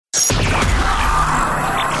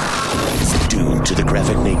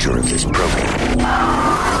graphic nature of this program.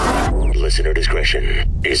 Listener discretion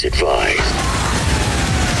is advised.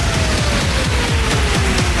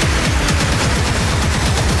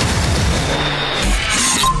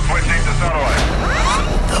 Switching to satellite.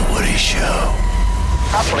 The Woody Show.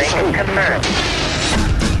 Uplink confirmed.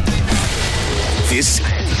 This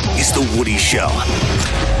is The Woody Show.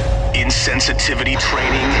 Insensitivity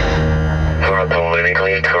training For a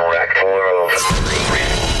politically correct world.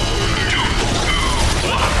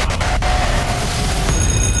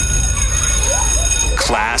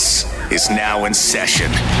 Class is now in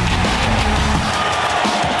session.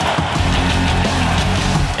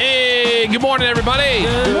 Hey, good morning, everybody.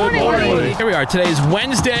 Good morning. Here we are. Today is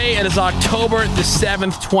Wednesday. It is October the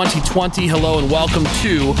 7th, 2020. Hello and welcome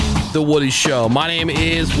to The Woody Show. My name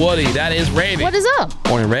is Woody. That is Ravy. What is up?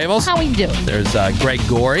 Morning, Ravels. How we doing? There's Greg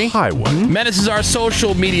Gorey. Hi, Woody. Menace is our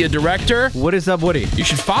social media director. What is up, Woody? You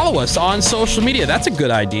should follow us on social media. That's a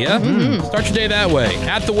good idea. Start your day that way.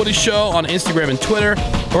 At The Woody Show on Instagram and Twitter,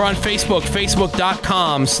 or on Facebook,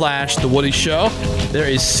 facebook.com/The Woody Show. There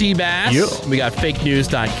is Seabass. Yep. We got fake news.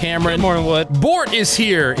 Cameron. Good morning, Wood. Bort is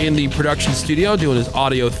here in the production studio doing his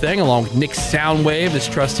audio thing, along with Nick Soundwave, his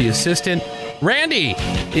trusty assistant. Randy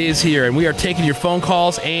is here, and we are taking your phone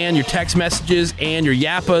calls and your text messages and your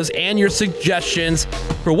yappas and your suggestions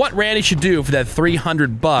for what Randy should do for that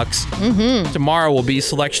 $300. Tomorrow will be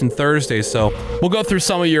Selection Thursday, so we'll go through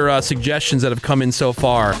some of your suggestions that have come in so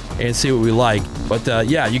far and see what we like. But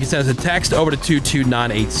yeah, you can send us a text over to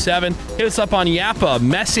 22987. Hit us up on Yappa,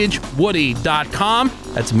 messagewoody.com.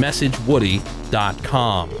 That's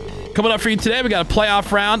messagewoody.com. Coming up for you today, we got a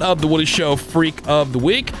playoff round of the Woody Show Freak of the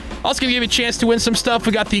Week. Also going to give you a chance to win some stuff.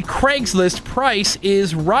 We got the Craigslist Price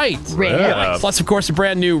is Right. Plus, of course, the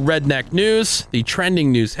brand new Redneck News, the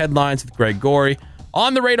trending news headlines with Greg Gorey.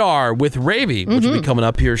 On the Radar with Ravy, which will be coming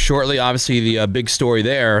up here shortly. Obviously, the big story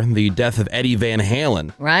there, the death of Eddie Van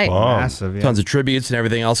Halen. Right. Massive, yeah. Tons of tributes and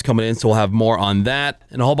everything else coming in, so we'll have more on that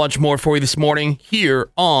and a whole bunch more for you this morning here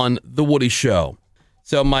on The Woody Show.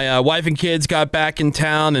 So my wife and kids got back in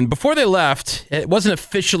town, and before they left, it wasn't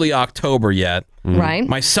officially October yet. Right.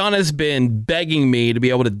 My son has been begging me to be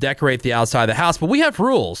able to decorate the outside of the house, but we have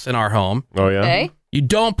rules in our home. Oh, yeah? Okay. You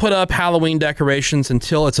don't put up Halloween decorations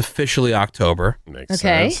until it's officially October. Makes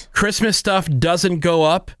Okay. sense. Christmas stuff doesn't go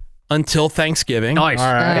up until Thanksgiving. Nice. All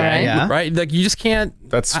right. Okay. Yeah. Right? Like, you just can't.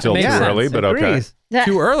 That's still too Makes sense. early, but okay. That-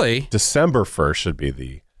 Too early. December 1st should be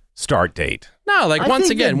the start date. No, like once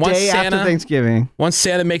again, once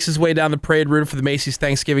Santa makes his way down the parade route for the Macy's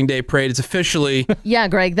Thanksgiving Day Parade, it's officially Yeah,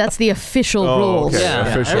 Greg, that's the official rules. Okay. Yeah.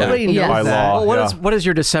 Officially. Everybody knows By that. law. Well, yeah. what is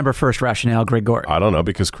your December 1st rationale, Greg Gorey? I don't know,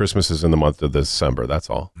 because Christmas is in the month of December. That's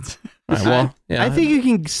all. well, yeah. I think you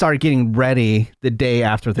can start getting ready the day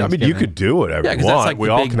after I Thanksgiving. mean, you could do whatever Yeah, you 'cause want. that's like We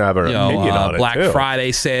the all big, can have an opinion on it, Black too.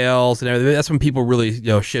 Friday sales and everything. That's when people really,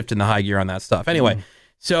 shift into high gear on that stuff. Anyway,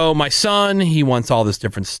 so my son, he wants all this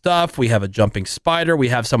different stuff. We have a jumping spider. We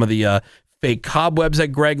have some of the fake cobwebs that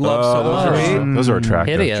Greg loves. So Those are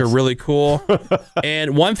attractive. Hideous. Which are really cool.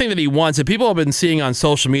 And one thing that he wants, that people have been seeing on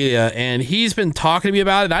social media, and he's been talking to me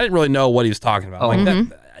about it, and I didn't really know what he was talking about. Like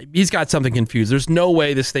he's got something confused. There's no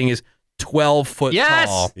way this thing is 12 foot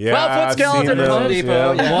tall. Yeah, 12-foot I've skeleton seen at Home those,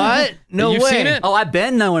 Depot. yeah. What? No You've way. seen it? Oh, I've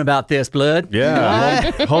been knowing about this, blood.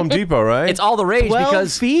 Yeah. Home Depot, right? It's all the rage 12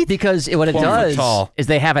 because feet? what it 12 foot does tall. is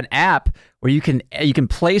they have an app where you can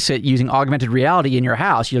place it using augmented reality in your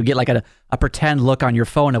house. You'll get like a pretend look on your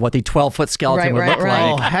phone of what the 12-foot skeleton would look Oh,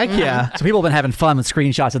 like. heck yeah. So people have been having fun with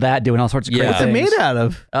screenshots of that, doing all sorts of crazy Yeah. What's it things. made out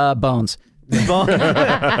of? Bones. Is it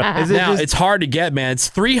Now, just... it's hard to get, man. It's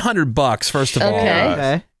 $300, first of all. Okay.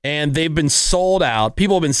 Okay. And they've been sold out.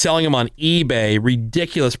 People have been selling them on eBay,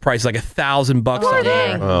 ridiculous price, like $1,000 on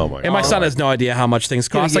there. Oh, my God. And my son has no idea how much things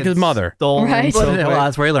cost, like his mother. Stolen Right. so Well, quick.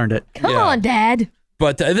 that's where he learned it. Come Yeah. on, Dad.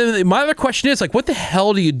 But then my other question is, like, what the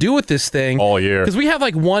hell do you do with this thing? All year. Because we have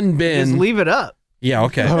like one bin. Just leave it up. Yeah,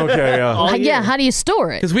 okay. Okay, yeah. Yeah, how do you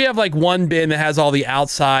store it? Because we have like one bin that has all the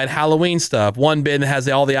outside Halloween stuff, one bin that has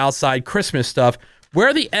all the outside Christmas stuff.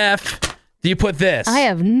 Where the F do you put this? I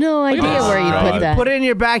have no idea this. where you God. put that. Put it in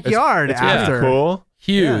your backyard after. Cool.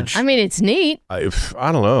 Huge. I mean, it's neat. I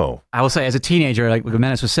don't know. I will say, as a teenager, like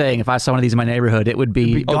Menace was saying, if I saw one of these in my neighborhood, it would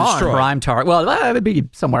be gone. destroyed. prime target. Well, it would be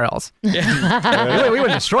somewhere else. we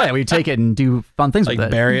wouldn't destroy it. We'd take it and do fun things Like with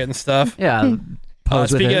it. bury it and stuff. Yeah.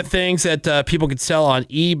 Pose with Speaking it. of things that people could sell on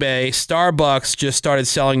eBay, Starbucks just started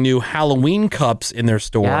selling new Halloween cups in their Yes,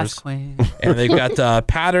 stores. queen. And they've got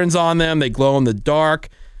patterns on them. They glow in the dark,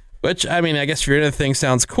 which, I mean, I guess if you're into the thing,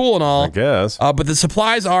 sounds cool and all. I guess. But the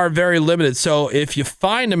supplies are very limited. So if you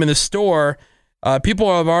find them in the store,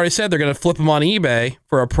 people have already said they're going to flip them on eBay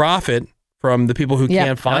for a profit from the people who Yep.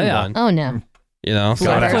 can't find yeah. one. Oh no. You know, so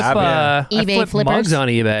Gotta I flip, have it. I eBay flip flippers? mugs on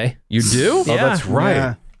eBay. you do? Oh, that's right.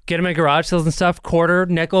 Yeah. Get them at garage sales and stuff. Quarter,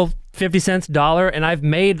 nickel, 50 cents, $1, and I've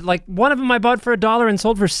made like one of them I bought for $1 and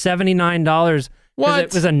sold for $79. What?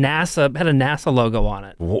 It was a NASA, had a NASA logo on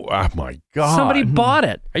it. Oh my God. Somebody bought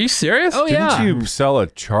it. Are you serious? Oh yeah, Didn't you sell a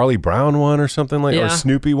Charlie Brown one or something like, or Yeah. a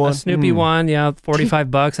Snoopy one? a Snoopy one. Yeah, $45. I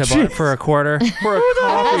bought it for a quarter. For a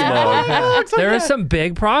coffee mug. There is some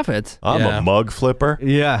big profits. I'm Yeah. a mug flipper.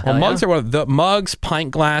 Yeah. Well, mugs are one of the mugs,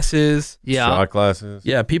 pint glasses. Yeah, Shot glasses.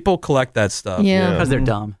 Yeah, people collect that stuff. Yeah. Because they're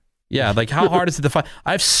dumb. Yeah, like how hard is it to find?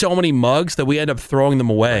 I have so many mugs that we end up throwing them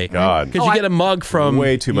away. God. Because you get a mug from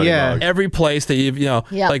Way too many Yeah. mugs. every place that you've, Yeah.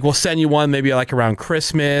 like we'll send you one maybe like around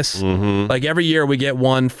Christmas. Like every year we get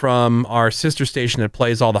one from our sister station that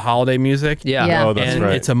plays all the holiday music. yeah. Yeah. Oh, that's and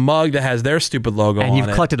right. it's a mug that has their stupid logo And on you've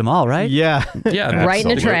it. collected them all, right? Yeah. Yeah, Right in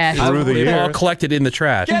the Excellent. trash. Through the they've all year. collected in the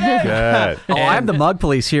trash. Good. Oh, I'm the mug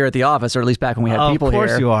police here at the office, or at least back when we had Of people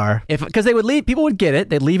course here. you are. Because they would leave, people would get it,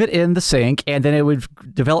 they'd leave it in the sink, and then it would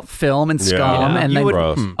develop film and scum, Yeah. and You then would-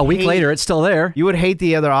 Gross. a week hate- later, it's still there. You would hate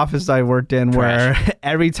the other office I worked in where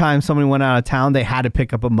every time somebody went out of town, they had to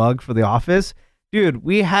pick up a mug for the office. Dude,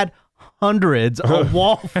 we had hundreds, a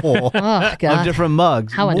wall full Oh of god. different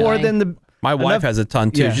mugs. How More annoying. than the. My wife Enough- has a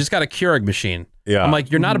ton too. Yeah. She's got a Keurig machine. Yeah. I'm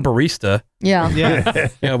like, you're not a barista, Yeah.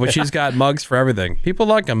 Yeah. but she's got mugs for everything. People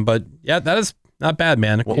like them, but yeah, that is not bad,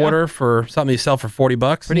 man. A quarter for something you sell for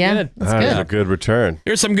 $40. Yeah. good. That's That is good. a good return.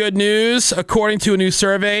 Here's some good news. According to a new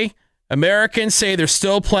survey, Americans say they're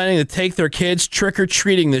still planning to take their kids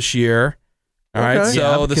trick-or-treating this year. All right, Okay. so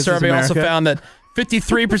Yeah, the because it's survey also America. found that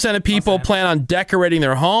 53% of people plan on decorating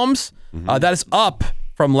their homes. That is up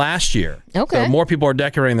from last year. Okay. So more people are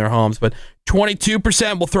decorating their homes, but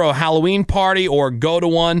 22% will throw a Halloween party or go to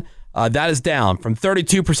one. That is down from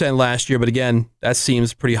 32% last year, but again, that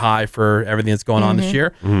seems pretty high for everything that's going on this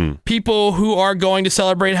year. People who are going to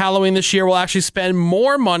celebrate Halloween this year will actually spend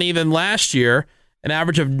more money than last year, an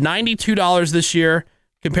average of $92 this year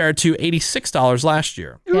compared to $86 last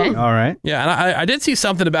year. Okay. All right. Yeah, and I did see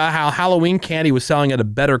something about how Halloween candy was selling at a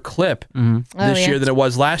better clip this Oh, yeah. year than it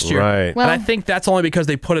was last year. Right. Well- and I think that's only because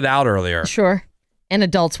they put it out earlier. Sure. And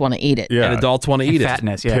adults want to eat it. Yeah. And adults want to eat it.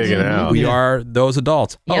 Fatness, yeah. Pigging out. We are those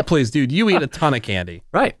adults. Oh, Yep. please, dude, you eat a ton of candy.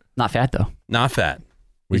 Right. Not fat, though. Not fat.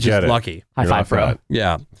 We You're get just it. lucky. High You're five, not bro. fat.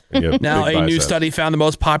 Yeah. You have Now, big a new biceps. study found the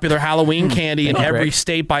most popular Halloween candy in every Great.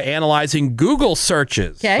 state by analyzing Google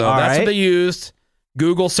searches. Okay. So All that's what right. they used,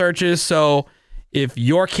 Google searches. So if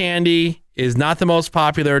your candy is not the most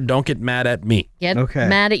popular, don't get mad at me. Get Okay.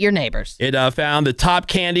 mad at your neighbors. It found the top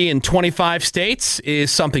candy in 25 states is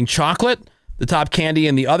something chocolate. The top candy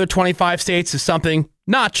in the other 25 states is something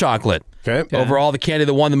not chocolate. Okay. Overall, the candy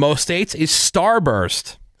that won the most states is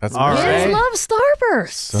Starburst. That's All Kids right. love Starburst.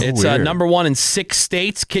 So It's weird. number one in 6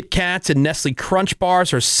 states. Kit Kats and Nestle Crunch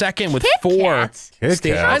Bars are second with Kit 4 Kats? Kit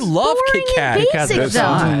states. Kats. I love Boring Kit and Kat. basic, That though.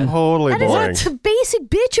 sounds totally That boring. is a basic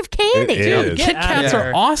bitch of candy. It Dude, is. Kit Kats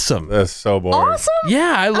are awesome. That's so boring. awesome.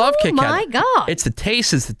 Yeah, I love Oh Kit Kat. my God. It's the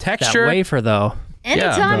taste, it's the That texture. wafer though.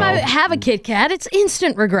 Anytime I have a Kit Kat, it's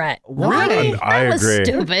instant regret. Really? I That was agree.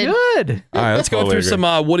 stupid. Good. All right, let's go Totally through agree.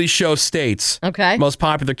 some Woody Show states. Okay. Most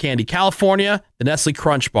popular candy: California, the Nestle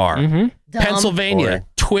Crunch Bar. Dumb. Pennsylvania,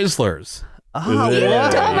 Twizzlers. Oh, Even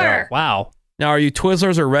what? dumber. Wow. Now, are you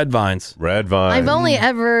Twizzlers or Red Vines? Red Vine. I've only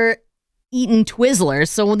ever eaten Twizzlers,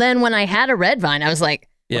 so then when I had a red vine, I was like,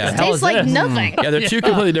 Yeah, it tastes like nothing. yeah, they're two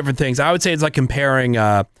completely different things. I would say it's like comparing,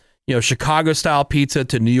 Chicago style pizza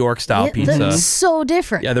to New York style Yeah, pizza. That's so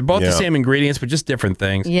different. Yeah, they're both the Yeah. same ingredients, but just different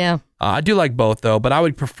things. Yeah. I do like both though, but I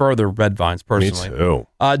would prefer the Red Vines Me personally. too.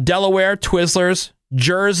 Delaware, Twizzlers.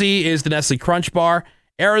 Jersey is the Nestle Crunch Bar.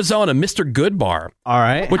 Arizona, Mr. Good Bar, All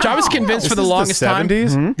right. which I was convinced for the This is longest time.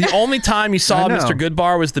 70s? The only time you saw I know. Mr. Good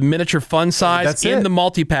Bar was the miniature fun size That's in it. the I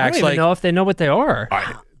multi-packs. don't even know if they know what they are.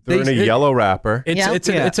 They're in a They- yellow wrapper. It's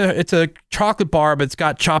Yeah. it's a chocolate bar, but it's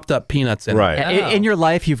got chopped up peanuts in it. Right. In your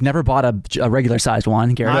life, you've never bought a regular sized one,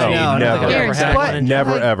 Gary. I know, never. Here, had But- one in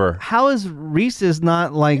Never, like, ever. How is Reese's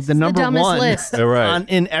not like the number dumbest one list. They're right.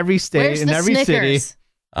 in every state, Where's in the every Snickers?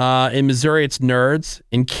 city? In Missouri, it's Nerds.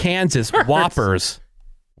 In Kansas, Whoppers.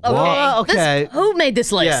 Okay. Whoa, okay. Who made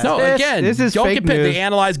this list? Yeah. No, This- again, this is don't fake get picked. news. They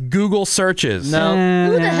analyze Google searches. No.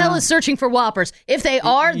 Who the hell is searching for Whoppers? If they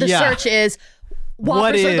are, the Yeah. search is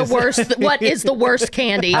Whoppers are is? the worst. What is the worst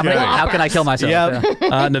candy? How can I kill myself? Yep.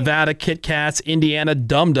 Yeah. Nevada, Kit Kats. Indiana,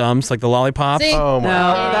 Dum Dums, like the lollipops. See? Oh my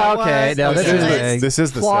No, okay. No, This this is is the- This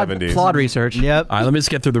is the flawed, 70s. flawed research. Yep. All right, let me just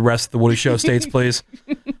get through the rest of the Woody Show states, please.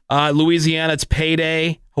 Louisiana, it's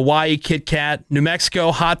Payday. Hawaii, Kit Kat. New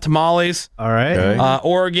Mexico, Hot Tamales. All right. Okay.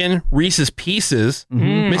 Oregon, Reese's Pieces.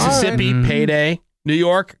 Mississippi, Payday. New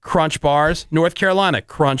York, Crunch Bars. North Carolina,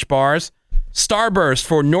 Crunch Bars. Starburst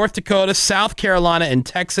for North Dakota, South Carolina, and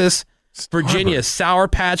Texas. Virginia, Sour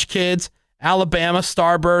Patch Kids. Alabama,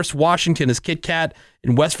 Starburst. Washington is Kit Kat.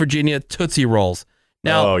 And West Virginia, Tootsie Rolls.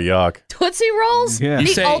 Now, Oh, yuck. Tootsie Rolls? Yeah. The You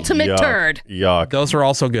say ultimate Yuck. turd. Yuck. those are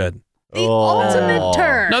also good. The ultimate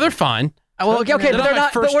turd. No, they're fine. Well, okay, They're but not they're my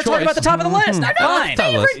not. But first we're talking choice. about the top of the list. They're fine.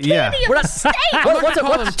 Favorite candy Yeah. of We're the not- state. What's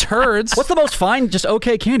Call them turds. the most fine? Just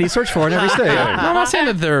okay candy. Search for in every state. No, I'm not saying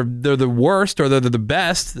that they're the worst or they're the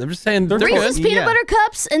best. I'm just saying they're Reese's good. peanut Yeah. butter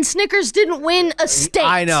cups and Snickers didn't win a state.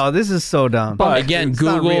 I know. This is so dumb. But again, It's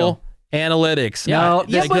not real. Google Analytics. No,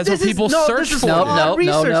 yeah, yeah, that's what people search this is for. No, flawed no,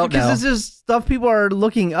 research no, because no. this is stuff people are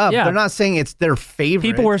looking up. Yeah. They're not saying it's their favorite.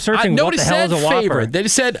 People were searching what Nobody the hell said is a Whopper. favorite. They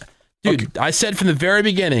just said, dude, I said from the very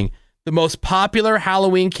beginning, the most popular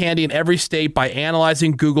Halloween candy in every state by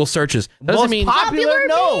analyzing Google searches. Doesn't Most mean Popular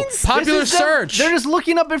No, means- This Popular is them- search. They're just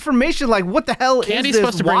looking up information. Like, what the hell Candy's is this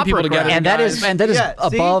supposed to bring Whopper people together. crap? And that is Yeah,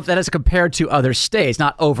 see? above. That is compared to other states,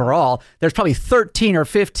 not overall. There's probably 13 or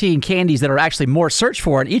 15 candies that are actually more searched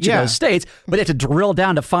for in each Yeah. of those states. But you have to drill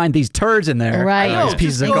down to find these turds in there. Right. These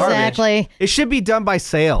pieces of garbage. Exactly. It should be done by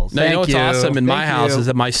sales. Now, you know what's Thank you. awesome in my Thank house you. is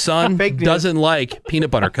that my son Fake news. doesn't like peanut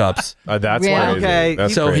butter cups. That's Really? crazy. Okay.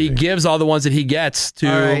 That's So he crazy. gives all the ones that he gets to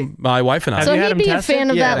All right. my wife and I. Have So you had he'd them be a tested? fan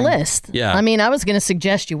of Yeah. that list. Yeah. I mean, I was going to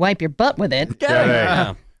suggest you wipe your butt with it.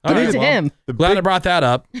 Yeah. All It's right. him. The Glad I brought that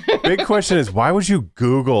up. big question is, why would you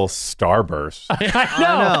Google Starburst? I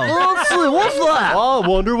know. What's that? Oh, I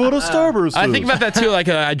wonder what a Starburst I is. think about that too. Like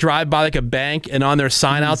I drive by like a bank, and on their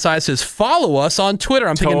sign outside says "Follow us on Twitter."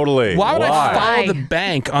 I'm thinking, Totally. why would I Why? follow the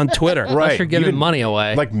bank on Twitter? Right. You're giving Even money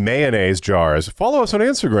away. like mayonnaise jars. Follow us on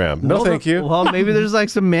Instagram. No, thank you. Well, maybe there's like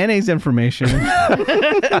some mayonnaise information.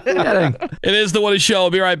 It is the Woody Show. We'll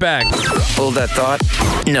be right back. Hold that thought?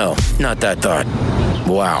 No, not that thought.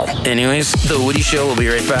 Wow. Anyways, The Woody Show will be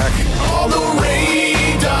right back. On the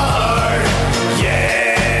radar.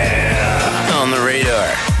 Yeah. On the radar,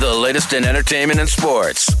 the latest in entertainment and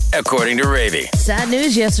sports, according to Ravy. Sad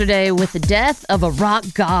news yesterday with the death of a rock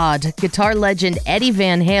god, guitar legend Eddie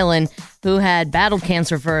Van Halen, who had battled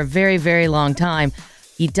cancer for a very, very long time.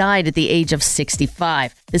 He died at the age of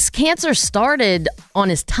 65. This cancer started on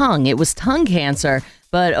his tongue. It was tongue cancer,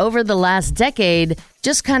 but over the last decade,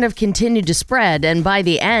 just kind of continued to spread. And by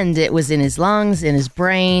the end, it was in his lungs, in his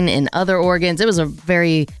brain, in other organs. It was a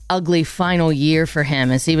very ugly final year for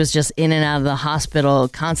him as he was just in and out of the hospital,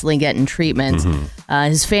 constantly getting treatments.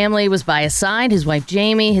 His family was by his side, his wife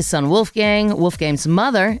Jamie, his son Wolfgang, Wolfgang's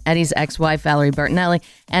mother, Eddie's ex-wife Valerie Bertinelli,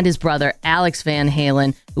 and his brother Alex Van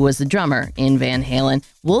Halen, who was the drummer in Van Halen.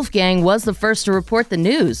 Wolfgang was the first to report the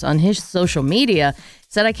news on his social media.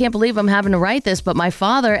 Said, I can't believe I'm having to write this, but my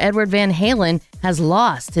father, Edward Van Halen, has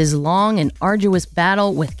lost his long and arduous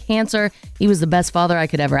battle with cancer. He was the best father I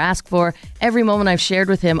could ever ask for. Every moment I've shared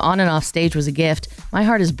with him on and off stage was a gift. My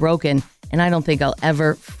heart is broken, and I don't think I'll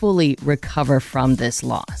ever fully recover from this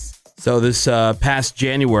loss. So this past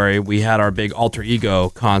January, we had our big Alter Ego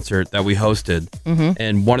concert that we hosted.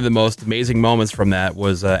 And one of the most amazing moments from that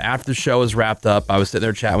was after the show was wrapped up, I was sitting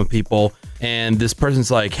there chatting with people, and this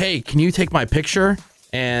person's like, hey, can you take my picture?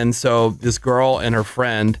 And so this girl and her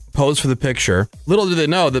friend posed for the picture. Little did they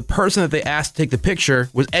know, the person that they asked to take the picture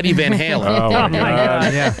was Eddie Van Halen. Oh my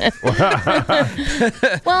God. Yeah.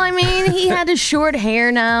 Well, I mean, he had his short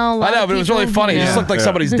hair now. I know, but it was really funny. He just looked like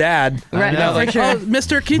somebody's dad. Right, And I was like, for sure. oh,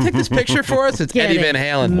 mister, can you take this picture for us? It's Get Eddie it, Van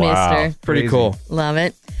Halen. mister. Pretty cool. Love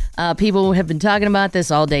it. People have been talking about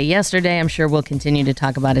this all day yesterday. I'm sure we'll continue to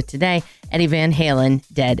talk about it today. Eddie Van Halen,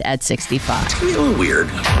 dead at 65. Real weird.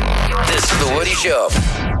 This is The Woody Show.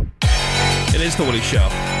 It is the Woody Show.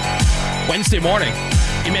 Wednesday morning.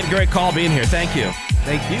 You made a great call being here. Thank you.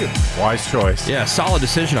 Thank you. Wise choice. Yeah, solid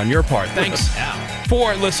decision on your part. Thanks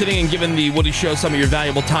for listening and giving the Woody Show some of your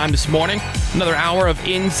valuable time this morning. Another hour of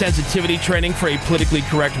insensitivity training for a politically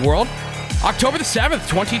correct world. October the 7th,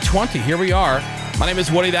 2020. Here we are. My name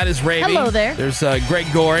is Woody. That is Ravy. Hello there. There's Greg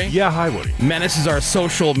Gorey. Yeah, hi, Woody. Menace is our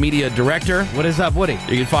social media director. What is up, Woody?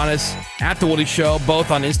 You can find us at The Woody Show,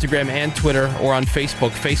 both on Instagram and Twitter, or on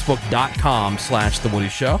Facebook, facebook.com/The Woody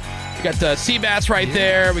Show. We got Seabass right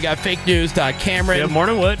there. We got fake news. Cameron. Yeah,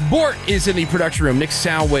 morning, Wood. Bort is in the production room. Nick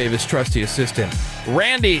Soundwave, his trusty assistant.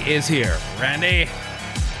 Randy is here. Randy,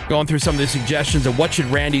 going through some of the suggestions of what should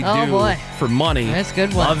Randy Oh, do boy. for money. That's a good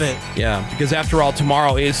one. Love it. Yeah, because after all,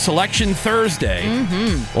 tomorrow is Selection Thursday.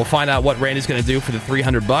 We'll find out what Randy's going to do for the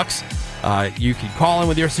 $300. You can call in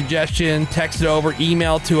with your suggestion, text it over,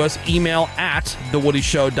 email to us, email at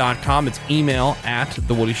thewoodyshow.com. It's email at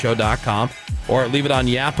thewoodyshow.com. Or leave it on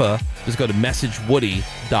Yappa. Just go to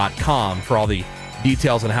messagewoody.com for all the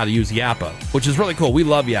details on how to use Yappa, which is really cool. We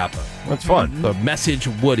love Yappa. That's fun. So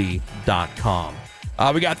messagewoody.com.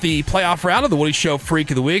 We got the playoff round of the Woody Show Freak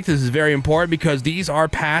of the Week. This is very important because these are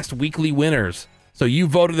past weekly winners. So you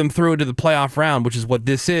voted them through into the playoff round, which is what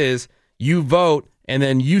this is. You vote, and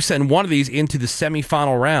then you send one of these into the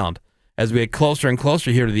semifinal round as we get closer and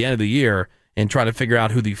closer here to the end of the year and try to figure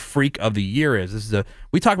out who the Freak of the Year is. This is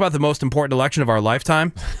we talk about the most important election of our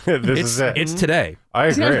lifetime. Is it. It's today. I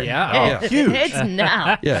agree. Huge. It's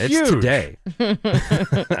now. Yeah, it's today.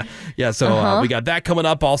 Yeah, so we got that coming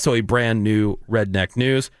up. Also, a brand new Redneck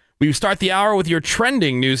News. We start the hour with your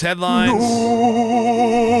trending news headlines.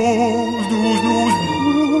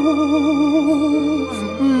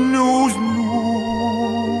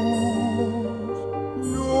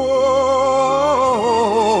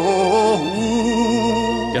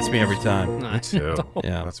 Gets me every time. Me too.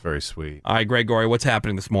 Yeah. That's very sweet. All right, Gregory, what's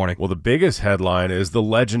happening this morning? Well, the biggest headline is the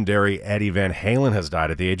legendary Eddie Van Halen has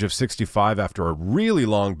died at the age of 65 after a really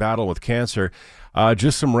long battle with cancer.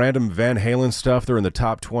 Just some random Van Halen stuff. They're in the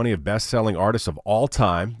top 20 of best-selling artists of all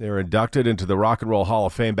time. They were inducted into the Rock and Roll Hall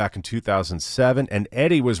of Fame back in 2007, and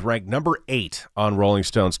Eddie was ranked number 8 on Rolling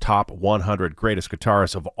Stone's top 100 greatest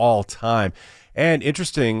guitarists of all time. And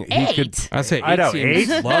interesting, he could. I say 8 I know, seems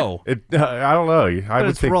 8? low. I don't know. I But would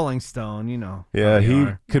it's think. Rolling Stone, you know. Yeah, how they he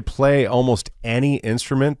are. could play almost any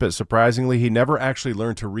instrument, but surprisingly, he never actually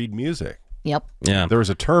learned to read music. Yep. Yeah. There was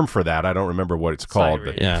a term for that. I don't remember what it's called.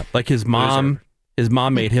 But Yeah, like his mom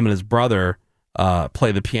made him and his brother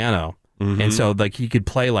play the piano, and so like he could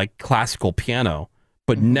play like classical piano,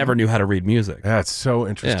 but never knew how to read music. That's so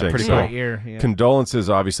interesting. Yeah, pretty So, cool. Right ear, yeah. condolences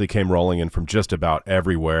obviously came rolling in from just about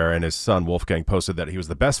everywhere, and his son Wolfgang posted that he was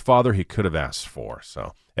the best father he could have asked for.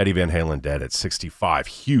 So Eddie Van Halen dead at 65.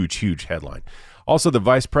 Huge headline. Also, the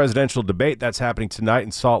vice presidential debate that's happening tonight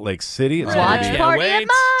in Salt Lake City. It's gonna Watch be- party at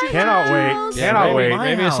my Cannot wait. house. Cannot wait.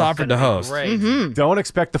 Maybe it's offered to host. Don't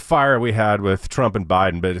expect the fire we had with Trump and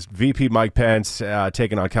Biden, but it's VP Mike Pence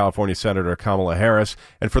taking on California Senator Kamala Harris.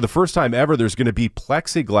 And for the first time ever, there's going to be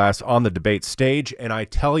plexiglass on the debate stage. And I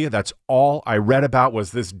tell you, that's all I read about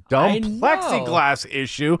was this dumb plexiglass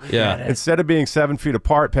issue. Yeah. Instead of being 7 feet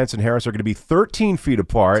apart, Pence and Harris are going to be 13 feet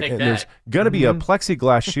apart. And there's going to be a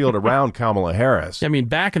plexiglass shield around Kamala Harris. I mean,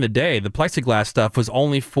 back in the day, the plexiglass stuff was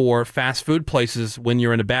only for fast food places when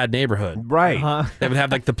you're in a bad neighborhood. Right. They would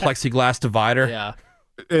have like the plexiglass divider. Yeah.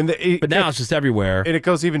 But now it's just everywhere. And it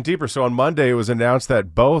goes even deeper. So on Monday, it was announced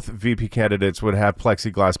that both VP candidates would have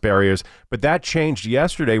plexiglass barriers, but that changed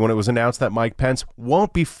yesterday when it was announced that Mike Pence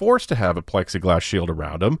won't be forced to have a plexiglass shield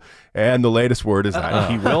around him. And the latest word is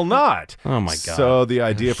that he will not. Oh, my God. So the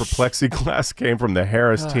idea for plexiglass came from the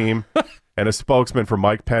Harris team, and a spokesman for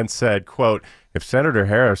Mike Pence said, quote, "If Senator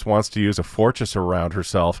Harris wants to use a fortress around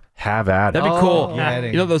herself, have at it." That'd be cool.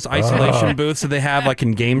 kidding. You know those isolation booths that they have like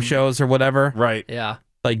in game shows or whatever? Right. Yeah.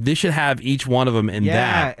 Like they should have each one of them in Yeah,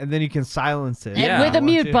 that. and then you can silence it. And Yeah. with a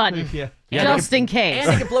mute button, Yeah. just in case.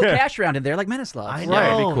 And they can blow cash around in there like Menislavs. I Right. know.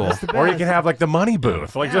 That'd be cool. That's the Or you best. can have like the money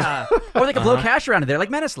booth. Like just Or they can blow cash around in there like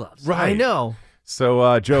Menislavs. right. I know.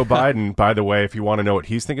 So Joe Biden, by the way, if you want to know what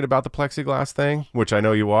he's thinking about the plexiglass thing, which I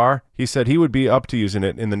know you are, he said he would be up to using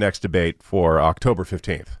it in the next debate for October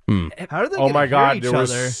 15th. How did they Oh get my to hear God, each there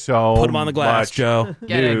was other? so Put them on the glass, much Joe.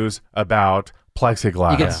 news about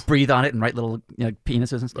plexiglass. You can breathe on it and write little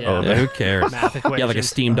penises and stuff. Yeah. Yeah, who cares? Math Yeah, like a equations.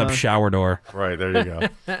 steamed up shower door. Right, there you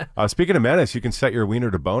go. Speaking of menace, you can set your wiener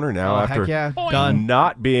to boner now Oh, after heck yeah. Done.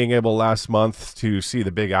 not being able last month to see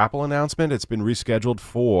the big Apple announcement. It's been rescheduled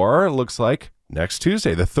for, looks like, next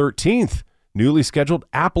Tuesday, the 13th. Newly scheduled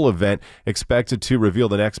Apple event expected to reveal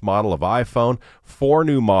the next model of iPhone. 4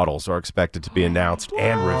 new models are expected to be announced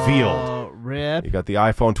and revealed. Oh, rip. You got the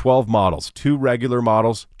iPhone 12 models, 2 regular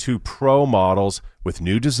models, 2 Pro models with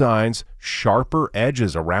new designs, sharper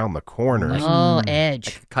edges around the corners. Oh,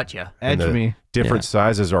 edge. Cut you. And Edge the me. different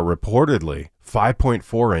sizes are reportedly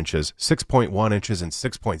 5.4 inches, 6.1 inches, and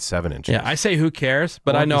 6.7 inches. Yeah, I say who cares,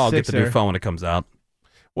 but I Want know the I'll get the new sixer. phone when it comes out.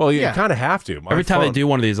 Well, you Yeah. kind of have to. My Every time they phone- do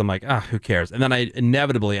one of these, I'm like, who cares? And then I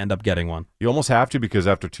inevitably end up getting one. You almost have to because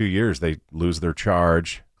after 2 years, they lose their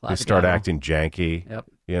charge. Classic they start Apple. acting janky. Yep.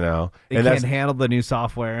 You know, They and can't handle the new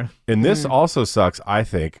software. and this also sucks. I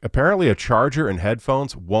think apparently a charger and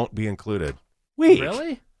headphones won't be included. Weak,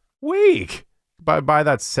 Really? weak. Buy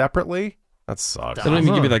that separately. That sucks. They don't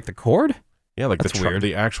even give you like the cord? Yeah, like That's weird.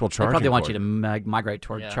 the actual They charging. probably want you cord. to migrate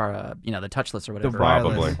toward Yeah. the touchless or whatever.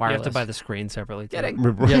 Probably. wireless. You have to buy the screen separately. Too.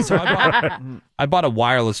 Kidding. Yeah, so I bought a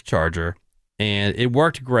wireless charger, and it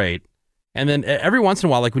worked great. And then every once in a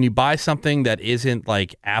while, like when you buy something that isn't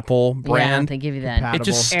like Apple brand, they give you that. it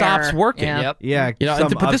just stops error. working. Yeah. Yeah, You know,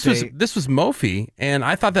 some but this update. was Mophie, and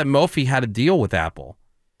I thought that Mophie had a deal with Apple.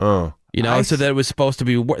 Oh. You know, so that it was supposed to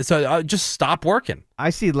be just stop working. I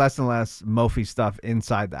see less and less Mophie stuff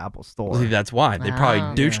inside the Apple store. See, that's why they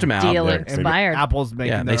probably douched them out. Deal Yeah. expired. Apple's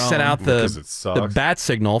making Yeah, their they sent own. out Because it the sucks. bat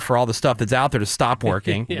signal for all the stuff that's out there to stop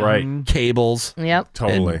working. Right. Cables. Yep.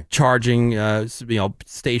 Totally. And charging,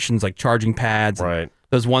 stations like charging pads. Right.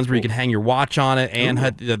 Those ones where you can hang your watch on it and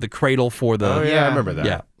had the cradle for the. Oh, yeah, I remember that.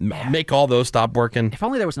 Yeah. Make all those stop working. If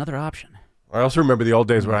only there was another option. I also remember the old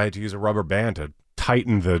days when I had to use a rubber band to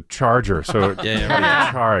tighten the charger so it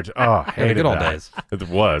Yeah. charge. Oh, I hated good old that. days. It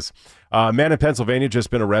was. A man in Pennsylvania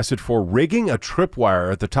just been arrested for rigging a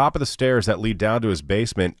tripwire at the top of the stairs that lead down to his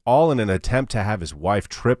basement, all in an attempt to have his wife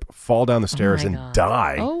trip, fall down the stairs, and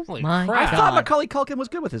die. Oh my I God. thought Macaulay Culkin was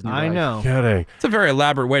good with his new I wife. know. Kidding. It's a very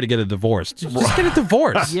elaborate way to get a divorce. Just get a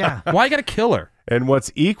divorce. Yeah. Why you got to kill her? And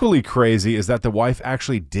what's equally crazy is that the wife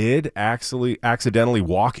actually did accidentally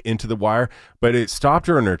walk into the wire, but it stopped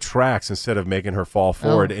her in her tracks instead of making her fall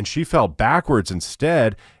forward. And she fell backwards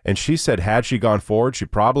instead. And she said had she gone forward, she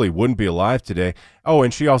probably wouldn't be alive today. Oh,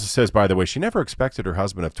 and she also says, by the way, she never expected her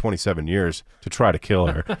husband of 27 years to try to kill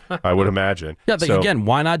her, I would imagine. Yeah, So again,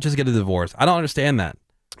 why not just get a divorce? I don't understand that.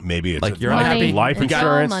 maybe it's Like, you're Money. unhappy. life It's all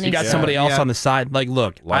insurance. money. You got Yeah. somebody else Yeah. on the side. Like,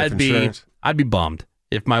 look, Life I'd be insurance. bummed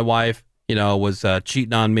if my wife, was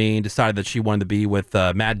cheating on me and decided that she wanted to be with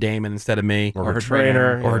Matt Damon instead of me, Or her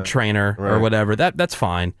trainer, or her yeah. trainer, or Right. whatever. That's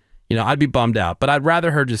fine. I'd be bummed out, but I'd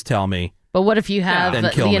rather her just tell me. But what if you have, Then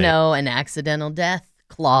kill me. an accidental death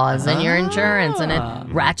clause in your insurance and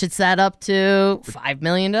it ratchets that up to $5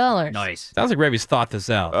 million? Nice. Sounds like Ravi's thought this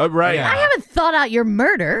out. Right. I haven't thought out your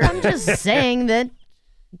murder. I'm just saying that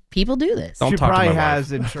people do this. Don't She talk to probably my wife.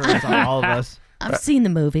 has insurance on all of us. I've seen the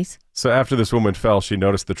movies. So after this woman fell, she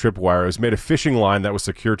noticed the tripwire. It was made of fishing line that was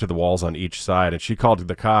secured to the walls on each side, and she called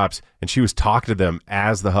the cops, and she was talking to them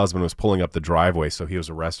as the husband was pulling up the driveway, so he was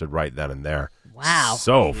arrested right then and there. Wow.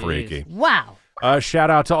 So freaky. Wow. Shout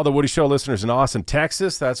out to all the Woody Show listeners in Austin,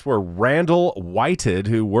 Texas. That's where Randall Whited,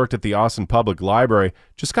 who worked at the Austin Public Library,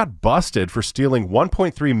 just got busted for stealing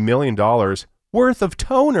 $1.3 million worth of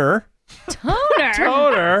toner.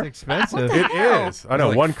 Toner. It's expensive. It is. I know,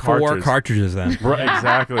 Like one 4 cartridge. cartridges then. Right,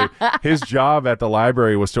 exactly. His job at the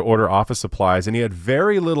library was to order office supplies, and he had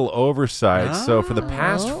very little oversight. So for the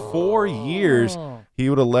past 4 years, he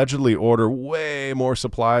would allegedly order way more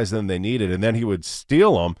supplies than they needed, and then he would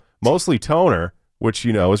steal them, mostly toner, which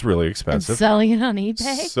is really And expensive. selling it on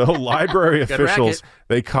eBay. So library Good officials, racket.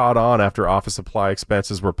 they caught on after office supply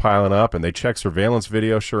expenses were piling up, and they checked surveillance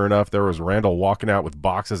video. Sure enough, there was Randall walking out with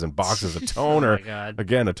boxes and boxes of toner. God.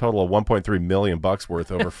 Again, a total of $1.3 million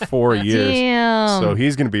worth over 4 years. Damn. So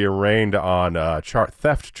he's going to be arraigned on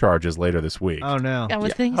theft charges later this week. Oh, no. I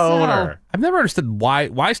would think so. Toner. I've never understood why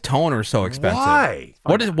is toner so expensive. Why?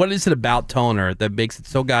 What is it about toner that makes it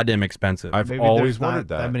so goddamn expensive? I've Maybe always there's not wondered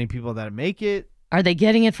that. many people that make it. Are they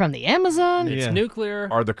getting it from the Amazon? It's Yeah. nuclear.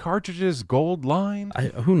 Are the cartridges gold lined?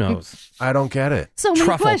 Who knows? I don't get it. So many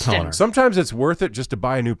Truffle questions. toner. Sometimes it's worth it just to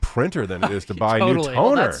buy a new printer than it is to buy a new Totally.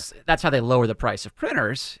 toner. Well, That's how they lower the price of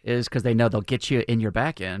printers, is because they know they'll get you in your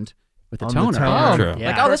back end with the On the toner. toner. True.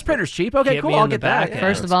 Like, oh, this printer's cheap. Okay, Get cool. me I'll in the get that. back end.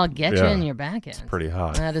 First of all, get you yeah. in your back end. Pretty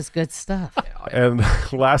hot. That is good stuff. And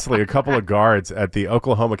lastly, a couple of guards at the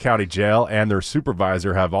Oklahoma County Jail and their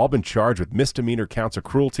supervisor have all been charged with misdemeanor counts of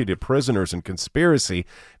cruelty to prisoners and conspiracy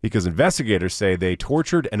because investigators say they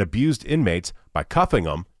tortured and abused inmates by cuffing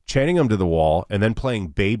them, chaining them to the wall, and then playing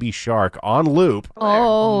Baby Shark on loop,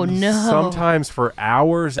 Oh, no. sometimes for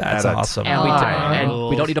hours That's at awesome. And we, time. and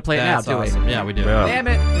we don't need to play it now, That's do awesome. we? Yeah, we do. Yeah. Damn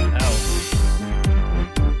it.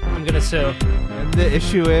 I'm gonna sue. And the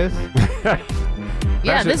issue is,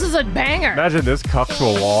 Yeah, this is a banger. Imagine this cuffed to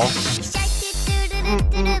a wall.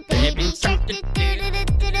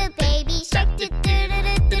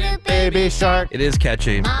 Baby Shark. It is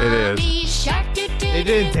catchy. It is. they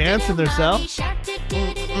didn't dance in themselves.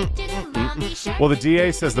 Well, the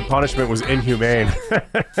DA says the punishment was inhumane.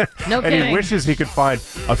 No And kidding. he wishes he could find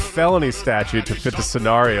a felony statute to fit the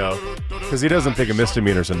scenario because he doesn't think a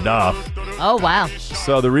misdemeanor's enough. Oh, wow.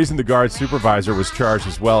 So the reason the guard supervisor was charged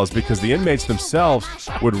as well is because the inmates themselves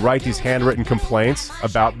would write these handwritten complaints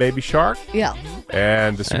about Baby Shark, Yeah.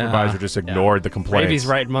 and the supervisor just ignored the complaints. Ravi's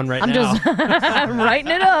writing one right I'm now. just writing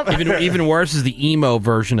it up. Even worse is the emo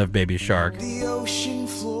version of Baby Shark. The ocean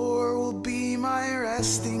floor will be my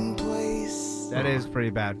resting place. That is pretty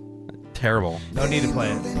bad. Terrible. No need to play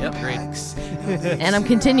it. Yep, great. And I'm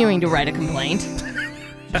continuing to write a complaint.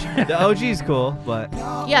 The OG's cool, but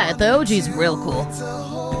Yeah, the OG's real cool. It's a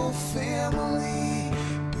whole family.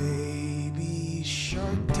 Baby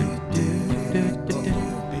shark, baby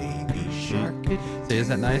shark. See,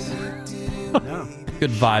 isn't that nice? Good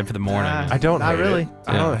vibe for the morning. I don't not hate really. it.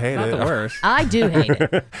 I don't hate Not it. the worst. I do hate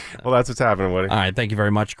it. Well, that's what's happening, Woody. All right, thank you very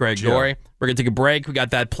much, Greg Gorey. We're going to take a break. We got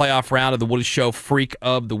that playoff round of the Woody Show Freak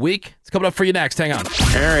of the Week. It's coming up for you next. Hang on.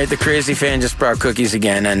 All right, the crazy fan just brought cookies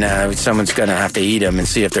again, and someone's going to have to eat them and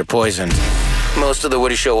see if they're poisoned. Most of the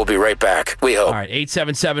Woody Show will be right back. We hope. All right,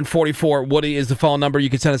 877-44-WOODY is the phone number. You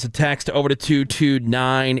can send us a text over to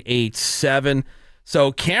 22987.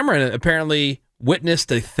 So Cameron apparently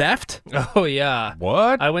witnessed a theft. Oh, yeah.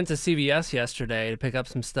 What? I went to CVS yesterday to pick up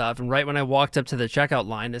some stuff, and right when I walked up to the checkout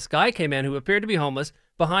line, this guy came in who appeared to be homeless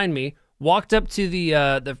behind me, walked up to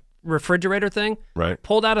the refrigerator thing, Right.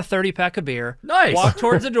 pulled out a 30-pack of beer, Nice. walked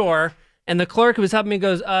towards the door, and the clerk who was helping me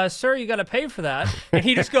goes, sir, you got to pay for that. And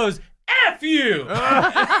he just goes, F you! And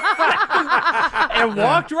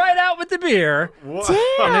walked right out with the beer. Damn.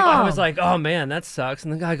 And I was like, oh, man, that sucks.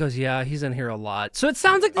 And the guy goes, yeah, he's in here a lot. So it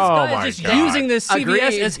sounds like this guy my is just God. using this CVS Agreed.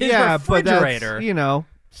 as his yeah, but refrigerator. that's,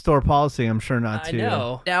 store policy. I'm sure not I to.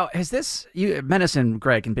 know. Now, has this, Menace and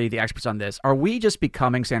Greg can be the experts on this. Are we just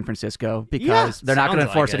becoming San Francisco because Yeah, they're not going to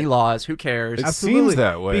sounds enforce like any it. laws? Who cares? It Absolutely. seems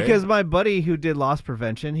that way. Because my buddy who did loss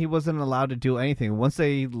prevention, he wasn't allowed to do anything. Once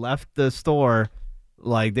they left the store,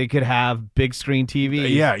 like they could have big screen TVs.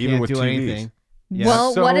 Yeah, even can't with do TVs. anything. Yeah.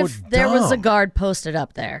 Well, So what if there was a dumb. guard posted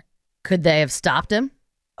up there? Could they have stopped him?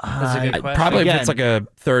 That's a good question. Probably if Again. it's like a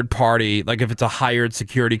third party, like if it's a hired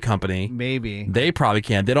security company, Maybe. they probably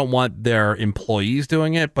can't. They don't want their employees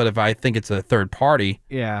doing it, but if I think it's a third party,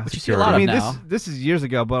 Yeah. Which you see a lot I mean, of now. this is years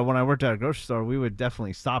ago, but when I worked at a grocery store, we would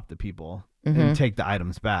definitely stop the people and take the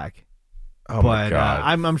items back. Oh, my But God.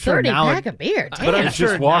 I'm sure 30 now. pack of beer. But Damn. I'm Just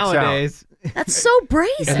sure walks out. nowadays. That's so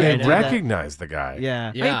brazen. and they Yeah. recognize the guy. Yeah.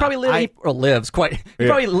 I mean, he probably lives quite. He Yeah.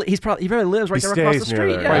 probably lives right He there across the stays near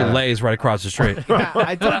street. there. Yeah. probably lays right across the street.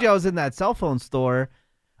 I told you I was in that cell phone store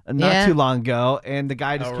not Yeah. too long ago, and the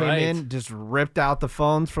guy just Oh, came right. in, just ripped out the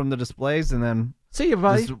phones from the displays, and then See you,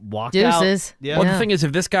 buddy. just walked out. Deuces. Yeah. Well, the thing is,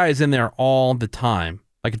 if this guy is in there all the time,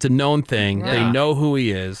 like it's a known thing, they Yeah. know who he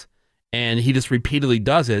is, and he just repeatedly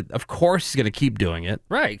does it, of course he's going to keep doing it.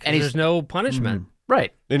 Right, 'cause And he's- there's no punishment.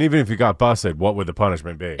 Right. And even if you got busted, what would the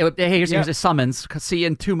punishment be? It would, hey, here's a summons. See you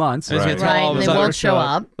in 2 months. And he's gonna tell Right, all of and his they other- won't show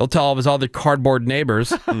up. They'll tell all of his other cardboard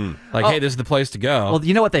neighbors, like, hey, this is the place to go. Well,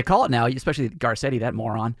 you know what they call it now, especially Garcetti, that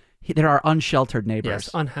moron. There are unsheltered neighbors. Yes,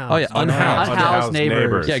 unhoused. Oh, yeah, unhoused. Unhoused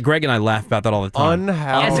neighbors. Yeah, Greg and I laugh about that all the time.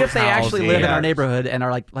 Unhoused. As if they actually live in our neighborhood and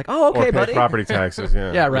are like, oh, Or okay, pay buddy. property taxes.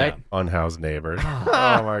 Yeah. Yeah, right. Unhoused neighbors.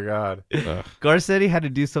 Oh my God. Garcetti had to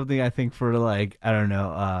do something, I think, for like, I don't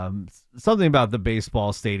know, something about the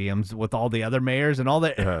baseball stadiums with all the other mayors, and all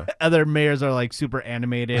the other mayors are like super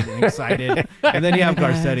animated and excited. And then you have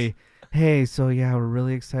Garcetti. Hey, so yeah, we're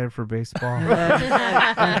really excited for baseball.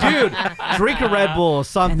 Dude, drink a Red Bull,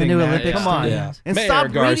 something. And the new man. Olympics. Come on. Yeah. And Mayor stop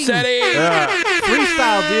reading. Garcetti.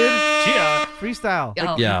 Freestyle, dude. Yeah. Freestyle.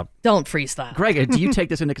 Oh, Yeah. Don't freestyle. Greg, do you take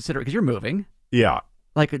this into consideration? Because you're moving. Yeah.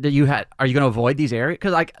 Like, are you going to avoid these areas?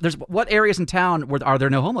 Because like, there's what areas in town are there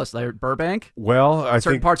no homeless? Like Burbank, Well, I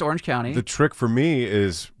certain think parts of Orange County. the trick for me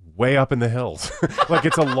is way up in the hills. Like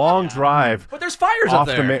it's a long drive but there's fires off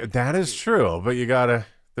up the there. that is true, but you gotta.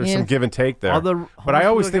 There's Yeah. some give and take there. All the But I homeless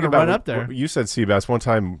always people think are about gonna run up there. what you said, Seabass. One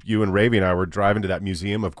time, you and Ravi and I were driving to that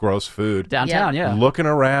museum of gross food, Downtown, yeah. looking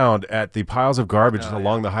around at the piles of garbage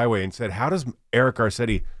along the highway, and said, "How does Eric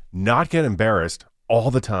Garcetti not get embarrassed all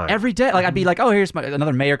the time?" Every day, like I'd be like, oh, here's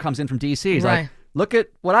another mayor comes in from D.C. He's Right. like, look at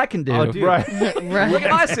what I can do. Oh, dude. Right. Look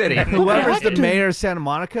at my city. Whoever's the mayor of Santa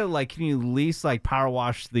Monica, like, can you at least like power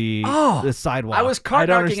wash the sidewalk? I was car I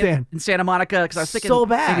don't parking understand. in Santa Monica because I was thinking, So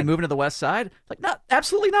bad. moving to the west side. Like, no,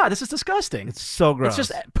 absolutely not. This is disgusting. It's so gross. It's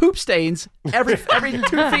just poop stains every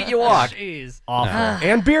 2 feet you walk. Jeez. awful.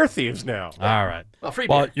 And beer thieves now. All right. Well, free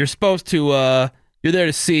Well, beer. you're supposed to, you're there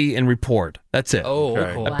to see and report. That's it. Oh,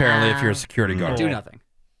 Okay. cool. Apparently, if you're a security guard. Do nothing.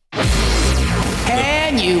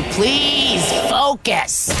 Can you please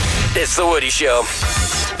focus? It's the Woody Show.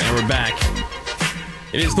 And we're back.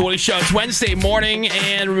 It is the Woody Show. It's Wednesday morning,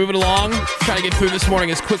 and we're moving along. Trying to get through this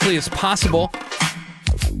morning as quickly as possible.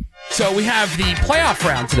 So we have the playoff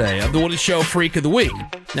round today of the Woody Show Freak of the Week.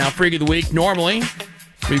 Now, Freak of the Week, normally,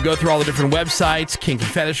 we go through all the different websites, kink and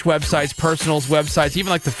fetish websites, personals websites, even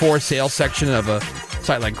like the for sale section of a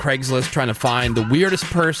site like Craigslist, trying to find the weirdest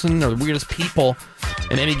person or the weirdest people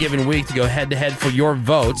in any given week to go head-to-head for your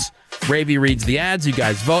votes. Ravy reads the ads, you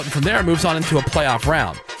guys vote, and from there it moves on into a playoff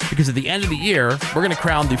round. Because at the end of the year, we're going to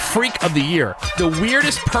crown the Freak of the Year, the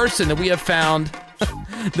weirdest person that we have found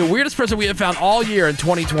The weirdest person we have found all year in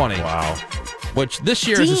 2020. Wow. Which this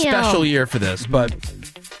year is a special year for this, but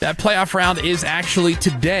that playoff round is actually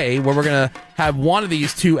today, where we're going to have one of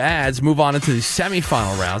these two ads move on into the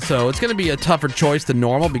semifinal round. So it's going to be a tougher choice than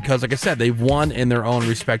normal because, like I said, they've won in their own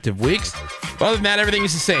respective weeks. But other than that, everything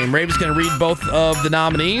is the same. Raven's going to read both of the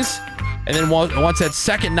nominees, and then once that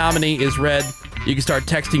second nominee is read, you can start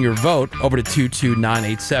texting your vote over to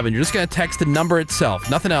 22987. You're just going to text the number itself,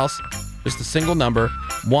 nothing else, just a single number,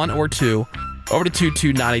 1 or 2, over to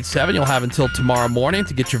 22987. You'll have until tomorrow morning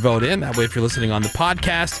to get your vote in. That way, if you're listening on the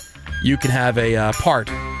podcast, you can have a part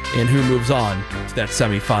in who moves on to that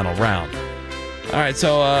semifinal round. All right,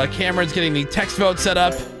 so Cameron's getting the text vote set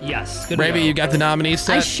up. Yes. Good Ravi, you got the nominees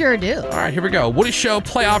set? I sure do. All right, here we go. Woody Show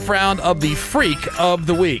playoff round of the Freak of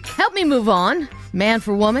the Week. Help me move on. Man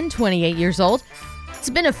for woman, 28 years old. It's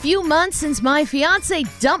been a few months since my fiance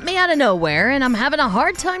dumped me out of nowhere, and I'm having a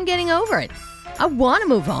hard time getting over it. I want to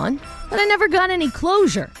move on, but I never got any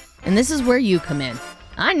closure. And this is where you come in.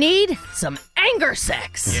 I need some anger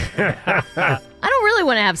sex. I don't really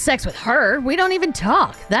want to have sex with her. We don't even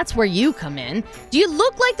talk. That's where you come in. Do you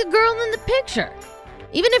look like the girl in the picture?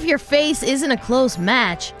 Even if your face isn't a close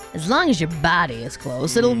match, as long as your body is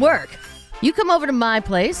close, it'll work. You come over to my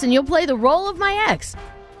place and you'll play the role of my ex.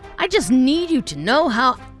 I just need you to know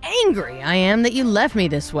how angry I am that you left me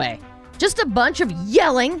this way. Just a bunch of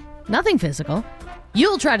yelling, nothing physical.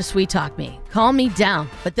 You'll try to sweet talk me, calm me down,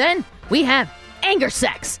 but then we have anger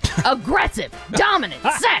sex, aggressive, dominant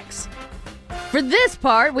sex. For this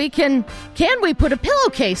part, can we put a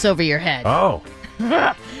pillowcase over your head? Oh.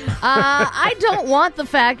 I don't want the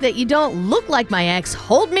fact that you don't look like my ex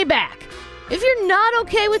hold me back. If you're not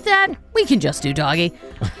okay with that, we can just do doggy.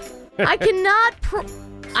 I cannot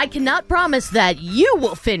promise that you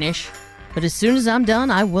will finish, but as soon as I'm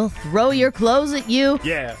done, I will throw your clothes at you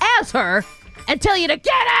as her and tell you to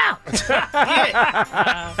get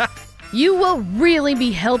out. You will really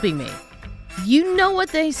be helping me. You know what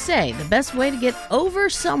they say. The best way to get over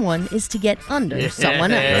someone is to get under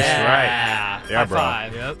someone else. That's right. Yeah, bro.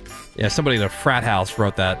 Yep. Yeah, somebody in a frat house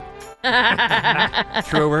wrote that.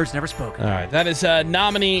 True words never spoken. All right, that is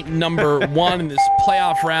nominee number 1 in this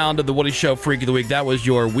playoff round of the Woody Show Freak of the Week. That was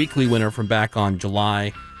your weekly winner from back on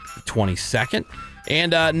July 22nd.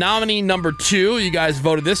 And nominee number 2, you guys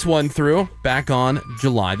voted this one through back on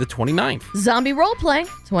July the 29th. Zombie roleplay,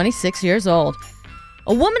 26 years old.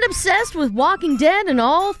 A woman obsessed with Walking Dead and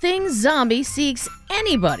all things zombie seeks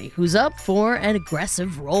anybody who's up for an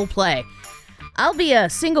aggressive roleplay. I'll be a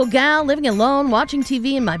single gal living alone, watching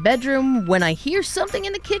TV in my bedroom when I hear something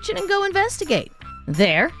in the kitchen and go investigate.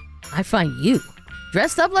 There, I find you,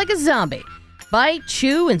 dressed up like a zombie. Bite,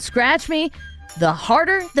 chew, and scratch me. The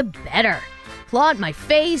harder, the better. Claw at my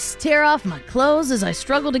face, tear off my clothes as I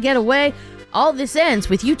struggle to get away. All this ends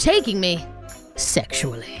with you taking me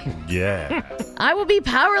sexually. Yeah. I will be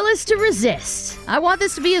powerless to resist. I want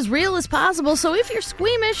this to be as real as possible, so if you're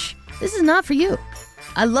squeamish, this is not for you.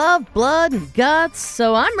 I love blood and guts,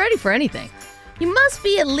 so I'm ready for anything. You must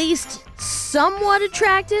be at least somewhat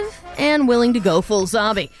attractive and willing to go full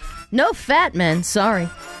zombie. No fat men, sorry.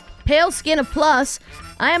 Pale skin a plus.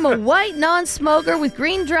 I am a white non-smoker with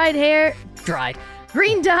green dyed hair,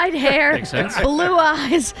 Makes sense. blue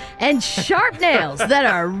eyes, and sharp nails that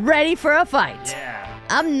are ready for a fight. Yeah.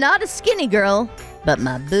 I'm not a skinny girl, but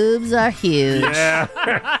my boobs are huge. Yeah. All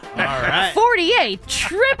right. 48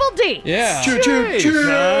 triple D. Yeah.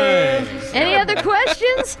 Any other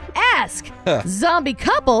questions? Ask. Zombie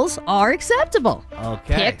couples are acceptable.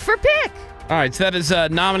 Okay. Pick for pick. All right, so that is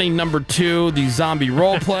nominee number 2, the zombie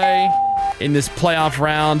roleplay in this playoff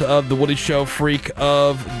round of the Woody Show Freak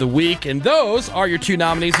of the Week. And those are your 2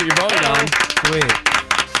 nominees that you're voting on. Sweet.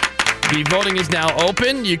 The voting is now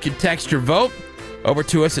open. You can text your vote over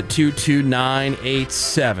to us at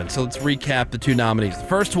 22987. So let's recap the 2 nominees. The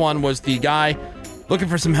first one was the guy looking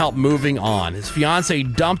for some help moving on. His fiance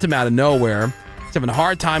dumped him out of nowhere. He's having a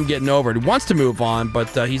hard time getting over it. He wants to move on, but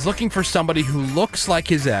he's looking for somebody who looks like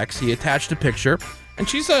his ex. He attached a picture, and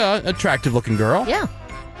she's an attractive-looking girl. Yeah.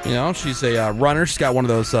 You know, she's a runner. She's got one of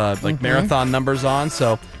those marathon numbers on,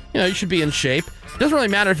 so you should be in shape. It doesn't really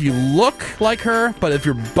matter if you look like her, but if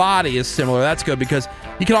your body is similar, that's good because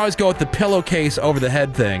you can always go with the pillowcase over the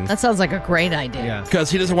head thing. That sounds like a great idea. Yeah.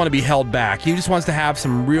 Because he doesn't want to be held back. He just wants to have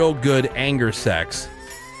some real good anger sex.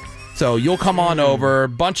 So you'll come on over,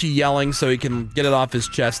 bunch of yelling so he can get it off his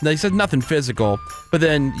chest. And he says nothing physical, but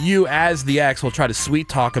then you as the ex will try to sweet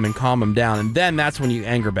talk him and calm him down, and then that's when you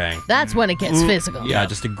anger bang. That's when it gets physical. Yeah,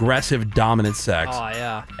 just aggressive, dominant sex. Oh,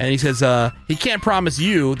 yeah. And he says he can't promise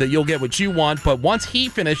you that you'll get what you want, but once he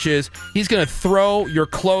finishes, he's going to throw your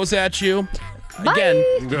clothes at you again,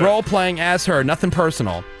 role-playing as her, nothing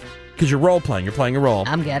personal, because you're role-playing. You're playing a role.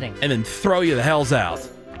 I'm getting. And then throw you the hells out.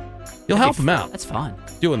 You'll help them out. That's fun.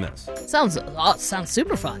 Doing this. Sounds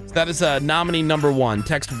super fun. That is nominee number 1.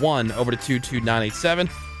 Text 1 over to 22987.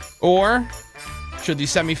 Or should the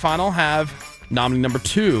semifinal have nominee number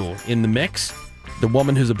 2 in the mix? The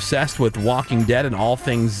woman who's obsessed with Walking Dead and all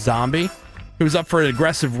things zombie, who's up for an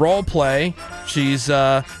aggressive role play. She's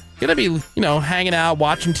gonna be, hanging out,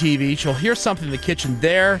 watching TV. She'll hear something in the kitchen.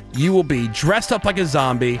 There, you will be dressed up like a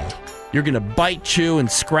zombie. You're gonna bite, chew,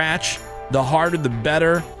 and scratch. The harder, the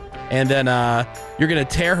better. And then you're gonna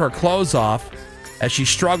tear her clothes off as she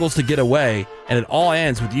struggles to get away. And it all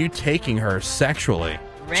ends with you taking her sexually.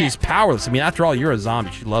 She's powerless. I mean, after all, you're a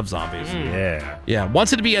zombie. She loves zombies. Yeah. Yeah.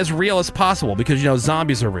 Wants it to be as real as possible because,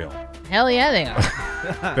 zombies are real. Hell yeah, they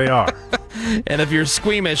are. They are. And if you're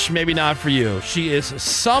squeamish, maybe not for you. She is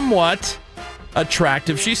somewhat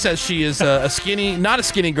attractive. She says she is not a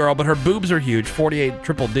skinny girl, but her boobs are huge, 48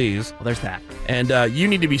 triple Ds. Well, there's that. And you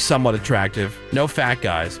need to be somewhat attractive. No fat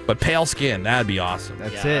guys, but pale skin. That'd be awesome.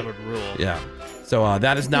 That's it. That would rule. Yeah. So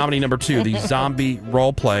that is nominee number 2, the zombie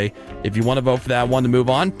role play. If you want to vote for that one to move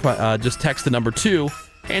on, just text the number 2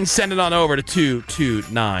 and send it on over to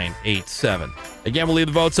 22987. Again, we'll leave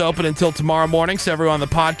the votes open until tomorrow morning, so everyone on the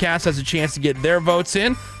podcast has a chance to get their votes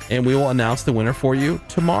in, and we will announce the winner for you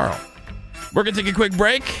tomorrow. We're going to take a quick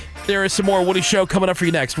break. There is some more Woody Show coming up for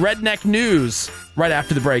you next. Redneck News right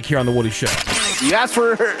after the break here on The Woody Show. You asked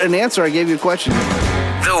for an answer. I gave you a question.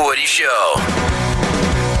 The Woody Show.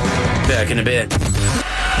 Back in a bit.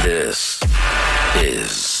 This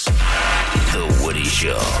is The Woody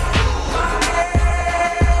Show.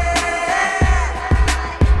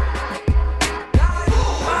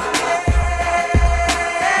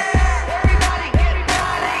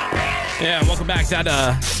 Yeah, welcome back. That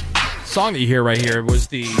song that you hear right here was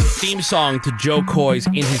the theme song to Joe Coy's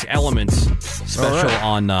In His Elements special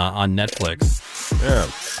on Netflix. Yeah.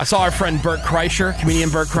 I saw our friend Bert Kreischer,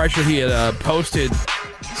 comedian Bert Kreischer. He had posted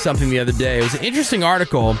something the other day. It was an interesting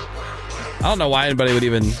article. I don't know why anybody would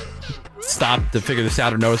even stop to figure this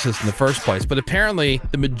out or notice this in the first place, but apparently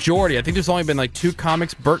the majority, I think there's only been like 2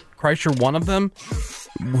 comics, Bert Kreischer, one of them,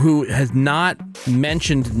 who has not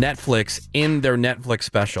mentioned Netflix in their Netflix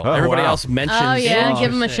special. Everybody else mentions. Oh yeah,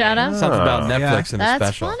 give him a shout out. Something about Netflix in the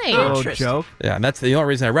That's special. funny. Oh, joke. Yeah, and that's the only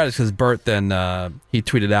reason I read it is because Bert then he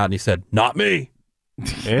tweeted out and he said, "Not me."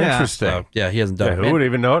 Interesting. So, yeah, he hasn't done it. Who would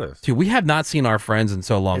even notice? Dude, we have not seen our friends in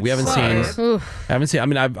so long. We haven't seen. I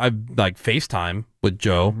mean, I've like FaceTime with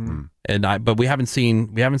Joe, but we haven't seen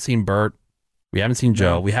Bert. We haven't seen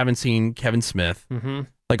Joe. We haven't seen Kevin Smith. Mm-hmm.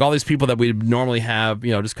 Like all these people that we normally have,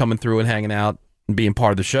 just coming through and hanging out and being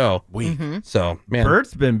part of the show. So, man,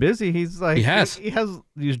 Bert's been busy. He's like He has.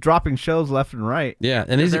 He's dropping shows left and right. Yeah,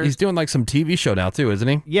 and he's doing like some TV show now too, isn't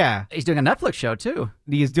he? Yeah, He's doing a Netflix show, too.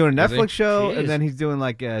 he's doing a Is he? Netflix show, Jeez. and then he's doing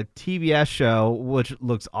like a TBS show, which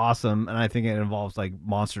looks awesome. And I think it involves like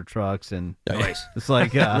monster trucks and it's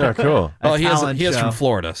like Yeah, cool. Oh, he is talent from show.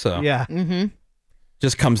 Florida, so Yeah,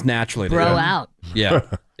 just comes naturally. to Bro him. out. Yeah,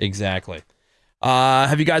 exactly.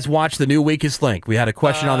 Have you guys watched the new Weakest Link? We had a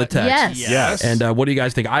question on the text. Yes. And what do you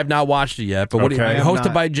guys think? I've not watched it yet, but what do you, Okay. I have hosted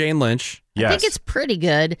not. by Jane Lynch. I think it's pretty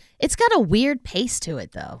good. It's got a weird pace to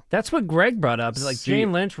it, though. That's what Greg brought up. It's like See-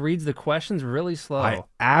 Jane Lynch reads the questions really slow. I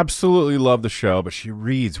absolutely love the show, but she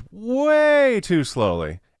reads way too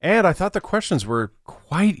slowly. And I thought the questions were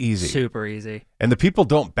quite easy. Super easy. And the people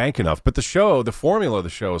don't bank enough. But the formula of the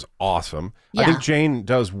show is awesome. I Yeah. think Jane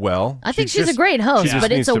does well. I think she's a great host,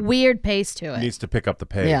 but it's a weird pace to it. Needs to pick up the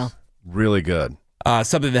pace. Yeah. Really good.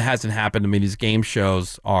 Something that hasn't happened. I mean, these game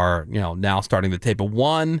shows are, now starting to tape. But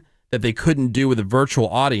one that they couldn't do with a virtual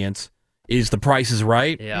audience is The Price is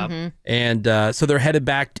Right. Yeah. And so they're headed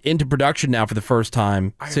back into production now for the first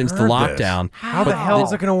time since the heard lockdown. this. How the hell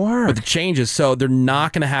is it going to work? But the changes, so they're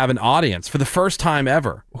not going to have an audience for the first time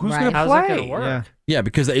ever. Who's Right. going to How's play? that going to work? yeah, Yeah,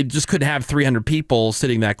 because they just couldn't have 300 people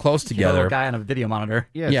sitting that close Get a little together. guy on a video monitor.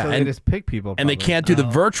 yeah. Yeah, so they and- just pick people, And they probably. can't do the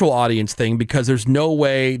virtual audience thing because there's no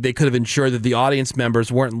way they could have ensured that the audience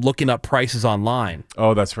members weren't looking up prices online.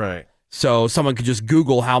 Oh, that's right. So someone could just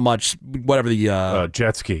Google how much whatever the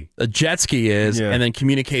Jet ski. a jet ski is, Yeah. and then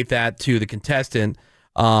communicate that to the contestant.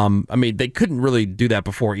 I mean, they couldn't really do that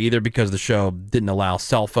before either because the show didn't allow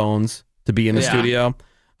cell phones to be in the studio.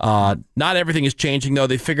 Not everything is changing though.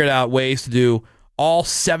 They figured out ways to do all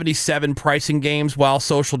 77 pricing games while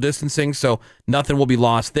social distancing, so nothing will be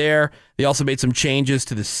lost there. They also made some changes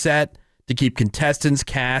to the set to keep contestants,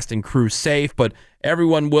 cast, and crew safe, but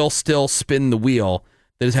everyone will still spin the wheel.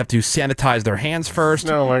 They just have to sanitize their hands first,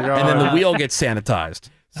 Oh, my God. and then the wheel gets sanitized.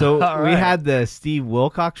 So All we right. had the Steve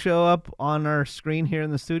Wilcox show up on our screen here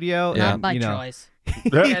in the studio. Yeah. Not by choice.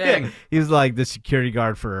 He's like the security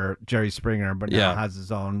guard for Jerry Springer, but now Yeah. has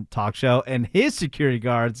his own talk show. And his security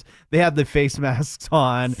guards, they have the face masks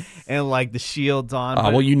on and like the shields on. Oh,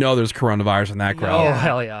 but, well, you know there's coronavirus in that crowd. Oh,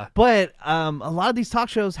 hell yeah. but a lot of these talk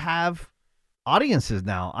shows have audiences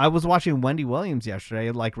now. I was watching Wendy Williams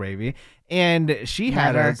yesterday, like Ravy, and she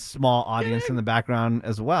had Never. a small audience in the background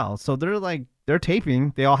as well. So they're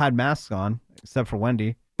taping. They all had masks on, except for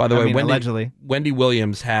Wendy. By the I way, mean, Wendy, allegedly. Wendy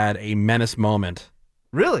Williams had a menace moment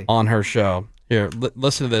Really? on her show. Here,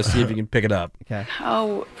 listen to this, see if you can pick it up. Okay.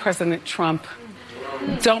 Oh, President Trump,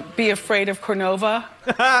 don't be afraid of Cornova.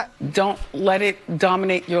 Don't let it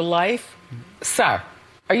dominate your life. Sir,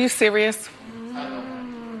 are you serious?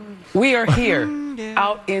 We are here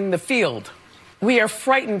out in the field. We are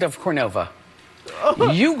frightened of Cornova.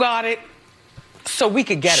 You got it, so we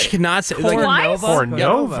could get She it. cannot say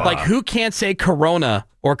Cornova. Like who can't say corona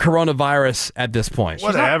or coronavirus at this point?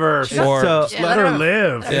 Whatever. Or Just let her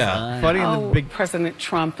live. yeah, Funny in the Oh, big President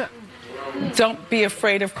Trump, don't be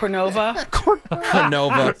afraid of Cornova.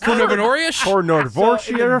 Cornova, Cornovinorius. Or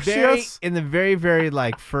in the very, very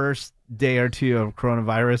like first day or two of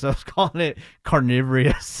coronavirus, I was calling it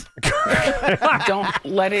carnivorous. Don't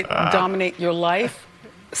let it dominate your life.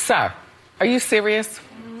 Sir, are you serious?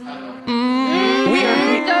 We are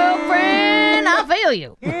here. Girlfriend, I feel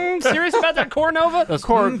you. Serious about that Cornova? It's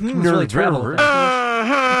really travel.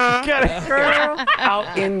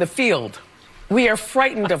 out in the field. We are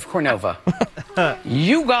frightened of Cornova.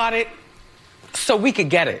 You got it, so we could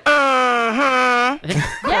get it. Yeah,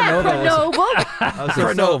 Cornova.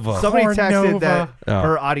 Cornova. Somebody texted that Oh.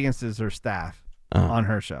 her audience is her staff on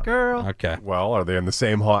her show. Girl. Okay. Well, are they in the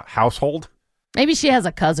same household? Maybe she has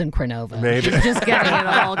a cousin Cornova. Maybe. She's just getting it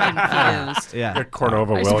all confused. Yeah.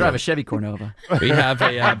 Cornova I used to drive a Williams. Chevy Cornova. We have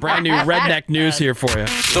a brand new redneck news here for you.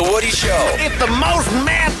 The Woody Show. If the most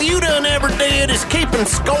math you done ever did is keeping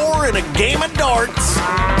score in a game of darts,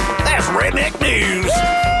 that's Redneck News.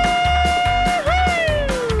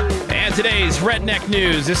 And today's redneck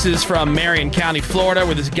news. This is from Marion County, Florida,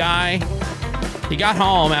 where this guy, he got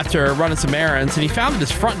home after running some errands, and he found that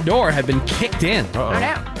his front door had been kicked in.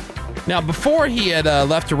 Now, before he had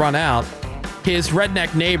left to run out, his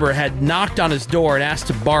redneck neighbor had knocked on his door and asked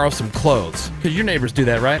to borrow some clothes. Because your neighbors do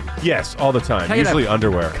that, right? Yes, all the time. Can I get Usually a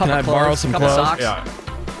underwear. Couple Can I borrow clothes, some couple clothes? Socks? Yeah.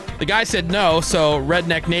 The guy said no, so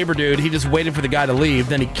redneck neighbor dude, he just waited for the guy to leave.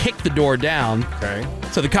 Then he kicked the door down. Okay.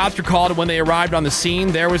 So the cops were called, and when they arrived on the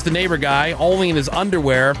scene, there was the neighbor guy, only in his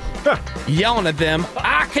underwear, yelling at them,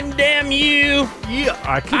 "I condemn you! Yeah,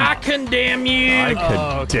 I condemn you!"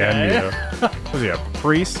 condemn you. Was he a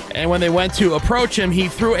priest? And when they went to approach him, he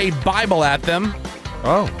threw a Bible at them,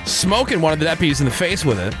 Oh. smoking one of the deputies in the face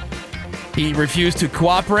with it. He refused to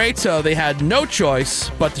cooperate, so they had no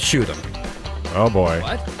choice but to shoot him. Oh, boy.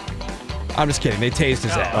 What? I'm just kidding. They tased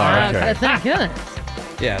his ass. Oh, okay. Thank goodness.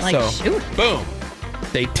 Yeah, Like, so shoot. boom.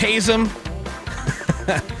 They tase him.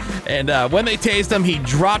 And when they tased him, he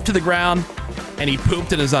dropped to the ground and he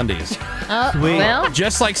pooped in his undies. Sweet. Well,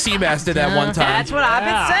 Just like Seabass did that one time. That's what I've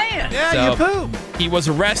been saying. Yeah, So- you poop. He was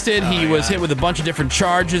arrested. He was hit with a bunch of different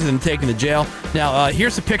charges and taken to jail. Now,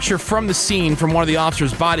 here's a picture from the scene from one of the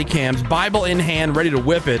officer's body cams. Bible in hand, ready to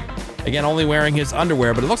whip it. Again, only wearing his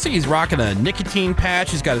underwear, but it looks like he's rocking a nicotine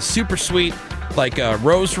patch. He's got a super sweet, like a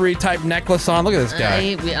rosary type necklace on. Look at this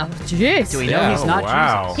guy. Jeez. Do we know Yeah. he's not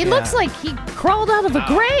wow. Jesus? He looks like he crawled out of a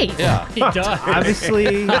grave. Yeah. He does.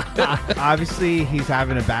 Obviously, he's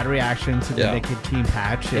having a bad reaction to the Yeah. nicotine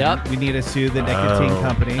patch. And Yep. we need to sue the nicotine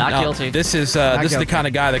company. Not Now, guilty. This is the guilty. kind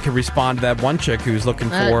of guy that could respond to that one chick who's looking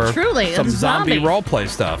for truly, some a zombie zombie. role play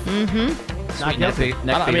stuff. Sweet neck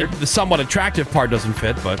I mean, the somewhat attractive part doesn't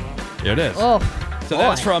fit, but here it is. Oh, So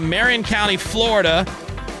that's from Marion County, Florida,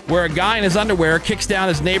 where a guy in his underwear kicks down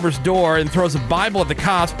his neighbor's door and throws a Bible at the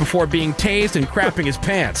cops before being tased and crapping his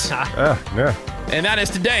pants. Yeah. And that is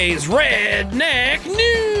today's Redneck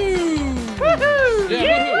News. Woohoo!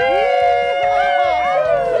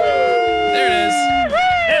 There it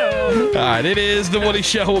is. All right, it is The Woody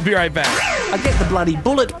Show. We'll be right back. I get the bloody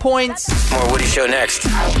bullet points. More Woody Show next.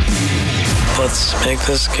 Let's make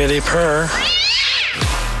this kitty purr.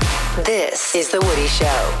 This is The Woody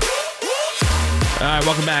Show. All right,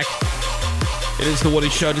 welcome back. It is The Woody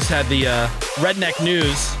Show. Just had the Redneck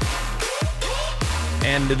News.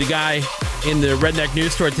 And the guy in the Redneck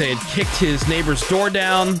News story today had kicked his neighbor's door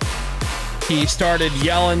down. He started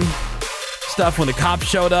yelling stuff when the cops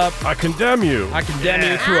showed up. I condemn you. I condemn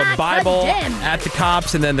you. Threw a Bible condemn you. at the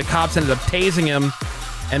cops, and then the cops ended up tasing him,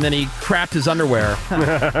 and then he crapped his underwear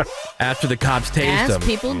after the cops tased As him.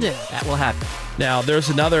 people do. That will happen. Now, there's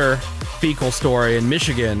another fecal story in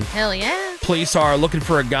Michigan. Hell yeah. Police are looking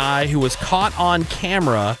for a guy who was caught on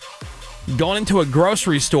camera going into a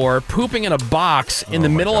grocery store, pooping in a box in the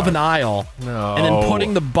middle of an aisle, and then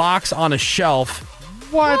putting the box on a shelf.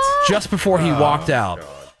 What? Just before he walked out. God.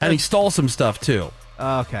 And he stole some stuff, too.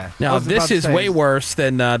 Okay. Now, this is way worse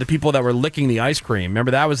than the people that were licking the ice cream.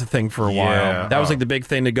 Remember, that was a thing for a while. That was like the big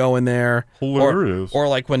thing to go in there. Hilarious. Or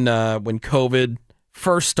like when COVID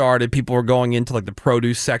first started, people were going into like the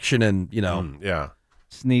produce section and,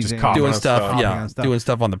 sneezing, doing stuff. Doing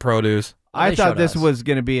stuff on the produce. I thought this was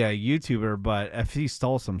going to be a YouTuber, but if he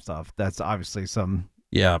stole some stuff, that's obviously some.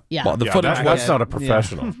 Yeah. Well, the Yeah, footage that's not a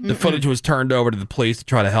professional. The footage was turned over to the police to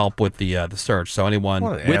try to help with the search. So anyone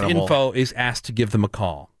What with an animal. info is asked to give them a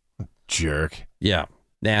call. Jerk. Yeah.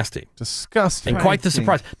 Nasty. Disgusting. And quite the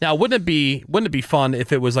surprise. Now, wouldn't it be fun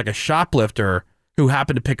if it was like a shoplifter who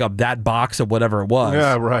happened to pick up that box of whatever it was?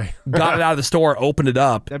 Yeah, right. Got it out of the store, opened it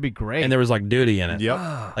up. That'd be great. And there was like duty in it. Yep.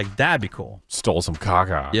 Like that'd be cool. Stole some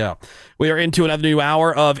caca. Yeah. We are into another new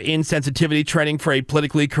hour of insensitivity training for a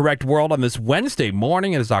politically correct world on this Wednesday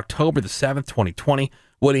morning. It is October the 7th, 2020.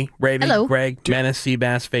 Woody, Raven, Hello. Greg, Menace,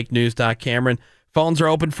 Seabass, Fake News, Cameron. Phones are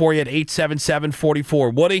open for you at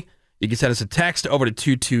 877-44-WOODY. You can send us a text over to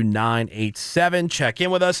 22987. Check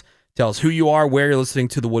in with us. Tell us who you are, where you're listening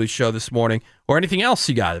to The Woody Show this morning, or anything else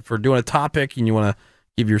you got. If we're doing a topic and you want to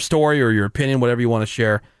give your story or your opinion, whatever you want to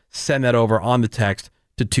share, send that over on the text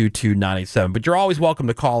to 22987. But you're always welcome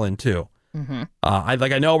to call in, too. Mm-hmm.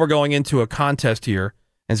 I know we're going into a contest here,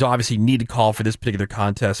 and so obviously you need to call for this particular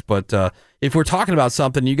contest. But if we're talking about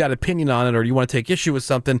something, you got an opinion on it, or you want to take issue with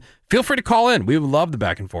something, feel free to call in. We would love the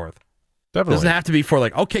back and forth. Definitely. Doesn't have to be for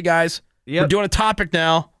like, okay, guys, we're doing a topic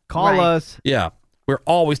now. Call us. Yeah. We're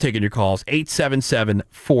always taking your calls.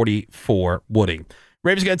 877-44-WOODY.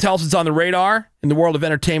 Raven's going to tell us what's on the radar in the world of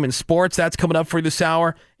entertainment and sports. That's coming up for you this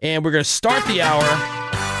hour. And we're going to start the hour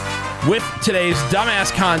with today's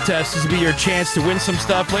Dumbass Contest. This will be your chance to win some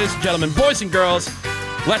stuff. Ladies and gentlemen, boys and girls,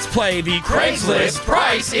 let's play the Craigslist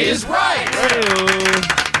Price is Right.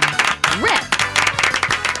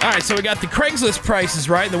 All right, so we got the Craigslist Price is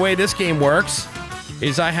Right. And the way this game works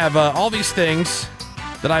is I have all these things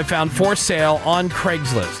that I found for sale on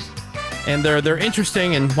Craigslist. And they're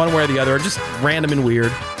interesting in one way or the other, just random and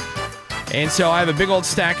weird. And so I have a big old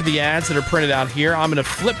stack of the ads that are printed out here. I'm going to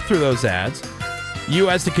flip through those ads.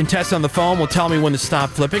 You, as the contestant on the phone, will tell me when to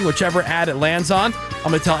stop flipping. Whichever ad it lands on,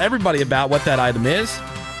 I'm going to tell everybody about what that item is.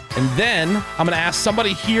 And then I'm going to ask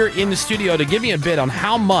somebody here in the studio to give me a bid on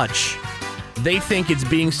how much they think it's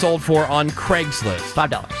being sold for on Craigslist.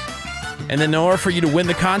 $5. And then in order for you to win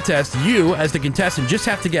the contest, you, as the contestant, just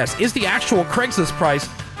have to guess, is the actual Craigslist price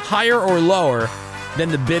higher or lower than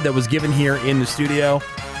the bid that was given here in the studio?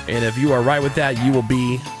 And if you are right with that, you will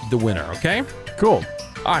be the winner, okay? Cool.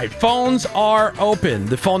 All right, phones are open.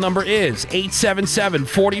 The phone number is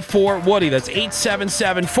 877-44-WOODY. That's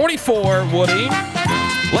 877-44-WOODY.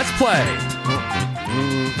 Let's play.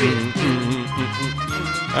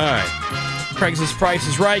 All right. Craigslist Price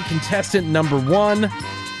is Right. Contestant number one.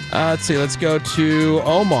 Let's see. Let's go to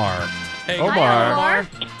Omar. Hey, Omar. Hi, Omar.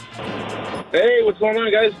 Hey, what's going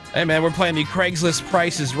on, guys? Hey, man. We're playing the Craigslist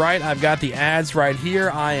Price is Right. I've got the ads right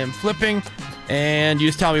here. I am flipping, and you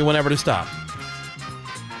just tell me whenever to stop.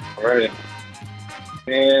 All right.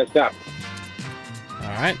 And stop. All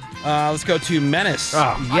right. Let's go to Menace.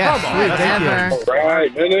 Yes. Thank you. All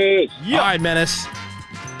right, Menace. All right, Menace.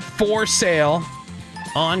 For sale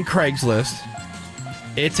on Craigslist.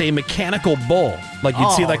 It's a mechanical bull, like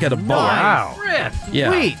you'd see like at a bar. Wow.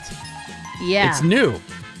 Yeah. Sweet. Yeah. It's new.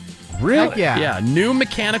 Really? Heck yeah. Yeah, new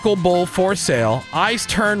mechanical bull for sale. Eyes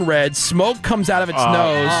turn red. Smoke comes out of its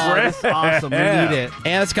nose. Oh, that's awesome. We need it.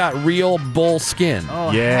 And it's got real bull skin.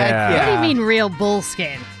 Oh, Yeah. heck yeah. What do you mean real bull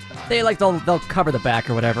skin? They'll cover the back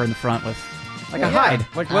or whatever in the front with like a hide,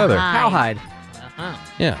 Like leather. cow hide,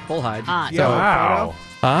 Yeah. bull hide. Hot. Yeah, Wow.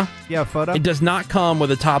 Huh? Yeah, photo. It does not come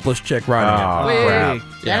with a topless chick riding Oh, it. crap. Yeah,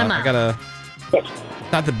 Get 'em I got a...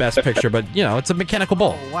 Not the best picture, but, you know, it's a mechanical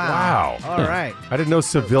bull. Wow. All right. I didn't know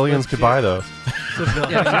civilians could buy those. Yeah, you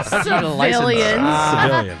need a license. Civilians.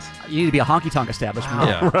 Civilians. You need to be a honky-tonk establishment.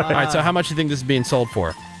 Yeah. All right, so how much do you think this is being sold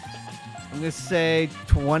for? I'm going to say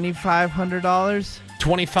 $2,500. $2,500.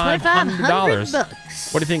 $2,500.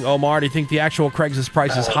 What do you think, Omar? Do you think the actual Craigslist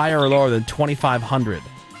price is higher or lower than $2,500?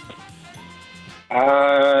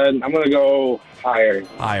 I'm going to go higher.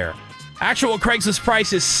 Higher. Actual Craigslist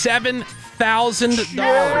price is $7,000.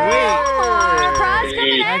 Omar, prize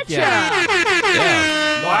coming at ya.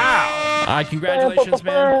 Yeah. Wow. right, congratulations,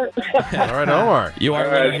 man. All right, Omar. You are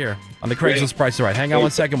right here on the Craigslist Price is Right. Hang on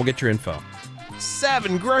 1 second. We'll get your info.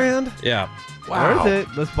 $7,000. Yeah. Wow. Worth it.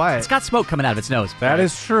 Let's buy it. It's got smoke coming out of its nose. That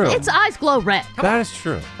is true. Its eyes glow red. That is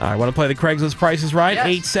true. All right, want to play the Craigslist Price is Right? Yes.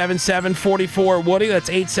 877-44-WOODY. That's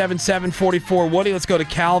 877-44-WOODY. Let's go to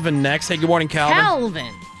Calvin next. Hey, good morning, Calvin.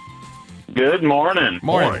 Calvin. Good morning.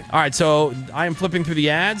 Morning. All right, so I am flipping through the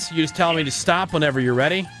ads. You just tell me to stop whenever you're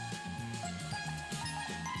ready.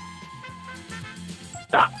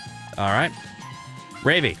 Stop. All right.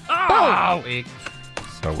 Ravy. Oh, weak.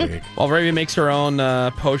 So weak. Well, Ravy makes her own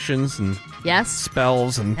potions and Yes.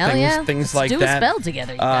 spells and Hell things, yeah. things Let's like do that. a spell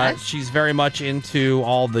together, you guys. She's very much into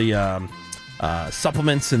all the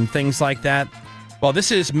supplements and things like that. Well,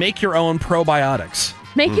 this is make your own probiotics.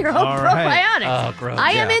 Make your own All right. probiotics. Oh, gross.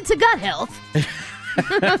 I am Yeah. into gut health.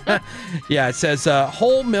 Yeah, it says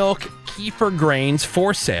whole milk kefir grains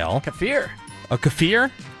for sale. Kefir. A kefir?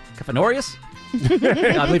 Kefenorius?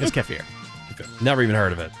 No, I believe it's kefir. Never even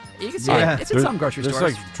heard of it. You can see Yeah. it. It's in some grocery There's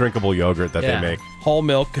stores. like drinkable yogurt that Yeah. they make. Whole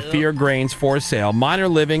milk kefir grains for sale. Mine are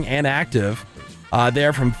living and active.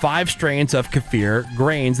 They're from 5 strains of kefir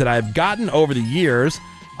grains that I've gotten over the years.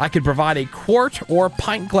 I could provide a quart or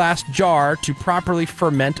pint glass jar to properly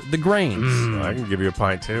ferment the grains. I can give you a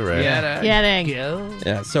pint too, right? Yeah, dang.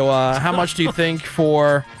 Yeah. So, how much do you think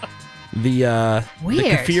for the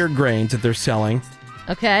Weird. kefir grains that they're selling?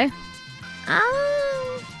 Okay.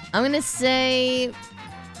 I'm going to say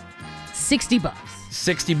 $60.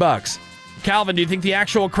 $60. Calvin, do you think the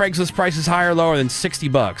actual Craigslist price is higher or lower than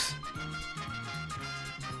 $60?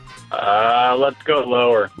 Let's go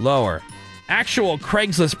lower. Lower. Actual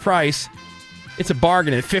Craigslist price, it's a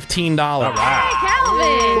bargain at $15. Hey,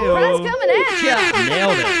 Calvin! Prize coming at you.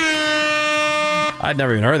 Nailed it. I'd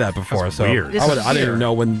never even heard that before, That's so weird. I didn't even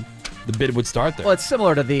know when the bid would start there. Well, it's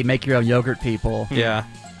similar to the make your own yogurt people. Yeah.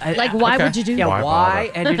 Like, why Okay. would you do Yeah, that?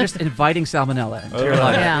 why? And you're just inviting salmonella into your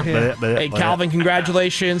life. Yeah. Hey, Calvin,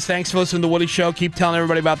 congratulations. Thanks for listening to the Woody Show. Keep telling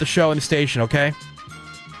everybody about the show and the station, okay?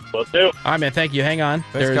 Will do. All right, man. Thank you. Hang on.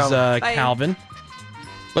 Thanks, There's Calvin. Bye. Calvin.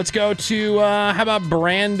 Let's go to, how about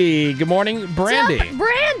Brandy? Good morning, Brandy. What's up,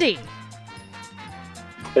 Brandy?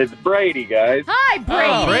 It's Brady, guys. Hi,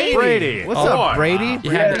 Brady. Brady. What's Oh, up, Brady?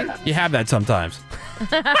 You have that sometimes.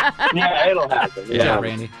 Yeah, it'll happen. Yeah.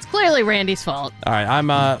 Randy. It's clearly Randy's fault. All right, I'm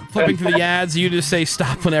flipping through the ads. You just say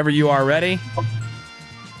stop whenever you are ready.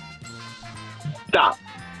 Stop.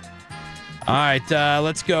 All right,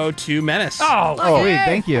 let's go to Menace. Oh, Sweet,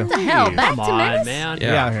 thank you. What the hell? Back come to on, Menace? man.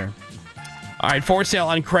 Get out here. All right, for sale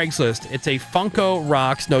on Craigslist. It's a Funko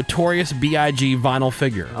Rocks Notorious B.I.G. vinyl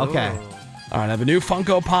figure. Okay. All right, I have a new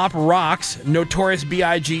Funko Pop Rocks Notorious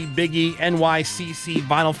B.I.G. Biggie NYCC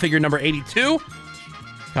vinyl figure number 82.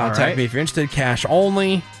 Contact right. me if you're interested. Cash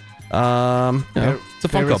only. You know, it's a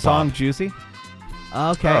Favorite Funko song, Pop. Juicy?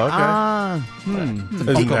 Okay. Oh, okay. It's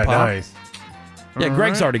a Isn't Funko that Pop. nice? Yeah,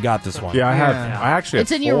 Greg's already got this one. Yeah, I have. Yeah. I actually have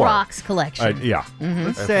It's in your 4. rocks collection. Yeah.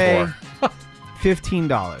 Let's I have say 4.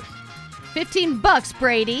 $15. $15,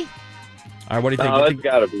 Brady. All right, what do you think? No, You it's think,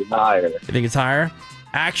 got to be higher. you think it's higher?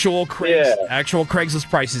 Actual Craigslist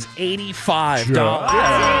price is $85.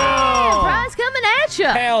 Damn, prize coming at you.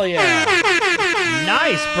 Hell yeah.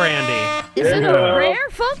 Nice, Brandy. Is it Yeah. a rare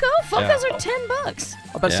Funko? Funkos are $10. I was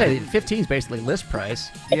about to say, 15 is basically list price.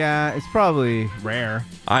 Yeah, it's probably rare.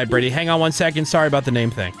 All right, Brady, hang on 1 second. Sorry about the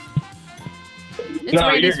name thing. It's No,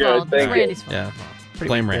 Randy's you're good. fault. Thank It's you. Randy's fault. Yeah. Pretty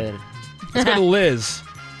Blame good. Randy. Let's go to Liz.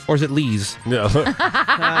 Or is it Lee's? Yeah.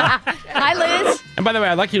 Hi, Liz. And by the way,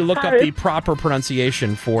 I'd like you to look up the proper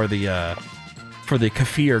pronunciation for the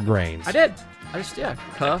kefir grains. I did. I just,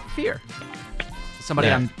 kefir. Somebody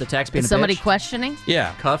Yeah. on the text being Is a somebody bitch. questioning?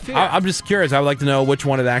 Yeah. Kefir. I'm just curious. I would like to know which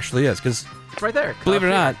one it actually is, because It's right there. believe it or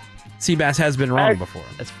Kefir. not, Seabass has been wrong before.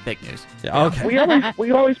 That's fake news. Yeah, okay.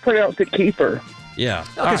 We always pronounce it keeper. Yeah. No,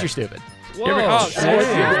 because All right. you're stupid. Here we- oh, It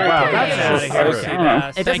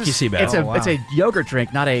Thank you, doesn't- Seabass. It's a yogurt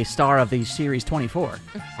drink, not a star of the Series 24.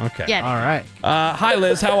 Okay. Get it. All right. Hi,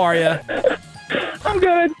 Liz. How are you? I'm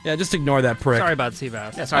good. Yeah, just ignore that prick. Sorry about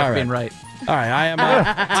Seabass. Yeah, sorry All for right. being right. All right,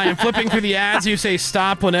 I am flipping through the ads. You say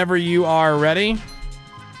stop whenever you are ready.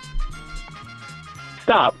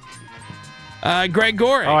 Stop. Greg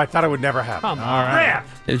Gorey. Oh, I thought it would never happen. Come on. All right.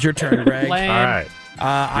 It's your turn, Greg. Lame. All right.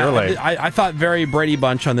 You're late. I thought very Brady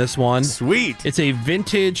Bunch on this one. Sweet. It's a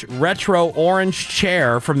vintage retro orange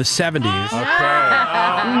chair from the 70s.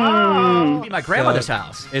 Be my grandmother's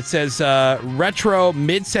house. It says retro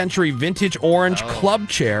mid-century vintage orange club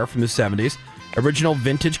chair from the 70s. Original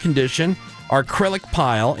vintage condition. Acrylic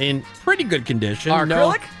pile in pretty good condition. No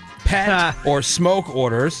Acrylic? pet or smoke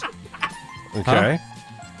orders. Okay.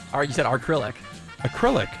 Or you said acrylic.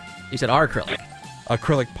 Acrylic. You said our acrylic.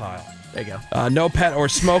 Acrylic pile. There you go. No pet or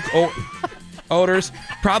smoke odors.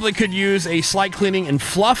 Probably could use a slight cleaning and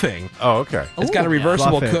fluffing. Oh, okay. It's got a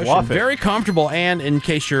reversible Fluff it, cushion. fluff it. Very comfortable. And in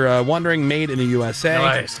case you're wondering, made in the USA.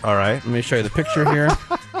 Nice. All right. Let me show you the picture here.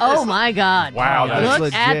 Oh my God! Wow, that is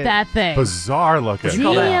Look at that thing. Bizarre looking. Would you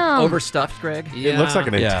call that Damn. overstuffed, Greg? It looks like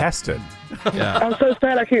an Yeah. intestine. Yeah. I'm so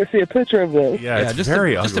sad I can't see a picture of this. Yeah, it's just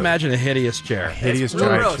very just ugly. imagine a hideous chair. Hideous real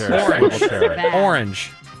giant gross. chair. Orange. Swivel chair. Bad.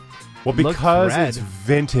 Orange. Well, Looks because red. it's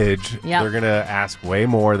vintage, Yep. they're going to ask way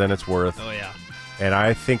more than it's worth. Oh, yeah. And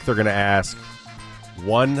I think they're going to ask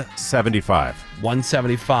 $175.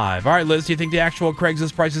 175. All right, Liz, do you think the actual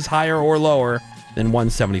Craigslist price is higher or lower than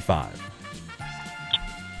 175?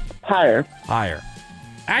 Higher. Higher.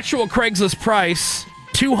 Actual Craigslist price,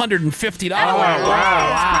 $250. Coming at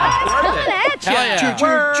Hell ya. yeah.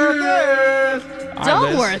 All right, So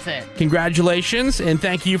Liz, worth it. Congratulations, and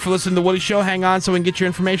thank you for listening to The Woody Show. Hang on so we can get your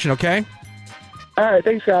information, okay? All right,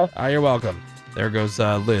 thanks, y'all. You're welcome. There goes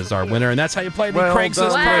Liz, our winner, and that's how you play the Well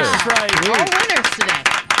Craigslist done, price Liz. is right. All winners today.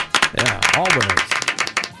 Yeah, all winners.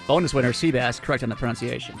 Bonus winner, Seabass, correct on the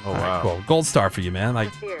pronunciation. Oh, All wow. right, cool. Gold star for you, man. Like,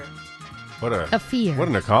 What A fear. What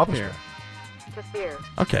an accomplishment.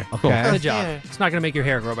 okay, cool. Okay. Good job. It's not going to make your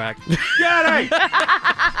hair grow back.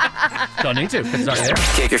 Don't need to, because it's already there.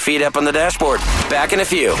 Kick your feet up on the dashboard. Back in a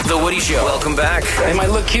few. The Woody Show. Welcome back. They might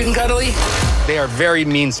look cute and cuddly. They are very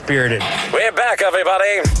mean-spirited. We're back,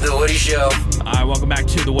 everybody. The Woody Show. All right, welcome back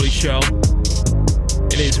to The Woody Show.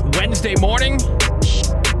 It is Wednesday morning.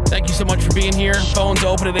 Thank you so much for being here. Phone's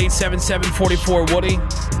open at 877-44-WOODY. You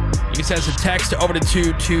can send us a text over to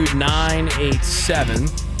 22987.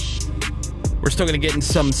 We're still going to get in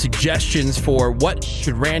some suggestions for what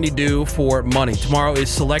should Randy do for money. Tomorrow is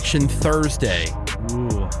Selection Thursday.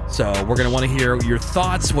 Ooh. So we're going to want to hear your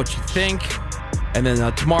thoughts, what you think. And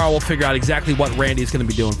then tomorrow we'll figure out exactly what Randy is going to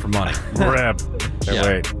be doing for money. Reb. Can't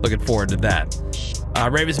wait. Looking forward to that.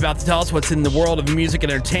 Raven's about to tell us what's in the world of music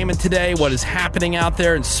and entertainment today, what is happening out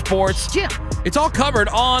there in sports. Yeah. It's all covered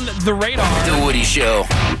on The Radar. The Woody Show.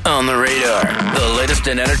 On the radar. The latest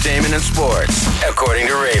in entertainment and sports. According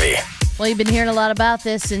to Ravy. Well, you've been hearing a lot about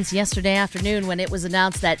this since yesterday afternoon when it was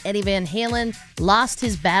announced that Eddie Van Halen lost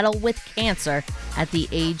his battle with cancer at the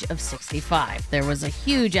age of 65. There was a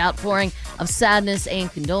huge outpouring of sadness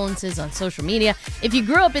and condolences on social media. If you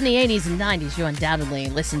grew up in the 80s and 90s, you undoubtedly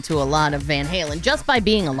listened to a lot of Van Halen just by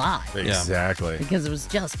being alive. Exactly. Because it was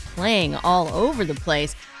just playing all over the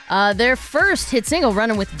place. Their first hit single,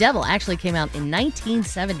 Running with the Devil, actually came out in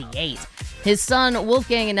 1978. His son,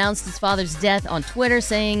 Wolfgang, announced his father's death on Twitter,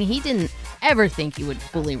 saying he didn't ever think he would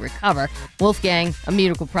fully recover. Wolfgang, a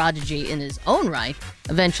musical prodigy in his own right,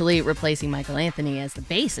 eventually replacing Michael Anthony as the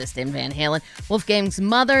bassist in Van Halen. Wolfgang's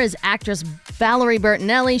mother is actress Valerie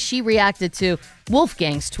Bertinelli. She reacted to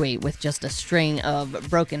Wolfgang's tweet with just a string of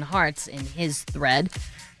broken hearts in his thread.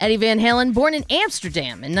 Eddie Van Halen, born in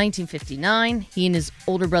Amsterdam in 1959. He and his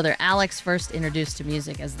older brother Alex first introduced to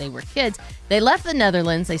music as they were kids. They left the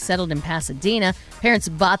Netherlands. They settled in Pasadena. Parents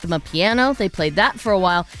bought them a piano. They played that for a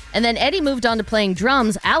while. And then Eddie moved on to playing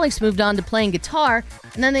drums. Alex moved on to playing guitar.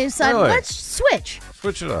 And then they decided, Really? let's switch.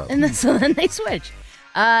 Switch it up. And then, so then they switched.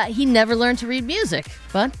 He never learned to read music,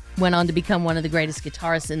 but went on to become one of the greatest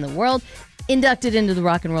guitarists in the world, inducted into the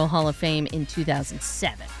Rock and Roll Hall of Fame in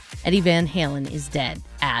 2007. Eddie Van Halen is dead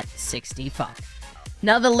at 65.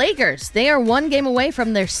 Now the Lakers, they are one game away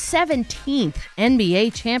from their 17th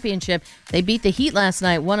NBA championship. They beat the Heat last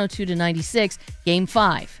night 102-96. Game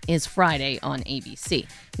 5 is Friday on ABC.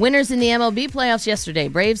 Winners in the MLB playoffs yesterday: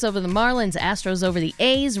 Braves over the Marlins, Astros over the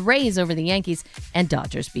A's, Rays over the Yankees, and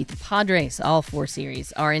Dodgers beat the Padres. All 4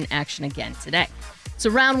 series are in action again today. So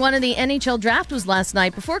round 1 of the NHL draft was last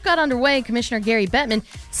night. Before it got underway, Commissioner Gary Bettman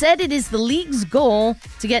said it is the league's goal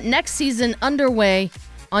to get next season underway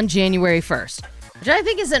on January 1st, which I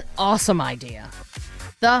think is an awesome idea.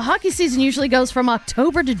 The hockey season usually goes from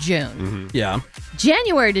October to June. Mm-hmm. Yeah.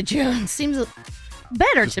 January to June seems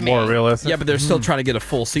better to me. More realistic. Yeah, but they're still trying to get a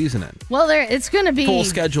full season in. Well, it's going to be Full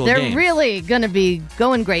schedule of They're games. really going to be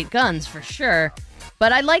going great guns for sure.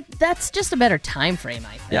 But that's just a better time frame,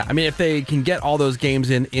 I think. Yeah, I mean, if they can get all those games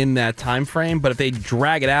in that time frame, but if they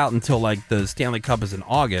drag it out until like the Stanley Cup is in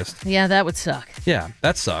August, Yeah, that would suck. yeah,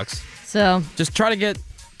 that sucks. So Just try to get.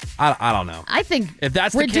 I don't know. I think If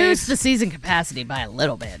that's the reduce case- the season capacity by a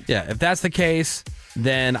little bit. Yeah, if that's the case,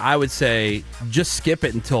 then I would say just skip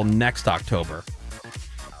it until next October.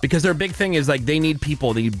 Because their big thing is like they need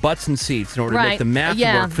people, they need butts and seats in order to make the math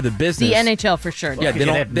work for the business. The NHL for sure. Yeah, they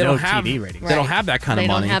don't have TV ratings. They don't have that kind of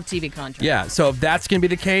money. They don't have TV contracts. Yeah, so if that's going to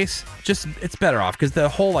be the case, just it's better off because the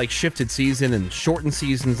whole like shifted season and shortened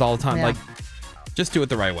seasons all the time, Yeah. like Just do it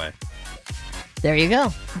the right way. There you go.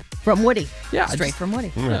 From Woody. Yeah. Straight from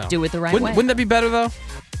Woody. Yeah. Do it the right way. Wouldn't that be better, though?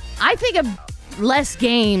 I think less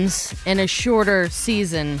games and a shorter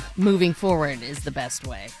season moving forward is the best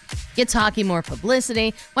way. Gets hockey more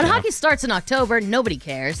publicity. When hockey starts in October, nobody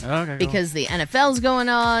cares because the NFL's going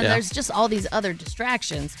on. Yeah. There's just all these other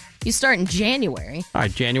distractions. You start in January. All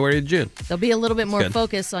right, January to June. There'll be a little bit more Good.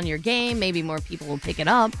 focus on your game. Maybe more people will pick it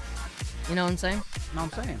up. You know what I'm saying? No,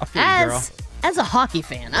 I'm saying. I feel you, girl. As a hockey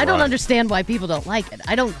fan, I don't understand why people don't like it.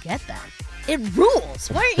 I don't get that. It rules.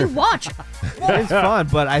 Why aren't you watching? It's fun,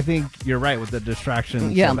 but I think you're right with the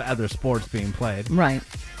distractions from other sports being played. Right.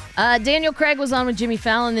 Daniel Craig was on with Jimmy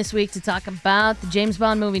Fallon this week to talk about the James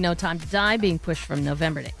Bond movie No Time to Die being pushed from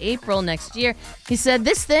November to April next year. He said,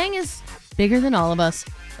 this thing is bigger than all of us,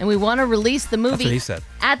 and we want to release the movie That's what he said.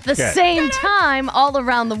 at the same time all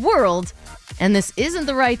around the world. And this isn't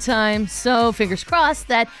the right time, so fingers crossed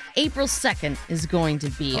that April 2nd is going to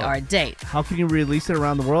be our date. How can you release it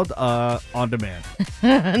around the world? On demand.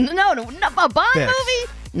 no, a Bond Fixed.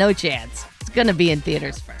 movie? No chance. It's going to be in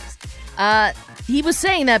theaters first. He was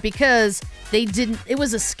saying that because it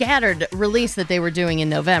was a scattered release that they were doing in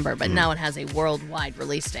November, but now it has a worldwide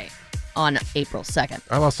release date on April 2nd.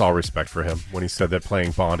 I lost all respect for him when he said that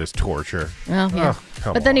playing Bond is torture. Well, yeah.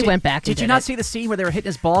 Come But then he on. went back and Did you not see the scene where they were hitting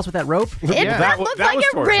his balls with that rope? That looked like it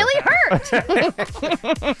torture. really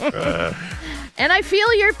hurt. And I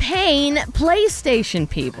feel your pain, PlayStation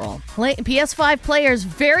people. PS5 players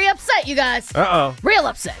very upset, you guys. Uh-oh. Real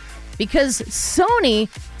upset. Because Sony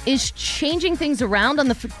is changing things around on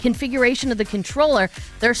the configuration of the controller.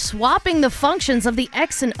 They're swapping the functions of the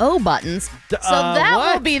X and O buttons. So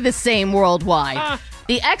that will be the same worldwide.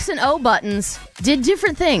 The X and O buttons did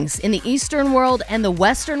different things in the Eastern world and the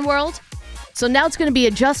Western world. So now it's going to be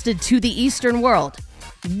adjusted to the Eastern world,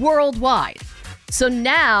 worldwide. So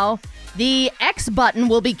now the X button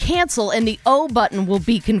will be cancel and the O button will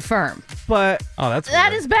be confirm. But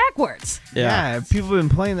that is backwards. Yeah, people have been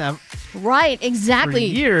playing that Right, exactly.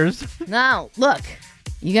 for years. Now, look,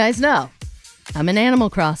 you guys know I'm an Animal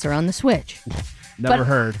Crosser on the Switch. Never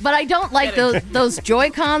heard. But I don't like those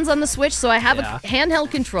Joy-Cons on the Switch, so I have a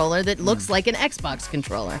handheld controller that looks like an Xbox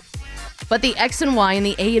controller. But the X and Y and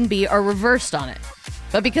the A and B are reversed on it.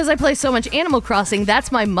 But because I play so much Animal Crossing,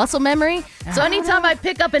 that's my muscle memory. So anytime I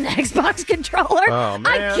pick up an Xbox controller, I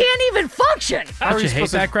can't even function. Don't you hate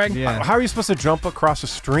that, Greg? How are you supposed to jump across a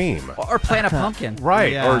stream? Or plant a pumpkin.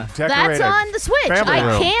 Right. Yeah. Or decorate That's on the Switch. family I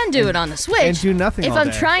room. can do it on the Switch. And do nothing If all I'm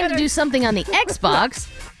day. trying to do something on the Xbox,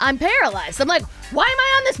 I'm paralyzed. I'm like, why am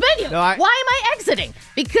I on this menu? Why am I exiting?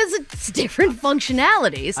 Because it's different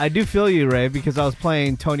functionalities. I do feel you, Ray, because I was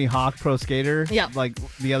playing Tony Hawk Pro Skater like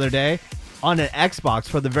the other day on an Xbox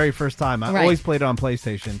for the very first time. I Right. always played it on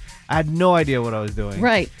PlayStation. I had no idea what I was doing.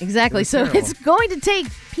 Right, exactly. It was So terrible. it's going to take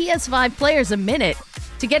PS5 players a minute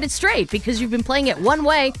to get it straight because you've been playing it one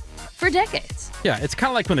way for decades. Yeah, it's kind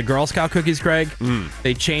of like when the Girl Scout cookies, Greg,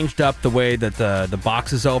 they changed up the way that the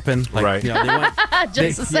boxes open. Like, Right. You know, they went,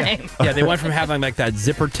 Just the same. Yeah, they went from having like that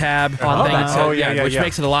zipper tab thing to, which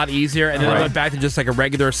makes it a lot easier, and then they went back to just like a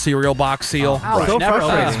regular cereal box seal. So never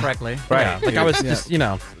opens correctly. Yeah, like I was just,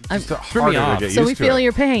 threw me off. So we feel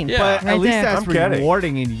your pain. Yeah. But Right at least there. that's I'm getting.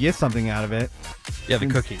 rewarding and you get something out of it. Yeah, the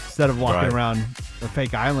cookies. Instead of walking Right. around a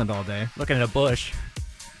fake island all day. Looking at a bush.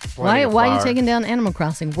 Why are you flour. taking down Animal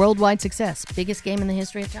Crossing? Worldwide success. Biggest game in the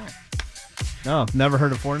history of time. No, never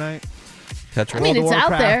heard of Fortnite. That's I mean, World it's of out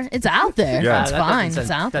Warcraft. there. It's out there. Yeah. It's fine. It's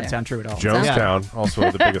out there. Doesn't sound true at all. Jonestown,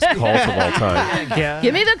 also the biggest cult of all time.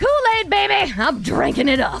 Give me the Kool-Aid, baby. I'm drinking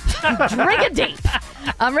it up. Drink it deep.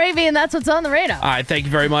 I'm Ravy, and that's what's on the radar. All right, thank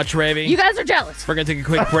you very much, Ravy. You guys are jealous. We're going to take a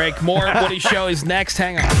quick break. More Woody Show is next.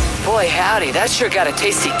 Hang on. Boy, howdy, that sure got a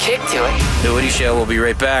tasty kick to it. The Woody Show will be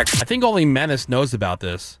right back. I think only Menace knows about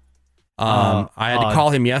this. I had to call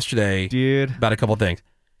him yesterday about a couple things.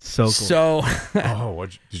 So cool. So,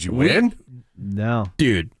 did you win? No.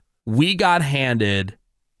 Dude, we got handed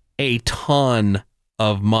a ton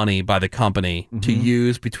of money by the company to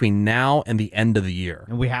use between now and the end of the year.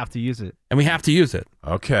 And we have to use it. And we have to use it.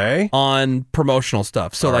 Okay. On promotional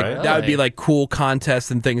stuff. So, All like, right. that would be like cool contests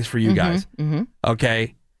and things for you guys.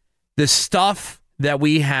 Okay. The stuff that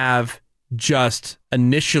we have just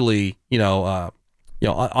initially,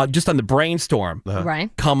 just on the brainstorm, Right.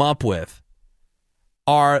 come up with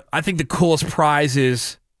are, I think, the coolest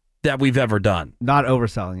prizes that we've ever done. Not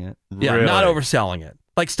overselling it. Yeah, Really? not overselling it.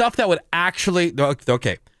 Like stuff that would actually,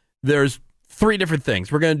 okay, there's 3 different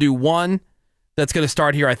things. We're going to do one that's going to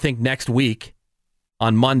start here, I think, next week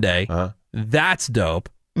on Monday. That's dope.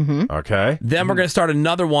 Okay. Then we're going to start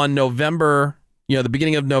another one November, the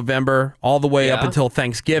beginning of November, all the way up Yeah. until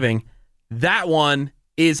Thanksgiving. That one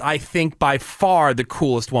is, I think, by far the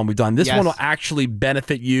coolest one we've done. This Yes. one will actually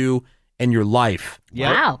benefit you and your life.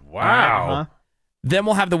 Yep. Wow. Uh-huh. Then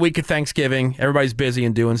we'll have the week of Thanksgiving. Everybody's busy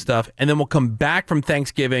and doing stuff. And then we'll come back from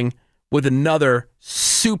Thanksgiving with another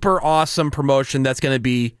super awesome promotion that's going to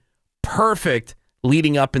be perfect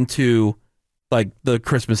leading up into like the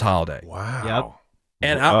Christmas holiday. Wow.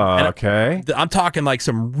 And I'm talking like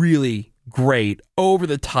some really great, over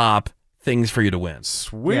the top things for you to win.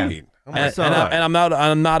 Sweet. And I'm not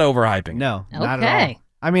overhyping. No, not at all.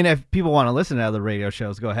 I mean, if people want to listen to other radio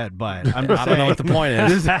shows, go ahead. But I'm just I don't know what the point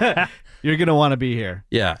is. You're going to want to be here.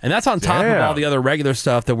 Yeah, and that's on top of all the other regular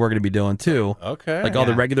stuff that we're going to be doing too. Okay. Like all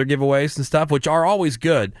the regular giveaways and stuff, which are always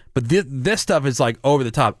good. But this stuff is like over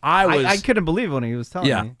the top. I couldn't believe when he was telling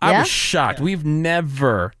me. I was shocked. We've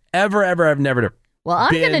never, ever never. Well,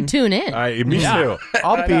 I'm going to tune in. Me too.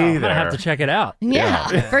 I'll be there. I'm gonna have to check it out.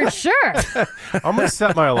 Yeah, for sure. I'm going to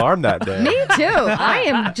set my alarm that day. Me too. I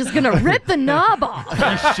am just going to rip the knob off.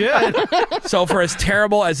 You should. So for as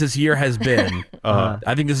terrible as this year has been,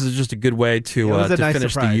 I think this is just a good way to nice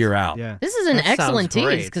finish surprise. the year out. Yeah. This is an That excellent sounds tease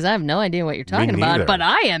great. because I have no idea what you're talking neither. about, but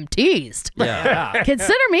I am teased. Yeah.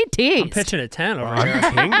 Consider me teased. I'm pitching a 10 over here.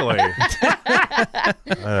 I'm tingly. I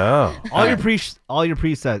know. All your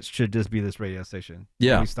presets should just be this radio station.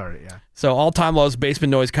 Yeah. When we started, yeah. So All Time Low's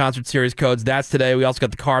Basement Noise Concert Series codes, that's today. We also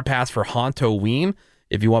got the car pass for Hauntoween.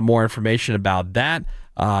 If you want more information about that,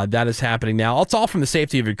 that is happening now. It's all from the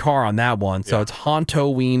safety of your car on that one. So it's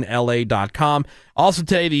HauntoweenLA.com. Also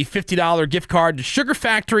today, the $50 gift card to Sugar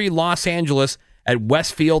Factory Los Angeles at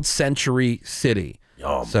Westfield Century City.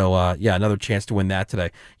 Yum. So, another chance to win that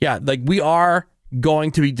today. Yeah, like we are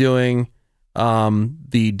going to be doing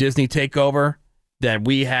the Disney takeover that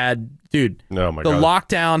we had. Dude, Oh my the God.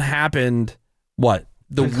 lockdown happened, what,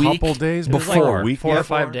 the A week couple days before? before. A week 4 or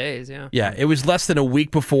before? 5 days, yeah. Yeah, it was less than a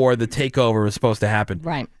week before the takeover was supposed to happen.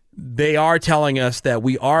 Right. They are telling us that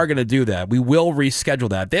we are going to do that. We will reschedule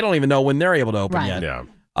that. They don't even know when they're able to open Right. yet.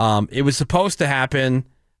 Yeah. It was supposed to happen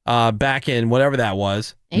back in whatever that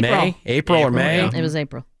was. April. April or May? It was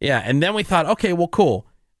April. Yeah, and then we thought, okay, well, cool.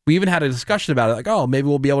 We even had a discussion about it, like, oh, maybe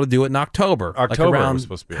we'll be able to do it in October. October like around was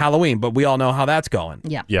supposed to be. Halloween, but we all know how that's going.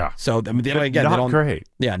 Yeah. Yeah. So, I mean, again, Not they don't, great.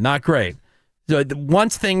 Yeah, not great. So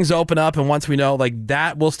once things open up and once we know, like,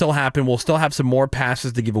 that will still happen, we'll still have some more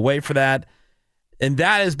passes to give away for that. And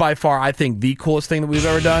that is by far, I think, the coolest thing that we've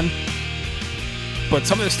ever done. But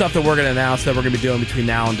some of the stuff that we're going to announce that we're going to be doing between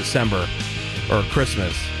now and December or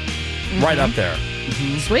Christmas, right up there.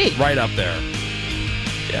 Sweet. Right up there.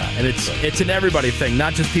 Yeah, and it's an everybody thing,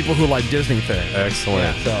 not just people who like Disney things.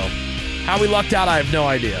 Excellent. So, how we lucked out, I have no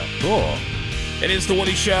idea. Cool. It is The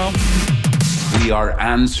Woody Show. We are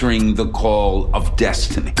answering the call of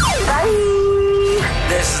destiny.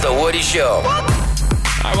 This is The Woody Show. All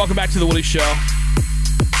right, welcome back to The Woody Show.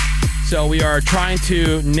 So we are trying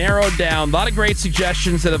to narrow down a lot of great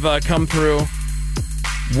suggestions that have come through.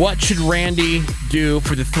 What should Randy do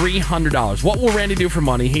for the $300? What will Randy do for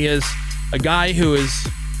money? He is a guy who is,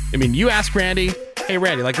 I mean, you ask Randy, hey,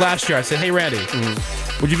 Randy, like last year I said, hey, Randy,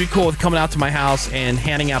 would you be cool with coming out to my house and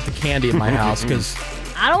handing out the candy at my house? Because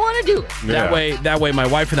I don't want to do it. that way my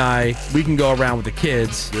wife and I, we can go around with the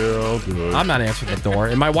kids. Yeah, I'll do it. I'm not answering the door.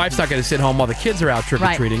 And my wife's not going to sit home while the kids are out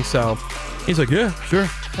trick-or-treating. So he's like, yeah, sure.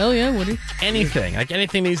 Hell yeah, Woody. Anything. Like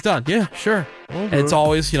anything that he's done. Yeah, sure. And it's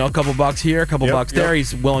always, a couple bucks here, a couple bucks there.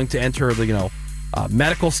 He's willing to enter the,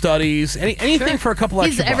 medical studies, anything for a couple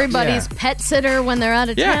He's extra bucks. everybody's pet sitter when they're out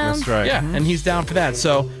of town. That's right. Yeah, and he's down for that.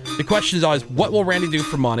 So the question is always, what will Randy do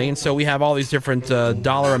for money? And so we have all these different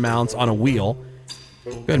dollar amounts on a wheel.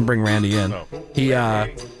 Go ahead and bring Randy in.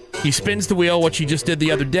 He spins the wheel, which he just did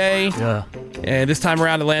the other day. Yeah. And this time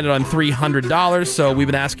around, it landed on $300. So we've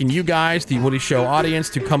been asking you guys, the Woody Show audience,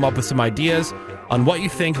 to come up with some ideas on what you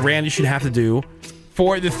think Randy should have to do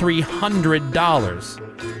for the $300.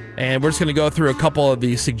 And we're just going to go through a couple of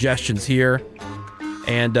the suggestions here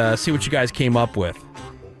and see what you guys came up with.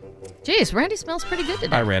 Jeez, Randy smells pretty good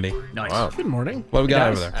today. Hi, Randy. Nice. Wow. Good morning. What do we got Hey,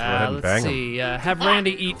 over there? guys. Go ahead and Let's bang 'em. see. Have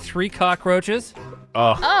Randy eat 3 cockroaches.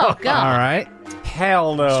 Oh, God. All right.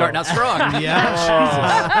 Hell no. Starting out strong.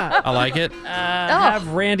 Yeah. I like it. Have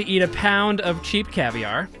Randy eat a pound of cheap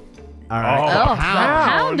caviar. All right. Oh, a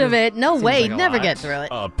pound of it. No way. like He'd a never lot. get through it.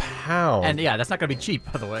 A pound. And yeah, that's not going to be cheap,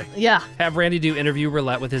 by the way. Yeah. Have Randy do interview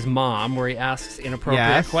roulette with his mom, where he asks inappropriate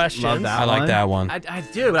Yes, questions. love that I like one. that one. I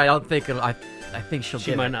do, but I don't think I think she'll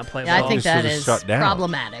She get might it. not play Yeah, I well. think that should've is shut down.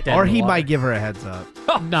 problematic. Dead Or in the he water. might give her a heads up.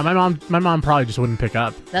 No, my mom probably just wouldn't pick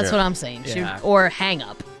up. That's what I'm saying. Yeah. Or hang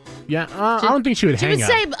up. Yeah, I don't think she would She hang would up.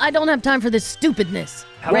 say, I don't have time for this stupidness.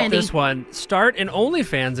 How about Randy. this one? Start an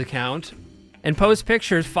OnlyFans account and post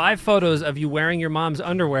pictures, 5 photos of you wearing your mom's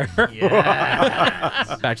underwear.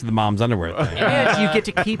 Back to the mom's underwear thing. And you get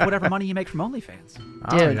to keep whatever money you make from OnlyFans.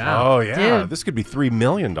 Dude. Oh, yeah. Dude. This could be $3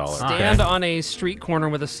 million. Stand on a street corner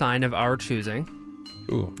with a sign of our choosing.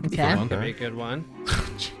 Ooh, Okay. That'd be a good one.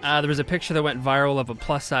 There was a picture that went viral of a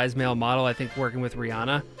plus-size male model, I think, working with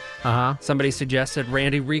Rihanna. Somebody suggested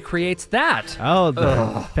Randy recreates that. Oh, the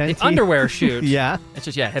the Fenty underwear shoot. Yeah. It's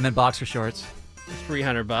just, him in boxer shorts.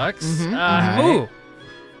 $300. Mm-hmm. Ooh.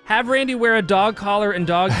 Have Randy wear a dog collar and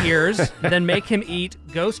dog ears, then make him eat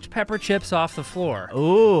ghost pepper chips off the floor.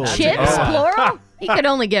 Ooh. Chips, plural? He could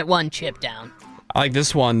only get one chip down. I like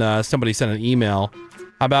this one. Somebody sent an email.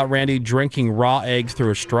 How about Randy drinking raw eggs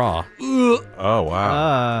through a straw? Oh,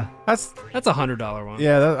 wow. That's a $100 one.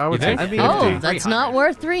 Yeah, I would think? take Oh, that's not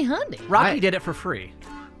worth 300. Rocky did it for free.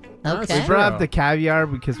 Okay. We brought up the caviar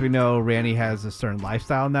because we know Randy has a certain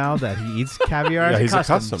lifestyle now that he eats caviar. Yeah, he's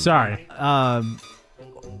accustomed. Sorry.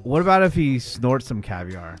 What about if he snorts some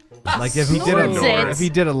caviar? Like if he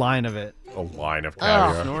did a line of it. A line of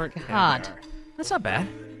caviar. Snort God. That's not bad.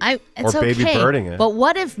 It's Or baby okay, birding it. But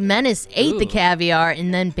what if Menace ate the caviar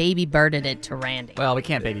and then baby birded it to Randy? Well, we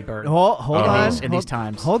can't baby bird. Hold on. In these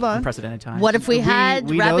times. Hold on. Unprecedented times. What if we had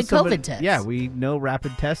we know rapid somebody- COVID tests? Yeah, we know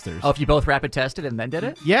rapid testers. Oh, if you both rapid tested and then did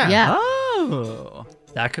it? Yeah. Yeah. Oh.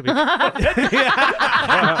 That could be.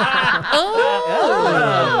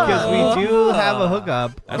 Because we do have a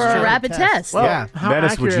hookup For a rapid test. Well, Yeah. how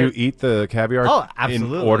Menace, would you accurate- eat the caviar Oh, in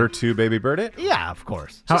absolutely. order to baby bird it? Yeah, of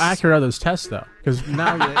course. How accurate are those tests, though? Because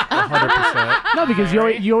now, 100%. no, because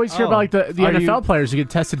you always hear about like the Are NFL you- players who get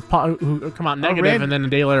tested who come out negative Randy- and then a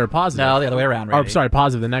day later are positive. No, the other way around, Or Randy. sorry,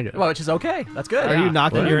 positive than negative. Well, which is okay. That's good. Are you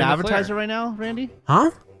not going to You're be an in the clear. advertiser right now, Randy?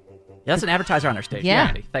 Huh? Yeah, that's an advertiser on our station. Yeah.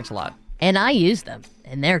 Randy. Thanks a lot. And I use them,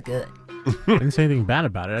 and they're good. I didn't say anything bad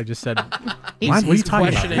about it. I just said, He's- what are you He's talking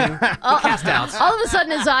questioning. about? Cast outs. All of a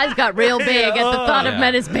sudden, his eyes got real big at the thought of Yeah.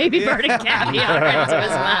 Menace baby birding caviar into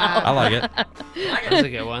his mouth. I like it. That's a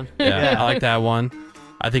good one. Yeah, I like that one.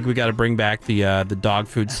 I think we got to bring back the dog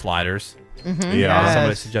food sliders. Mm-hmm. Yeah.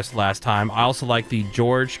 Somebody suggested last time. I also like the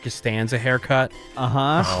George Costanza haircut.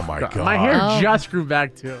 Uh-huh. Oh, my God. My hair Oh. just grew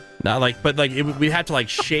back too. Not like, but like we had to like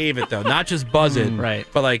shave it though, not just buzz it, Right.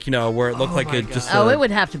 But like where it looked like it just. Oh, it would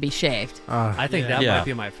have to be shaved. I think that Yeah. might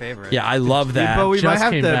be my favorite. Yeah, I love that. But we Just might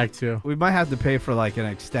have came to. back, too. We might have to pay for like an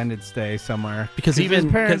extended stay somewhere Because his even-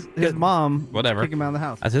 parents, 'cause- his mom, whatever. kick him out of the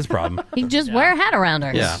house. That's his problem. He can just wear a hat around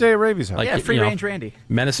her. Yeah. Stay at Ravi's house. Like, Yeah, free you know, range Randy.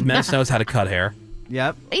 Menace knows how to cut hair.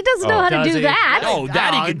 Yep. He doesn't know how to Does do he? that. Oh,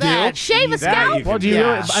 that he could do. that- Shave a that scalp? you Well, could- do you yeah.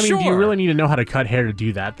 really? I mean, do you Sure. really need to know how to cut hair to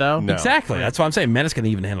do that, though? No. Exactly. That's what I'm saying. Menace can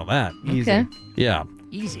even handle that. Easy. Okay. Yeah.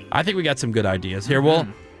 Easy. I think we got some good ideas here. We'll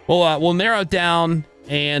narrow it down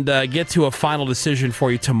and get to a final decision for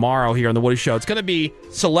you tomorrow here on the Woody Show. It's going to be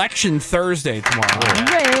Selection Thursday tomorrow.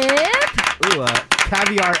 Rip. Ooh,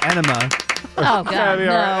 caviar enema. Oh, God,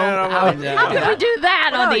 no. How could we do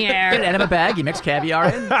that on the Get an air? enema bag. You mix caviar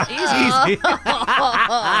in. Easy.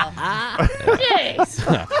 Jeez.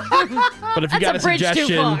 But if you That's got a a bridge too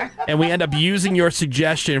suggestion far. and we end up using your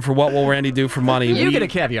suggestion for what will Randy do for money, You we, get a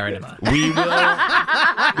caviar enema. we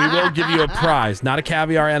will give you a prize. Not a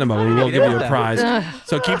caviar enema. We will give you a prize.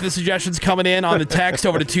 So keep the suggestions coming in on the text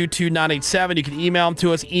over to 22987. You can email them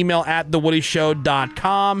to us,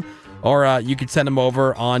 email@thewoodyshow.com, or you can send them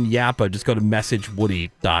over on Yappa. Just go to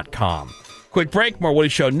messagewoody.com. Quick break. More Woody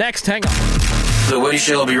Show next. Hang on. The Woody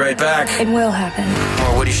Show will be right back. It will happen.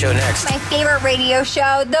 More Woody Show next. My favorite radio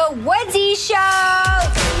show, The Woodsy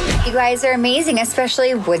Show. You guys are amazing,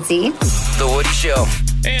 especially Woodsy. The Woody Show.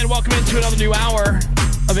 And welcome into another new hour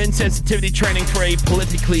of insensitivity training for a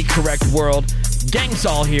politically correct world. Gang's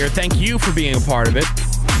all here. Thank you for being a part of it.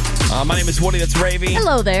 My name is Woody. That's Ravy.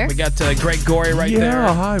 Hello there. We got Greg Gorey right there.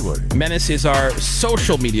 Yeah, hi, Woody. Menace is our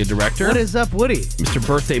social media director. What is up, Woody? Mr.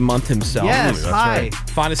 Birthday Month himself. Yes, that's hi. right.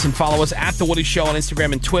 Find us and follow us at The Woody Show on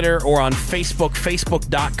Instagram and Twitter, or on Facebook,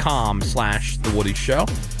 facebook.com/The Woody Show.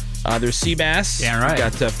 There's Seabass. Damn right. We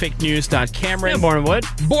got fakenews.cameron. Yeah, Morning Wood.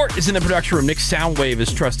 Bort is in the production room. Nick Soundwave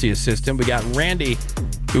is trusty assistant. We got Randy,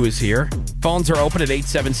 who is here. Phones are open at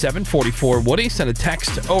 877-44-WOODY. Send a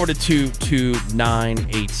text over to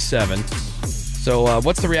 22987. So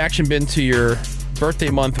what's the reaction been to your birthday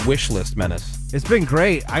month wish list, Menace? It's been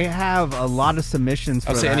great. I have a lot of submissions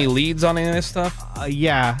for I'll say that. any leads on any of this stuff?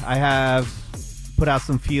 Yeah, I have put out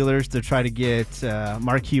some feelers to try to get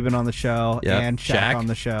Mark Cuban on the show and Shaq on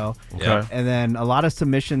the show. Okay. And then a lot of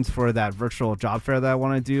submissions for that virtual job fair that I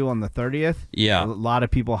want to do on the 30th. Yeah. A lot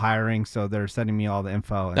of people hiring, so they're sending me all the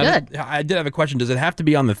info. I did have a question. Does it have to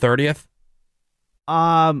be on the 30th?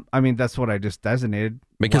 I mean, that's what I just designated.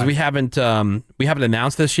 Because Why? we haven't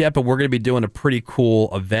announced this yet, but we're going to be doing a pretty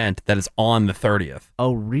cool event that is on the 30th.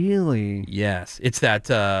 Oh, really? Yes, it's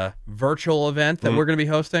that virtual event that we're going to be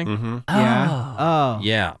hosting. Mm-hmm. Yeah. Oh.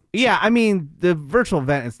 Yeah. Yeah. I mean, the virtual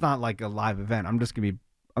event. It's not like a live event. I'm just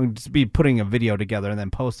be putting a video together and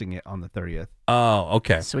then posting it on the 30th. Oh,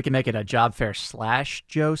 okay. So we can make it a job fair /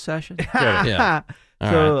 Joe session. Yeah.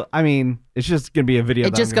 So right. I mean, it's just gonna be a video.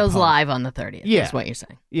 It just goes live on the 30th. Yeah. Is what you're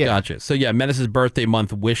saying. Yeah. Gotcha. So yeah, Menace's birthday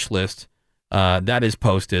month wish list that is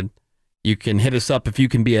posted. You can hit us up if you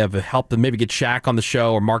can be of help to maybe get Shaq on the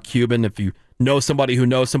show or Mark Cuban if you know somebody who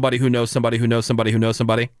knows somebody who knows somebody who knows somebody who knows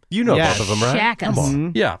somebody. You know both of them, right? Shaq Come us.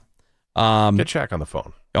 on. Yeah. Get Shaq on the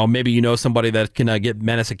phone. Oh, maybe you know somebody that can get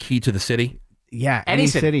Menace a key to the city. Yeah, Any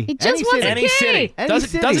city. He just wants Any a city. key.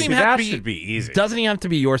 Doesn't even have That to be. should be easy. Doesn't even have to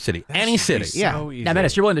be your city. Any city. Yeah. So easy. Now,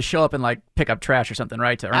 Menace, you're willing to show up and like pick up trash or something,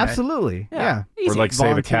 right? To earn it? Absolutely. Yeah. Or like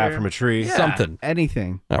save a cat Volunteer. from a tree. Yeah. Something.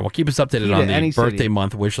 Anything. All right, well, keep us updated Key on to the any birthday city.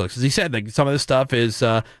 month wish list. As he said, like, some of this stuff is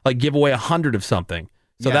like give away 100 of something.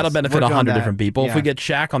 So Yes, that'll benefit work on 100 that. different people. If we Yeah. get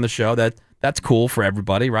Shaq on the show, that's cool for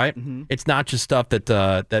everybody, right? Mhm. It's not just stuff that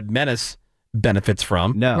that Menace benefits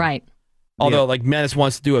from. No. Right. Although, like, Menace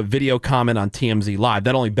wants to do a video comment on TMZ Live.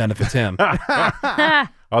 That only benefits him. Oh,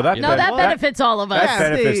 that No, that benefits all of us. That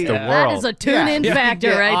benefits the That world. is a tune-in Yeah. factor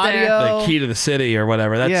Get right there. audio. The key to the city or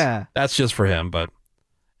whatever. That's, Yeah. that's just for him. But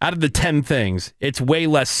out of the 10 things, it's way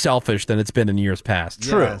less selfish than it's been in years past.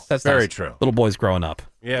 True. Yes. That's Very nice. true. Little boy's growing up.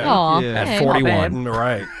 Yeah. Aw, Yeah. At hey. 41.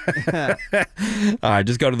 Right. All right,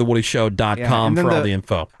 just go to thewoodyshow.com Yeah, and then for all the- the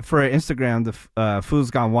info. For Instagram, the Food's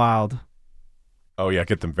Gone Wild. Oh, yeah.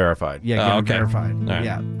 Get them verified. Yeah, get them okay. verified. All right.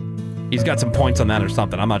 Yeah. He's got some points on that or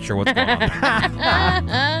something. I'm not sure what's going on.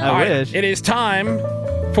 I All right, wish. it is time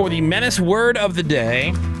for the Menace word of the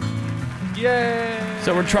day. Yay.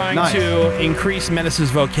 So we're trying Nice. to increase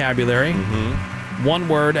Menace's vocabulary, one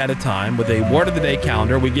word at a time, with a word of the day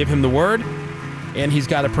calendar. We give him the word, and he's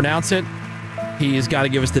got to pronounce it. He's got to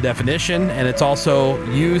give us the definition, and it's also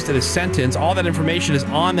used in a sentence. All that information is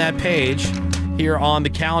on that page here on the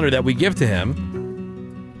calendar that we give to him.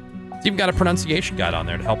 It's even got a pronunciation guide on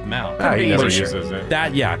there to help him out. Ah, he never Which- uses it.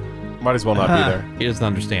 That, yeah, Might as well not be there. he doesn't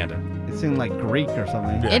understand it. It's in like Greek or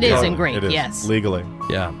something. It is in totally. Greek, It is. yes. Legally.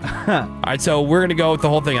 Yeah. All right, so we're gonna go with the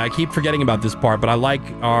whole thing. I keep forgetting about this part, but I like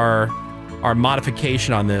our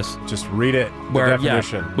modification on this. Just read it. The Where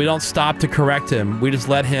definition. we don't stop to correct him. We just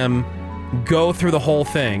let him go through the whole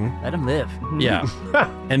thing. Let him live. Yeah.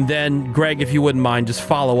 And then Greg, if you wouldn't mind, just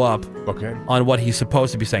follow up Okay. on what he's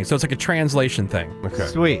supposed to be saying. So it's like a translation thing. Okay.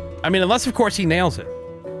 Sweet. I mean, unless of course he nails it.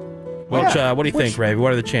 Which what do you think, Ray?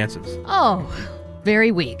 What are the chances? Oh,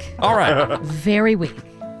 very weak. All right. Very weak.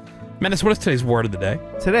 Menace, what is today's word of the day?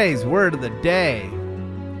 Today's word of the day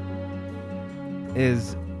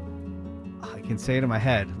is, I can say it in my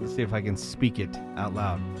head. Let's see if I can speak it out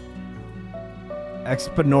loud.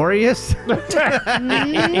 Exponorious?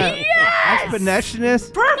 Yes!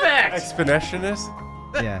 Exponentious? Perfect. Exponentious?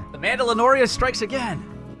 Yeah. The Mandalorian strikes again.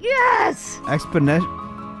 Yes! Exponentious.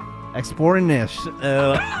 Expornish.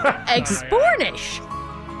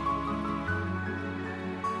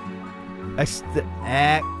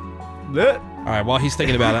 All right, while he's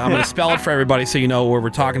thinking about it, I'm going to spell it for everybody so you know what we're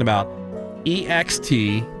talking about.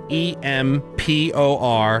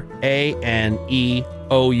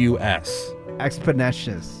 EXTEMPORANEOUS.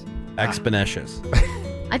 Exponentious. Exponentious.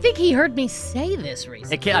 I think he heard me say this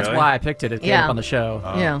recently. That's why I picked it. It came Yeah. up on the show.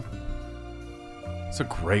 Yeah. It's a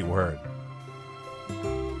great word.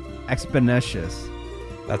 Exponentious.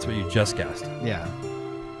 That's what you just guessed. Yeah.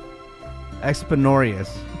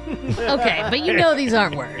 Exponorious. Okay, but you know these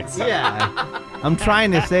aren't words. Yeah. I'm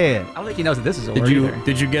trying to say it. I don't think he knows that this is a Did word you either.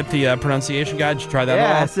 did you get the pronunciation guide? Did you try that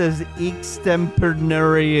Yeah, at it says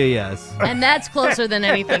extemporaneous. And that's closer than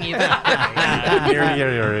anything you've got.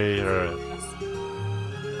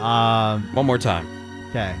 One more time.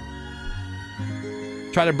 Okay.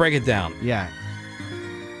 Try to break it down. Yeah.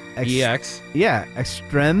 EX. Yeah.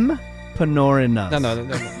 Extreme panorinus. No.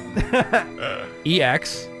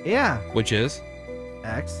 EX. Yeah. Which is?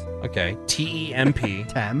 X. Okay. TEMP.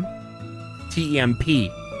 Tem. TEMP.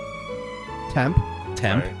 Temp.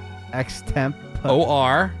 Temp. Extemp.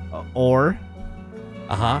 OR. Or.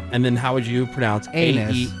 And then how would you pronounce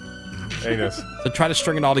Anus. AE? Anus. So try to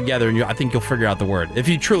string it all together, and I think you'll figure out the word if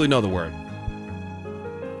you truly know the word.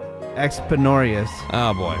 Exponorious.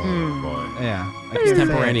 Oh boy. Yeah. I can't say it.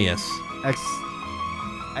 Extemporaneous.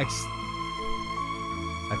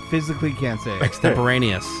 I physically can't say it.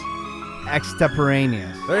 Extemporaneous.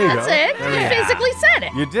 Extemporaneous. There you That's go. it. You physically said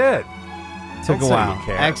it. You did. Took Don't a say while. You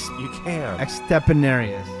can't. You can.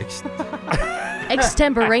 Extemporaneous.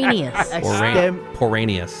 Extemporaneous.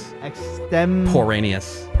 Poraneous.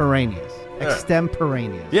 Extemporaneous.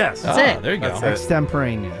 Extemporaneous. Yes. That's it. There you go.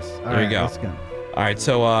 Extemporaneous. All There you right, go. Let's go. All right,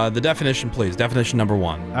 so the definition, please. Definition number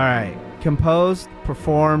 1. All right. Composed,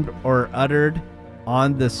 performed, or uttered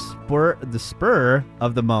on the spur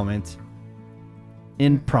of the moment.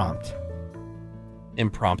 Impromptu.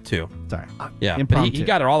 Sorry. Yeah, but Impromptu. he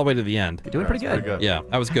got it all the way to the end. You're doing pretty good. Yeah,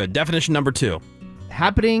 that was good. Definition number 2.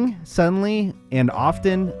 Happening suddenly and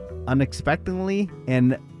often unexpectedly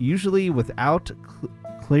and usually without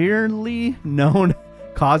clearly known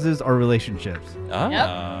causes or relationships.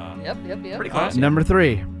 Yep. Pretty close. Number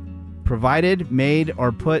 3. Provided, made,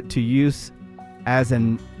 or put to use as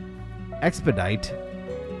an expedite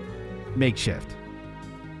makeshift.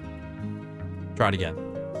 Try it again.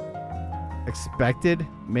 Expected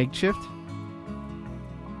makeshift?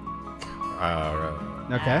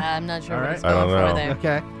 Okay. I'm not sure All what right. he's going for there.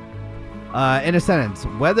 Okay. In a sentence,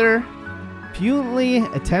 whether fluently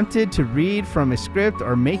attempted to read from a script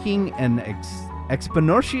or making an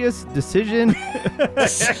exponentious decision,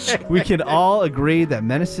 we can all agree that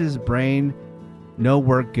Menace's brain no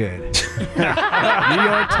work good. New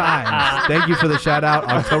York Times. Thank you for the shout out.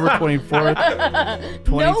 October 24th,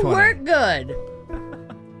 2020. No work good.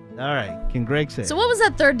 All right. Can Greg say? So what was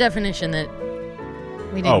that third definition that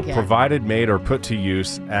we didn't get? Provided, made, or put to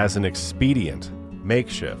use as an expedient,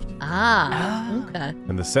 makeshift. Okay.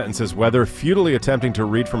 And the sentence is, whether futilely attempting to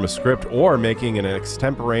read from a script or making an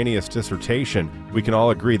extemporaneous dissertation, we can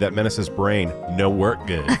all agree that Menace's brain no work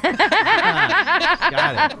good.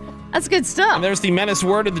 Got it. That's good stuff. And there's the menace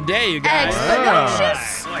word of the day, you guys.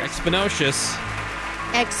 Exponentious.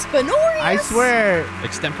 Exponentious. I swear.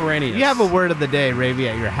 Extemporaneous. You have a word of the day, Ravi,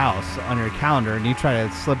 at your house on your calendar, and you try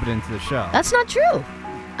to slip it into the show. That's not true.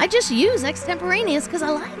 I just use extemporaneous because I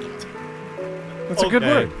like it. That's a good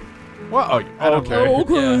word. Well, okay. Oh,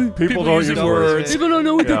 okay. Yeah. People don't use words. People don't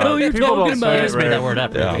know what the hell you're People talking don't say about. it, Just made that Rave. word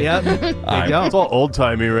up. Yeah. Yep. All right. It's all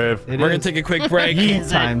old-timey, Rave. We're going to take a quick break. Yeet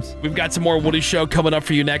times. We've got some more Woody Show coming up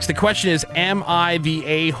for you next. The question is, am I the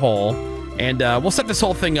a-hole? And we'll set this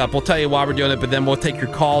whole thing up. We'll tell you why we're doing it, but then we'll take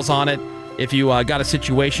your calls on it. If you got a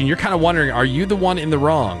situation, you're kind of wondering, are you the one in the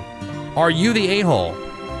wrong? Are you the a-hole?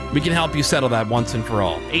 We can help you settle that once and for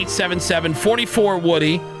all.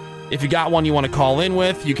 877-44-WOODY. If you got one you want to call in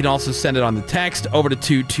with, you can also send it on the text over to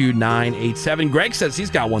 22987. Greg says he's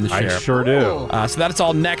got one to share. I sure do. So that's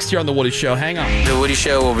all next here on The Woody Show. Hang on. The Woody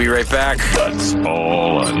Show will be right back. That's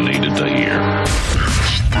all I needed to hear.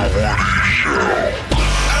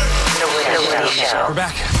 We're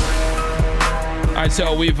back. All right,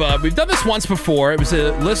 so we've done this once before. It was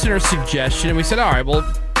a listener suggestion, and we said, all right, we'll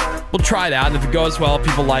try it out. And if it goes well,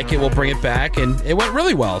 people like it, we'll bring it back. And it went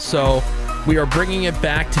really well. So we are bringing it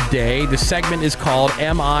back today. The segment is called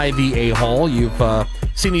Am I the A-Hole? You've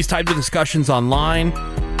seen these types of discussions online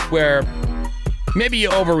where maybe you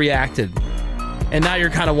overreacted. And now you're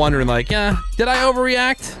kind of wondering, like, yeah, did I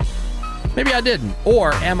overreact? Maybe I didn't.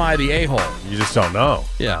 Or am I the a-hole? You just don't know.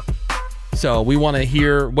 Yeah. So we want to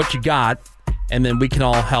hear what you got, and then we can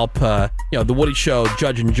all help, the Woody Show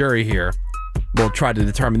judge and jury here. We'll try to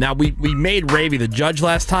determine. Now, we made Ravy the judge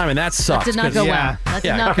last time, and that sucks. That did not go well. That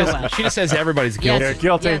did not go well. She just says everybody's guilty. Yes.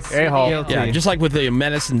 Guilty. Yes, A-hole. Guilty. Yeah, just like with the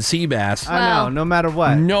Menace and Seabass. I know, no matter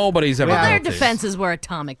what. Nobody's ever Well, their guilty. defenses were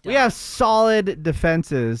atomic. We have solid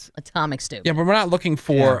defenses. Atomic stupid. Yeah, but we're not looking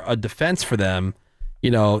for a defense for them.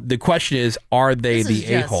 The question is, are they This is the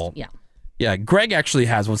just- a-hole? Yeah. Yeah, Greg actually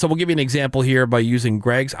has one. So we'll give you an example here by using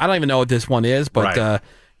Greg's. I don't even know what this one is, but Right.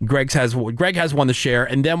 Greg has one to share.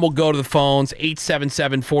 And then we'll go to the phones,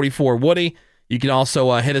 877-44-WOODY. You can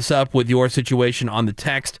also hit us up with your situation on the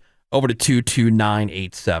text over to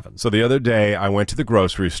 22987. So the other day, I went to the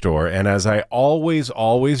grocery store, and as I always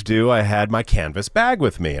do, I had my canvas bag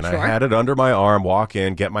with me, and Sure. I had it under my arm, walk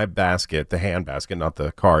in, get my basket, the hand basket, not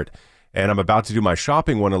the cart. And I'm about to do my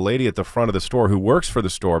shopping when a lady at the front of the store who works for the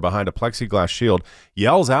store behind a plexiglass shield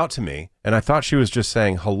yells out to me, and I thought she was just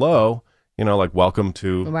saying hello, like welcome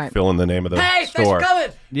to Right. fill in the name of the Hey, store. thanks for coming.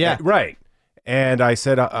 Yeah. Right. And I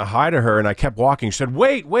said hi to her, and I kept walking. She said,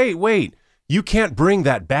 wait. You can't bring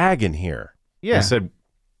that bag in here. Yeah. I said,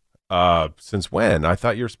 since when? I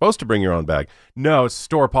thought you were supposed to bring your own bag. No, it's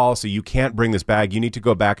store policy. You can't bring this bag. You need to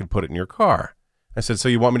go back and put it in your car. I said, so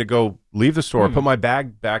you want me to go leave the store, put my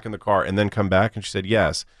bag back in the car, and then come back? And she said,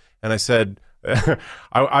 yes. And I said,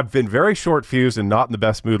 I've been very short-fused and not in the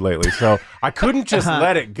best mood lately, so I couldn't just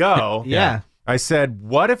let it go. Yeah. I said,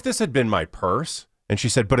 what if this had been my purse? And she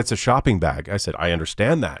said, but it's a shopping bag. I said, I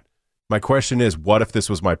understand that. My question is, what if this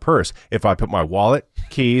was my purse? If I put my wallet,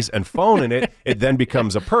 keys, and phone in it, it then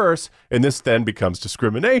becomes a purse, and this then becomes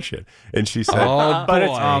discrimination. And she said, but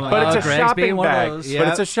it's a Greg's shopping being one of bag. those. But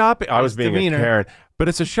it's a shopping. I was being demeanor. a Karen. But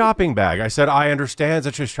it's a shopping bag. I said, I understand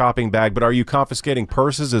it's a shopping bag, but are you confiscating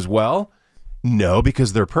purses as well? No,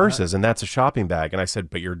 because they're purses, and that's a shopping bag. And I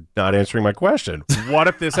said, but you're not answering my question. What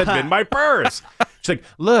if this had been my purse? She's like,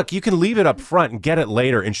 look, you can leave it up front and get it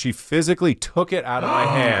later. And she physically took it out of my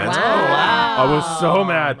hands. Wow. I was so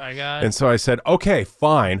mad. my God. And so I said, okay,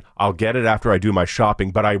 fine. I'll get it after I do my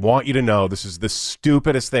shopping. But I want you to know this is the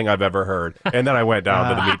stupidest thing I've ever heard. And then I went down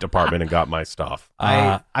to the meat department and got my stuff.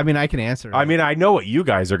 I mean, I can answer. I mean, I know what you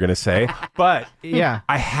guys are going to say, but Yeah.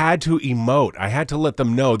 I had to emote. I had to let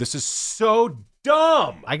them know this is so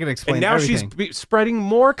dumb. I can explain And now everything. she's spreading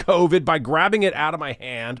more COVID by grabbing it out of my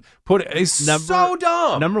hand. It's so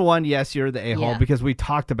dumb. Number one, yes, you're the a-hole Yeah. because we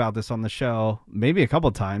talked about this on the show maybe a couple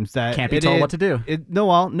times. That Can't be told what to do.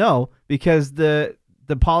 No, because the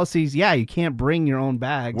policies, you can't bring your own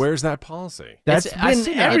bags. Where's that policy? That's I've been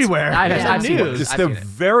seen it. everywhere. I've seen it. news. It's I've the seen it.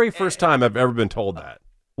 very first time I've ever been told that.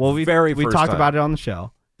 Well, we very we first talked time. about it on the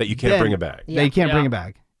show. That you can't Then- bring a bag. That you can't Yeah. bring a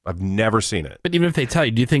bag. I've never seen it. But even if they tell you,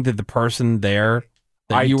 do you think that the person there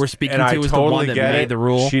that you were speaking and I to was totally the one that get made it. the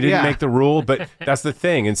rule? She didn't Yeah. make the rule, but that's the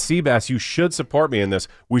thing. And Seabass, you should support me in this.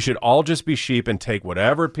 We should all just be sheep and take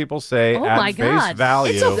whatever people say Oh at my face God.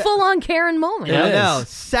 value. It's a full-on Karen moment. I know.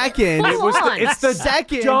 Second, Full on. It's the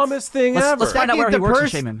second dumbest thing ever. Let's find out where he the works and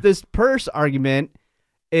purse, shame him. this purse argument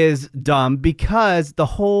is dumb because the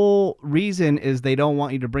whole reason is they don't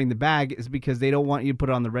want you to bring the bag is because they don't want you to put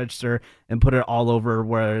it on the register and put it all over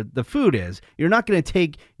where the food is. You're not going to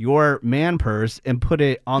take your man purse and put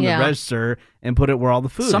it on Yeah. the register and put it where all the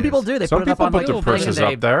food is. Some people do. They Some put it up people on put like their a thing purses as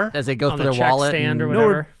they- up there. as they go On through the their check wallet stand or and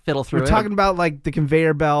whatever. fiddle through We're it. talking about like the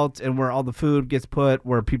conveyor belt and where all the food gets put,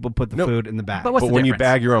 where people put the food in the bag. But what's But the when you difference?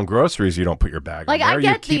 bag your own groceries, you don't put your bag Like, on there. I You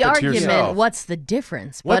get keep the it to argument. yourself. What's the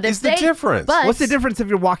difference? What but is if the they, difference? But What's the difference if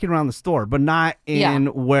you're walking around the store, but not in Yeah.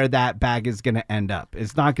 where that bag is going to end up?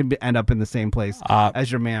 It's not going to end up in the same place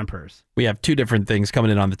as your man purse. We have two different things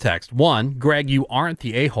coming in on the text. One, Greg, you aren't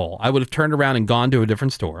the a-hole. I would have turned around and gone to a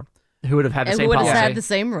different store. Who would have had the and same who would have policy? had the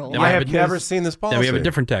same rule? Then we I have have a- never seen this policy. Then we have a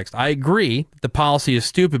different text. I agree the policy is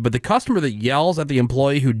stupid, but the customer that yells at the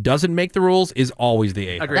employee who doesn't make the rules is always the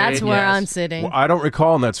a-hole. Agreed. That's where Yes. I'm sitting. Well, I don't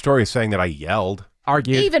recall in that story saying that I yelled.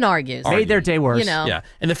 Argued. Even argues. Made their day worse. You know. Yeah,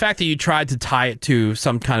 and the fact that you tried to tie it to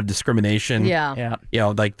some kind of discrimination. Yeah. Yeah. You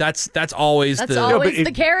know, like that's always That's the. always if-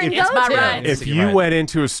 the Karen if- go-to. It's not right. If you went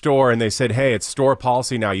into a store and they said, hey, it's store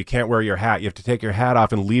policy now, you can't wear your hat, you have to take your hat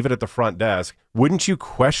off and leave it at the front desk, wouldn't you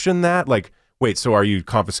question that? Like, wait, so are you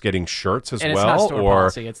confiscating shirts as And it's well? not store or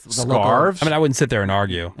policy, it's the local- scarves? I mean, I wouldn't sit there and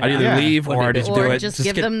argue. I'd either Yeah. leave or I'd just Or do it. just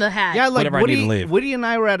give get- them the hat. Yeah, like Whatever I need to Woody, leave. Woody and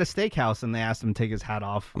I were at a steakhouse and they asked him to take his hat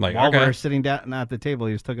off. I'm like, while we okay. were sitting down at the table,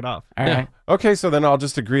 he just took it off. All right. Okay, so then I'll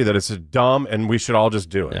just agree that it's dumb and we should all just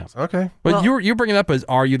do it. Yeah. Okay. But you're bringing it up as,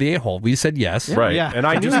 are you the a-hole? We said yes. Right. Yeah. And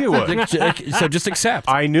I knew you would. So just accept.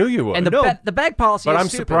 I knew you would. And the bag policy but is I'm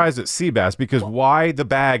stupid. surprised at Seabass because why the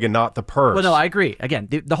bag and not the purse? Well, no, I agree. Again,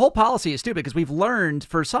 the whole policy is stupid because we've learned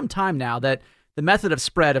for some time now that the method of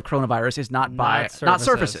spread of coronavirus is not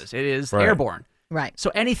surfaces. It is Right. airborne. Right.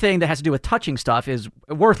 So anything that has to do with touching stuff is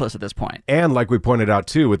worthless at this point. And like we pointed out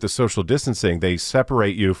too, with the social distancing, they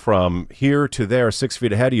separate you from here to there, 6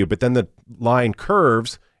 feet ahead of you, but then the line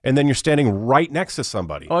curves and then you're standing right next to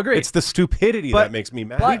somebody. Oh, agreed. It's the stupidity But- that makes me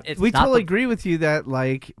mad. but it's We not totally the- agree with you that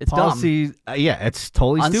like It's dumb. policies. It's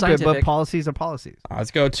totally stupid, but Unscientific. policies are policies.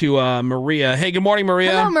 Let's go to Maria. Hey, good morning,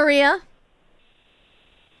 Maria. Hello, Maria.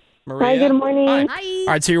 Maria. Hi, good morning. Hi. All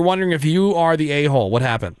right, so you're wondering if you are the a-hole. What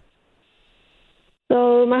happened?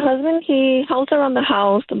 So my husband, he helps around the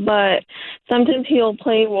house, but sometimes he'll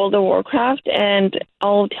play World of Warcraft, and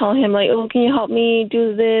I'll tell him, like, oh, can you help me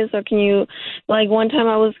do this? Or can you, like, one time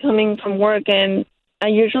I was coming from work, and I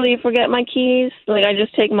usually forget my keys. Like, I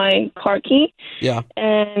just take my car key. Yeah.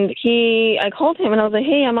 And I called him, and I was like,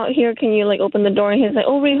 hey, I'm out here. Can you, like, open the door? And he's like,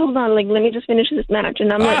 oh, wait, hold on. Like, let me just finish this match.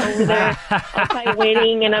 And I'm, like, over there outside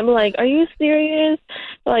waiting, and I'm like, are you serious?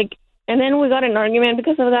 Like, and then we got an argument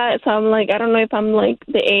because of that. So I'm like, I don't know if I'm like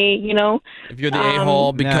the A, you know. If you're the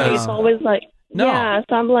a-hole because It's always like, No. yeah.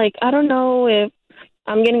 So I'm like, I don't know if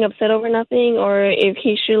I'm getting upset over nothing or if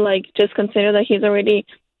he should like just consider that he's already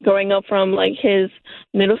growing up from like his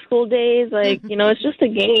middle school days. Like, you know, it's just a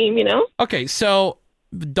game, you know. Okay, so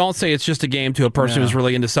don't say it's just a game to a person No. who's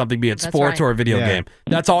really into something, be it That's sports right. or a video Yeah. game.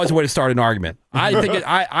 That's always a way to start an argument. I think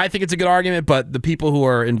I think it's a good argument, but the people who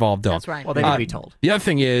are involved don't. That's right. Well, they need to be told. The other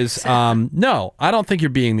thing is, no, I don't think you're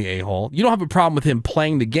being the a-hole. You don't have a problem with him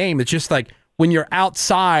playing the game. It's just like, when you're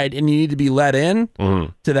outside and you need to be let in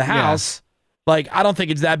to the house, like, I don't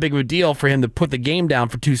think it's that big of a deal for him to put the game down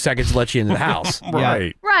for 2 seconds to let you into the house.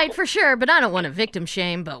 Right. Right, for sure. But I don't want to victim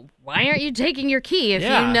shame. But why aren't you taking your key if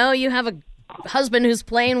you know you have a husband who's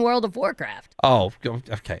playing World of Warcraft? Oh,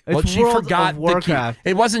 okay. It's She World forgot of the Warcraft.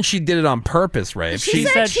 key. It wasn't she did it on purpose, Ray. She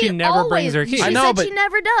said she never brings her keys. I know, said but she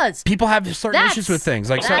never does. people have certain issues with things.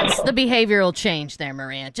 Like, That's the behavioral change there,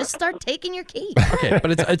 Maria. Just start taking your key. okay,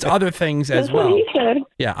 but it's other things as That's what well. he said.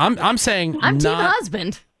 Yeah, I'm saying I'm team not.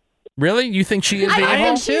 husband. Really? You think she is the I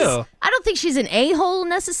a-hole? don't think she's an a-hole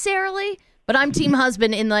necessarily, but I'm team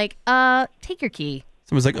husband in like, take your key.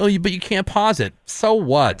 Someone's like, oh, but you can't pause it. So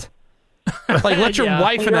what? Like, let your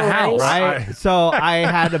wife in the house. So I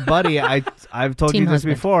had a buddy, I've told Team you this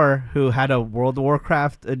husband. before, who had a World of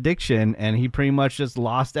Warcraft addiction, and he pretty much just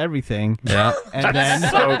lost everything. Yeah. And then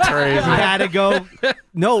So crazy. he had to go.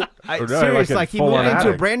 No, Or no, serious. like a Like he moved full-on into a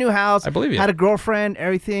addict. brand new house. I believe you. Had a girlfriend,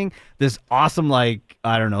 everything. This awesome, like,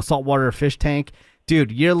 I don't know, saltwater fish tank.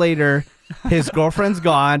 Dude, year later, his girlfriend's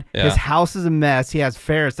gone. Yeah. His house is a mess. He has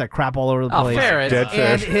ferrets that crap all over the Oh, place. ferrets. Dead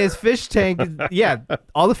And fish. his fish tank,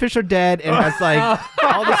 all the fish are dead and has like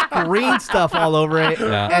all this green stuff all over it.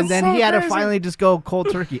 Yeah. And then he had to finally just go cold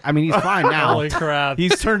turkey. I mean, he's fine now. Holy crap.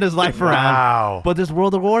 He's turned his life around. Wow. But this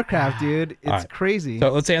World of Warcraft, dude, it's All right. crazy.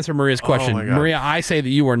 So let's answer Maria's question. my God. Maria, I say that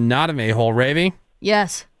you are not an a-hole. Ravy,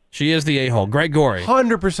 Yes. she is the a-hole. Gregory,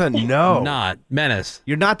 100% no. not. Menace.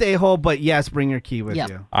 You're not the a-hole, but yes, bring your key with Yep.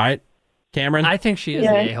 you. All right. Cameron? I think she is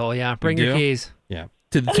Yeah. the a-hole, yeah. Bring You your do? keys. Yeah.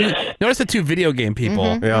 Notice the two video game people.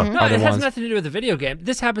 Mm-hmm. Yeah. No, Are the it has ones- nothing to do with the video game.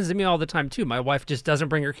 This happens to me all the time, too. My wife just doesn't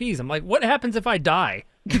bring her keys. I'm like, what happens if I die?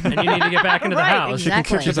 And you need to get back into the Right, house.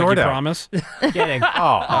 exactly. She's door like, you down. promise? Kidding.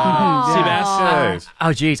 Oh. Seabass?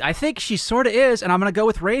 Oh, geez. I think she sort of is, and I'm going to go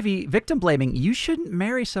with Ravy, victim blaming. You shouldn't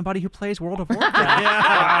marry somebody who plays World of Warcraft.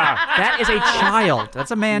 That is a child.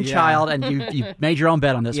 That's a man-child, and you made your own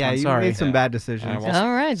bet on this Yeah, one. you Sorry. made some bad decisions. well,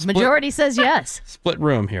 All right. Majority says yes. Split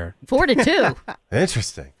room here. 4-2.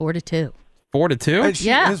 Interesting. 4-2. 4-2? And she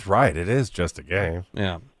Yeah. is right. It is just a game.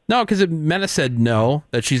 Yeah. No, because Menace said no,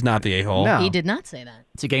 that she's not the a-hole. No. He did not say that.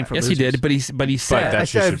 It's a game for Yes, losers. he did, but he said. that I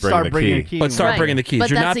she said should bring start the bringing key. your key. But start Right. bringing the keys. But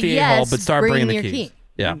You're that's not a the a-hole, yes, but start bring bringing the your keys. key.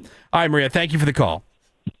 Yeah. All right, Maria, thank you for the call.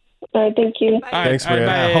 All right, thank you. All right, Thanks, all right,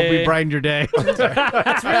 Maria. I bye. hope we brightened your day.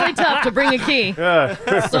 It's really tough to bring a key.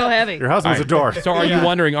 So heavy. Your husband's a dork. So are you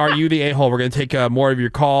wondering, are you the a-hole? We're going to take more of your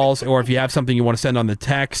calls, or if you have something you want to send on the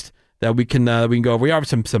text that we can go over. We have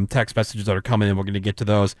some text messages that are coming in. We're going to get to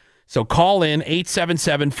those. So call in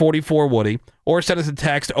 877-44-WOODY or send us a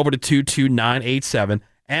text over to 22987.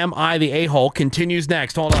 Am I the a-hole? Continues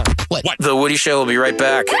next. Hold on. The Woody Show will be right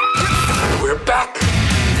back. We're back.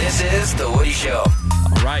 This is The Woody Show.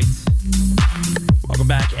 All right. Welcome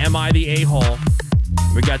back. Am I the a-hole?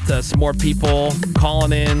 We got some more people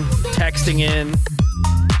calling in, texting in.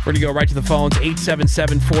 We're going to go right to the phones.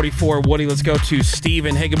 877-44-WOODY. Let's go to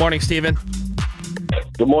Steven. Hey, good morning, Steven.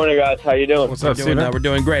 Good morning, guys. How you doing? What's up, Doing, Steven? we're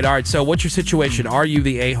doing great. All right, so what's your situation? Are you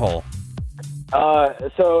the a-hole?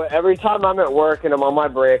 So every time I'm at work and I'm on my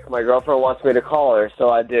break, my girlfriend wants me to call her, so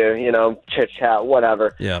I do. Chit chat,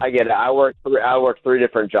 whatever. Yeah. I get it. I work 3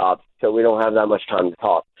 different jobs, so we don't have that much time to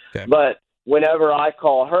talk. Okay. But whenever I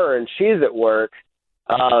call her and she's at work,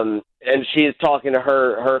 and she's talking to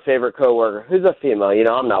her favorite coworker, who's a female,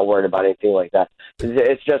 I'm not worried about anything like that.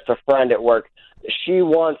 It's just a friend at work. She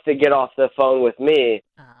wants to get off the phone with me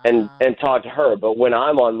and talk to her, but when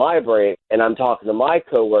I'm on my break and I'm talking to my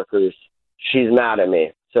coworkers, she's mad at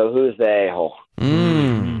me. So who's the a-hole?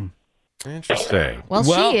 Interesting. Well,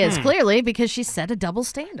 she is clearly because she set a double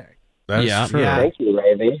standard. That's Yeah. true. Yeah. Thank you,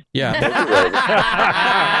 Ravy. Yeah.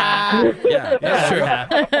 Yeah, that's true.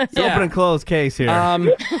 It's open and closed case here.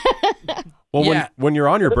 Well, Yeah. when you're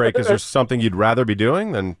on your break, is there something you'd rather be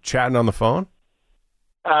doing than chatting on the phone?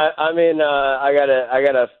 I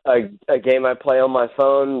got a game I play on my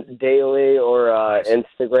phone daily or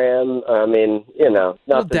Instagram. I mean, little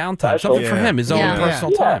nothing downtime. special. Something for him, his own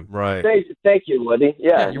personal time. Right. Thank you, Woody.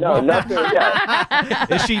 Yeah, you're no, welcome. nothing. Yeah.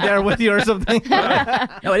 Is she there with you or something?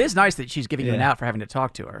 No, it is nice that she's giving you an out for having to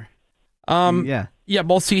talk to her. Yeah. Yeah,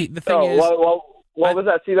 well, see, the thing is, What was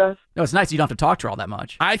that, Seabass? No, it's nice you don't have to talk to her all that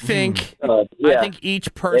much. I think Yeah. I think each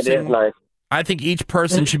It person is nice. I think each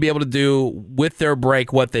person should be able to do with their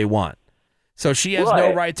break what they want. So she has no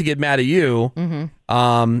Right. right to get mad at you, and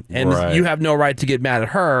Right. you have no right to get mad at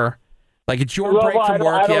her. Like, it's your Well, break I from don't-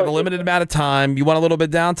 work. I You have a don't- limited amount of time. You want a little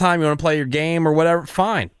bit of downtime. You want to play your game or whatever.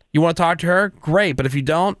 Fine. You want to talk to her? Great. But if you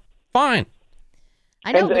don't, fine.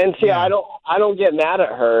 I know. And see, I don't get mad at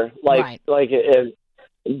her. But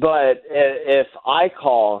if I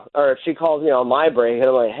call or if she calls me on my break and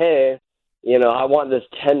I'm like, hey, You know, I want this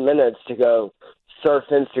 10 minutes to go surf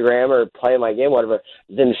Instagram or play my game, whatever.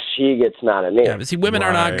 Then she gets mad at me. Yeah, but see, women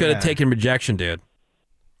are not good at taking rejection, dude.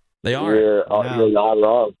 They are. You're not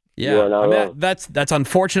wrong. Yeah, You are not I mean, wrong. that's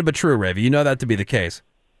unfortunate but true, Ravi. You know that to be that to be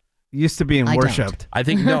Used to being worshipped. I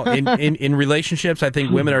think no. In relationships, I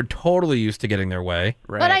think women are totally used to getting their way.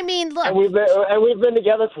 But I mean, look. And we've been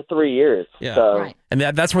together for 3 years. Yeah, So. and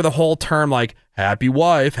that's where the whole term like "happy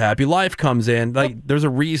wife, happy life" comes in. Like, there's a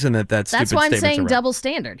reason that's That's stupid why I'm statements saying around. double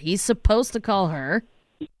standard. He's supposed to call her,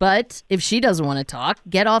 but if she doesn't want to talk,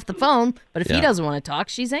 get off the phone. But if he Yeah. doesn't want to talk,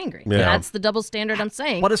 she's angry. Yeah. That's the double standard I'm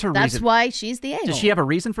saying. What is her That's reason? why she's the a-hole. Does she have a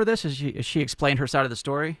reason for this? Has she explained her side of the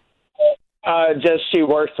story? Just she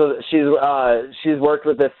works with she's worked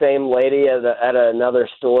with the same lady at another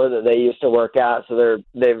store that they used to work at, so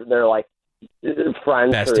they're like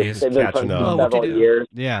friends. Besties. They've been Catching friends up. for several years.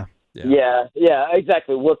 Yeah. Yeah,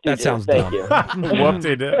 exactly. Whoop-de-doo. That sounds Thank dumb. you.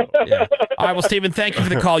 Whoop-de-doo. Yeah. All right, well, Stephen, thank you for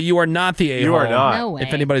the call. You are not the a-hole. You are not. No way.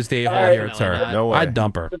 If anybody's the a-hole All right. here, it's her. No way. I'd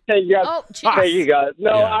dump her. Thank you guys. Thank you guys.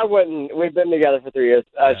 No, I wouldn't. We've been together for 3 years.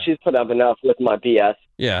 She's put up enough with my BS.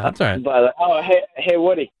 Yeah, that's all right. But hey,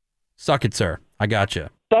 Woody. Suck it, sir. I got you.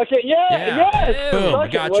 Suck it. Yes. Boom, I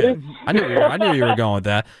Suck got it, you. Woody. I knew you were going with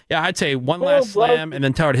that. Yeah, I'd say one last slam and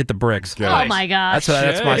then tell her to hit the bricks. Oh, my gosh.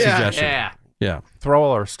 That's my Yeah. suggestion. Yeah. Throw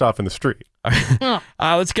all our stuff in the street.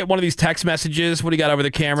 Let's get one of these text messages. What do you got over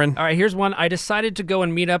there, Cameron? All right, here's one. I decided to go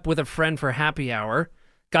and meet up with a friend for happy hour.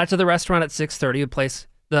 Got to the restaurant at 6:30.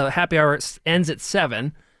 The happy hour ends at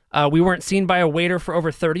 7. We weren't seen by a waiter for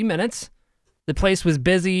over 30 minutes. The place was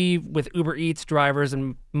busy with Uber Eats drivers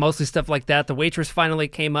and mostly stuff like that. The waitress finally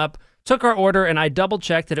came up, took our order, and I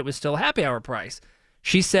double-checked that it was still happy hour price.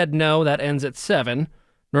 She said, no, that ends at 7.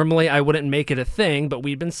 Normally, I wouldn't make it a thing, but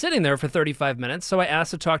we'd been sitting there for 35 minutes, so I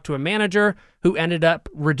asked to talk to a manager who ended up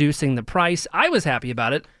reducing the price. I was happy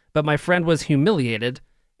about it, but my friend was humiliated.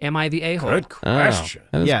 Am I the a-hole? Good question.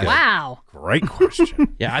 that is good. Wow. Great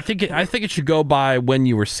question. Yeah, I think it should go by when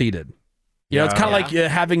you were seated. You know, it's kind of like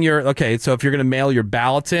having your so if you're going to mail your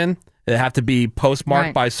ballots in, they have to be postmarked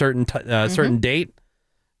Right. by a certain certain date.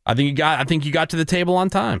 I think you got to the table on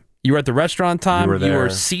time. You were at the restaurant on time. You were there.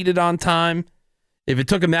 seated on time. If it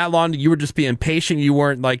took them that long, you were just being patient. You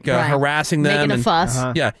weren't like Right. harassing them Making a and fuss.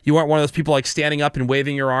 Yeah, you weren't one of those people like standing up and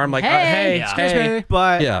waving your arm like, Hey. excuse me.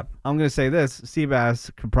 But Yeah. I'm going to say this.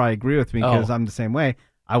 Seabass could probably agree with me because I'm the same way.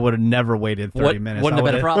 I would have never waited 30 minutes. Wouldn't have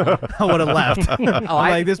been a problem. I would have left. I'm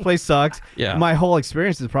like, this place sucks. Yeah. My whole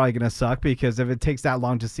experience is probably going to suck because if it takes that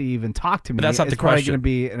long to even talk to me, But that's not it's the probably question. going to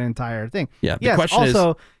be an entire thing. Yeah, the Yes, question is,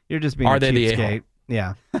 also, you're just being are a they the a-hole? cheapskate.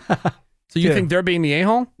 Yeah. So you Yeah. think they're being the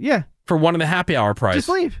a-hole Yeah. for one of the happy hour price? Just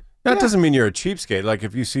leave. That doesn't mean you're a cheapskate. Like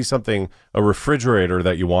if you see something, a refrigerator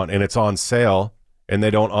that you want, and it's on sale, and they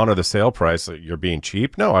don't honor the sale price, you're being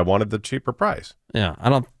cheap. No, I wanted the cheaper price. Yeah, I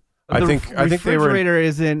don't. The I think they were. refrigerator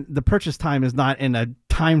isn't, the purchase time is not in a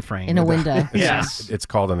time frame. In a window. Yes, it's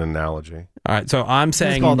called an analogy. All right, so I'm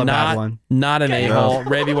saying called a bad one. not an a-hole.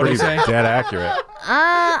 Ravi, what do you say? Dead accurate.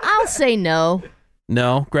 I'll say no.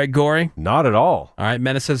 No, Greg Gorey? Not at all. All right,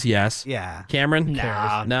 Menace says yes. Yeah. Cameron?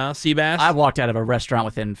 Nah. No, Seabass? I walked out of a restaurant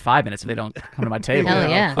within 5 minutes if they don't come to my table. Hell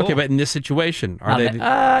yeah. Okay, but in this situation, are Not they?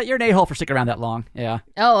 an- you're an a-hole for sticking around that long. Yeah.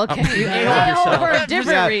 Oh, okay. You A-hole for a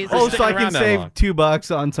different reason. Oh, so I Sticking can around that save long.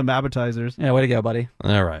 $2 on some appetizers. Yeah, way to go, buddy.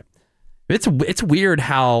 All right. It's weird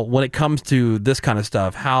how, when it comes to this kind of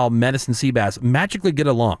stuff, how Menace and Seabass magically get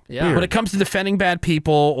along. Yeah. When it comes to defending bad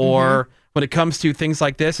people or when it comes to things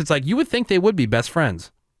like this, it's like you would think they would be best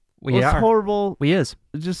friends. We Well, it's are. horrible. We is.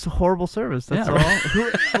 It's just horrible service. That's Yeah.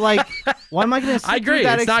 all. Like, why am I going to? I agree.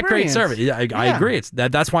 It's not great service. Yeah, I agree. It's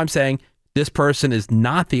that's why I'm saying this person is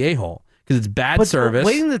not the a-hole because it's bad But service.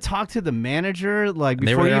 waiting to talk to the manager, like And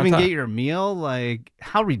they before were you there on even top. get your meal, like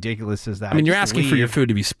how ridiculous is that? I mean, you're Just asking for your leave. food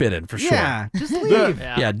to be spit in for sure. Yeah, just leave.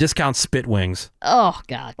 Yeah, discount spit wings. Oh,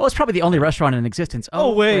 God. Well, it's probably the only restaurant in existence.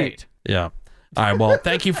 Oh, wait. Yeah. All right. Well,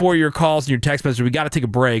 thank you for your calls and your text messages. We got to take a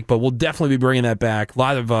break, but we'll definitely be bringing that back. A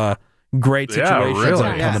lot of great Yeah, situations really.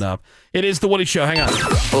 that are coming up. It is the Woody Show. Hang on.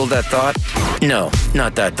 Hold that thought? No,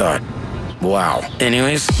 not that thought. Wow.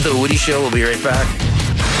 Anyways, The Woody Show will be right back.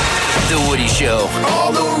 The Woody Show.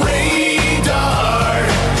 On the radar.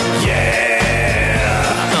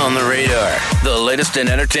 Yeah. On the radar. The latest in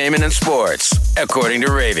entertainment and sports, according to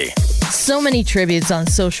Ravy. So many tributes on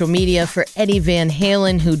social media for Eddie Van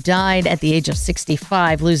Halen, who died at the age of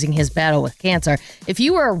 65, losing his battle with cancer. If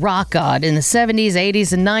you were a rock god in the 70s,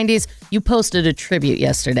 80s, and 90s, you posted a tribute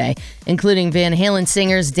yesterday, including Van Halen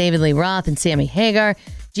singers David Lee Roth and Sammy Hagar,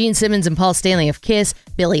 Gene Simmons and Paul Stanley of Kiss,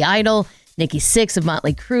 Billy Idol, Nikki Sixx of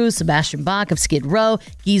Motley Crue, Sebastian Bach of Skid Row,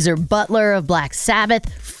 Geezer Butler of Black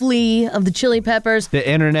Sabbath, Flea of the Chili Peppers, the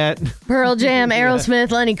internet, Pearl Jam, Aerosmith,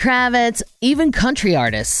 Lenny Kravitz, even country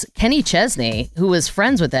artists. Kenny Chesney, who was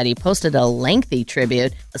friends with Eddie, posted a lengthy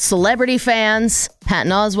tribute. Celebrity fans,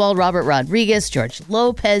 Patton Oswalt, Robert Rodriguez, George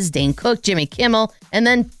Lopez, Dane Cook, Jimmy Kimmel, and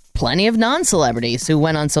then plenty of non-celebrities who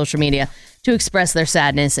went on social media to express their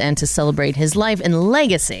sadness and to celebrate his life and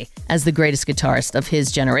legacy as the greatest guitarist of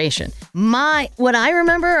his generation. What I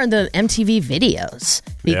remember are the MTV videos,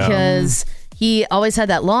 because he always had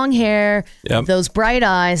that long hair, those bright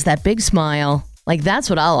eyes, that big smile. Like, that's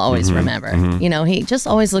what I'll always remember. You know, he just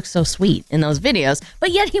always looked so sweet in those videos, but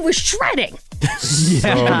yet he was shredding.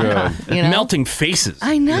 So good. You know? Melting faces.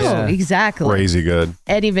 I know, exactly. Crazy good.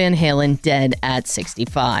 Eddie Van Halen dead at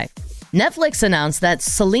 65. Netflix announced that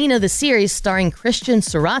Selena the series, starring Christian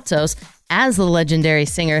Serratos as the legendary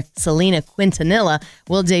singer Selena Quintanilla,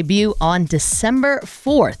 will debut on December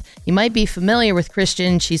 4th. You might be familiar with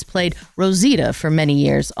Christian. She's played Rosita for many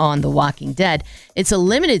years on The Walking Dead. It's a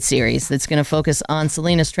limited series that's going to focus on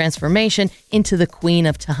Selena's transformation into the Queen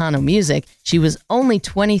of Tejano music. She was only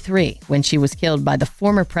 23 when she was killed by the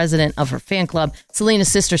former president of her fan club.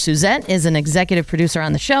 Selena's sister Suzette is an executive producer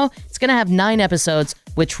on the show. It's going to have 9 episodes,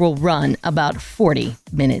 which will run about 40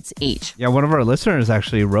 minutes each. Yeah, one of our listeners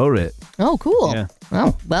actually wrote it. Oh, cool. Yeah.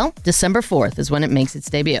 Oh, well, December 4th is when it makes its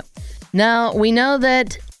debut. Now, we know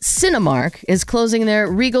that Cinemark is closing their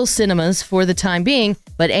Regal cinemas for the time being,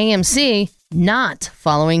 but AMC not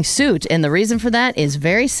following suit. And the reason for that is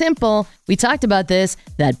very simple. We talked about this,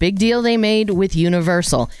 that big deal they made with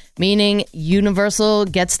Universal, meaning Universal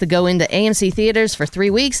gets to go into AMC theaters for 3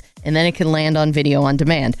 weeks, and then it can land on video on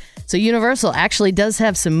demand. So Universal actually does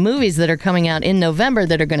have some movies that are coming out in November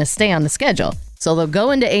that are going to stay on the schedule. So they'll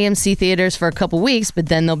go into AMC theaters for a couple weeks, but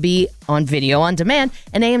then they'll be on video on demand,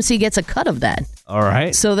 and AMC gets a cut of that. All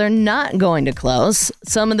right. So they're not going to close.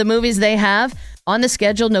 Some of the movies they have on the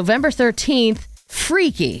schedule, November 13th,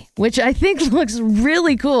 Freaky, which I think looks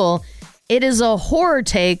really cool. It is a horror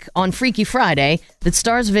take on Freaky Friday that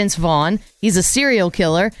stars Vince Vaughn. He's a serial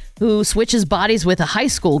killer who switches bodies with a high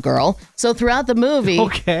school girl. So throughout the movie,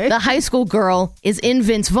 the high school girl is in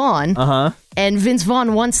Vince Vaughn. And Vince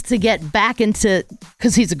Vaughn wants to get back into,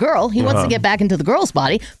 because he's a girl, he wants to get back into the girl's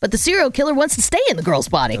body, but the serial killer wants to stay in the girl's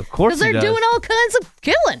body. Of course because they're doing all kinds of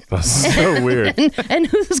killing. That's so weird. And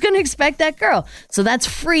who's going to expect that girl? So that's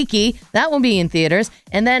Freaky. That will be in theaters.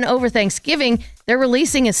 And then over Thanksgiving, they're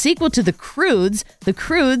releasing a sequel to The Croods,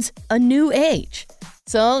 A New Age.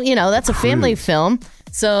 So, you know, that's a family film.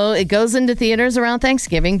 So it goes into theaters around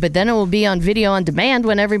Thanksgiving, but then it will be on video on demand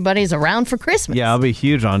when everybody's around for Christmas. Yeah, it'll be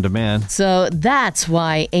huge on demand. So that's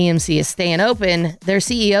why AMC is staying open. Their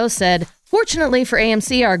CEO said, "Fortunately for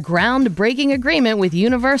AMC, our groundbreaking agreement with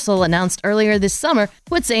Universal announced earlier this summer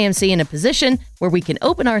puts AMC in a position where we can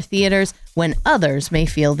open our theaters when others may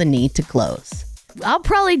feel the need to close." I'll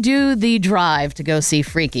probably do the drive to go see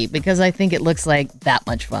Freaky because I think it looks like that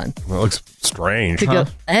much fun. Well, it looks strange. To go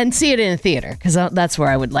and see it in a theater because that's where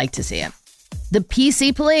I would like to see it. The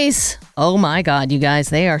PC police, oh my God, you guys,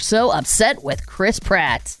 they are so upset with Chris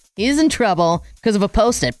Pratt. He's in trouble because of a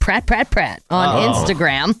post at Pratt on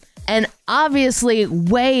Instagram. An obviously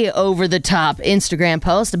way over the top Instagram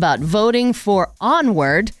post about voting for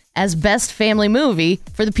Onward as Best Family Movie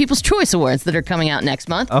for the People's Choice Awards that are coming out next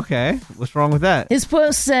month. Okay, what's wrong with that? His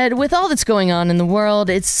post said, "With all that's going on in the world,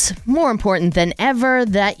 it's more important than ever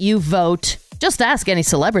that you vote. Just ask any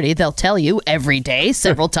celebrity. They'll tell you every day,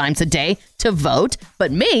 several times a day, to vote.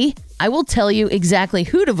 But me, I will tell you exactly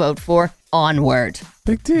who to vote for. Onward."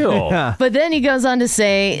 Big deal. But then he goes on to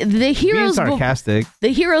say, the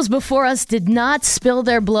heroes before us did not spill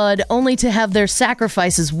their blood only to have their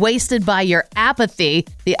sacrifices wasted by your apathy.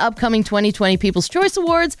 The upcoming 2020 People's Choice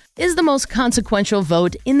Awards is the most consequential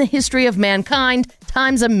vote in the history of mankind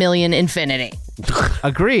times a million infinity.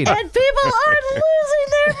 Agreed. And people are losing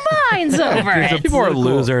their minds over it. People are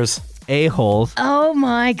losers. A-holes. Oh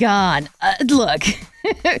my God. Look,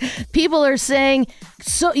 people are saying,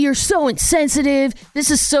 "So you're so insensitive. This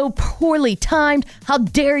is so poorly timed. How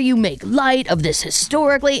dare you make light of this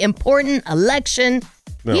historically important election?"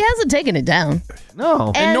 No. He hasn't taken it down.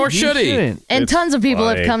 No. And nor should he. And tons of people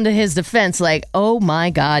have come to his defense like, "Oh my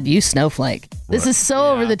God, you snowflake. This is so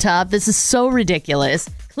over the top. This is so ridiculous."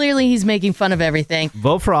 Clearly, he's making fun of everything.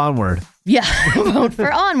 Vote for Onward. Yeah, vote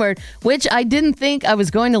for Onward, which I didn't think I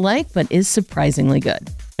was going to like, but is surprisingly good.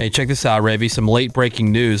 Hey, check this out, Ravi. Some late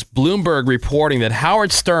breaking news. Bloomberg reporting that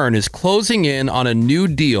Howard Stern is closing in on a new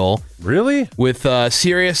deal. Really? With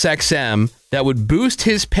SiriusXM that would boost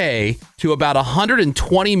his pay to about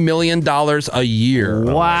 $120 million a year.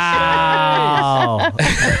 Wow.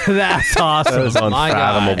 That's awesome. That is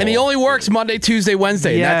unfathomable. And he only works Monday, Tuesday,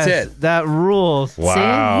 Wednesday. Yes, And that's it. That rules.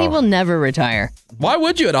 Wow. See, he will never retire. Why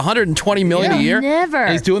would you at $120 million a year? Never.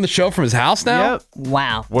 And he's doing the show from his house now? Yep.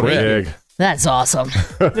 Wow. What a gig. That's awesome.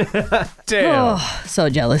 Damn. Oh, so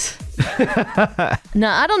jealous.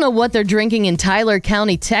 Now, I don't know what they're drinking in Tyler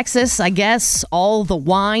County, Texas. I guess all the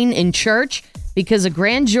wine in church, because a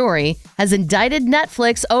grand jury has indicted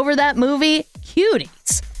Netflix over that movie,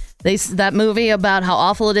 Cuties. That movie about how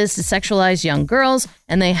awful it is to sexualize young girls,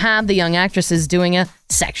 and they have the young actresses doing a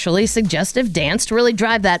sexually suggestive dance to really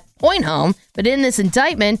drive that point home. But in this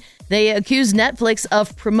indictment, they accuse Netflix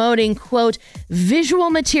of promoting, quote, visual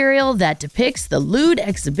material that depicts the lewd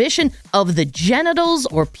exhibition of the genitals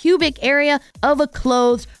or pubic area of a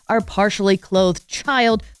clothed or partially clothed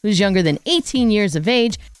child who's younger than 18 years of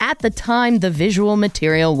age at the time the visual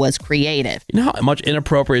material was created. You know how much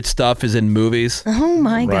inappropriate stuff is in movies? Oh,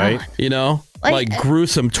 my God. You know? Like, Like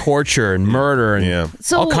gruesome torture and murder and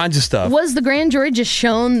So all kinds of stuff. Was the grand jury just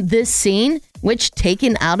shown this scene, which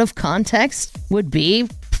taken out of context would be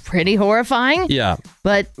pretty horrifying? Yeah.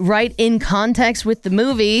 But right in context with the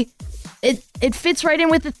movie, it fits right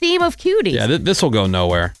in with the theme of Cuties. Yeah, this will go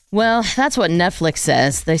nowhere. Well, that's what Netflix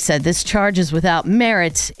says. They said this charge is without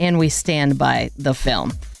merit, and we stand by the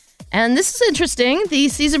film. And this is interesting. The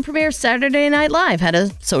season premiere Saturday Night Live had a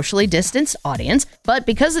socially distanced audience, but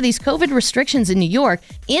because of these COVID restrictions in New York,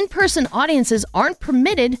 in-person audiences aren't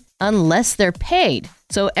permitted unless they're paid.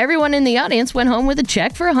 So everyone in the audience went home with a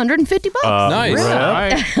check for $150.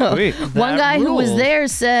 Nice. Sweet. One guy who was there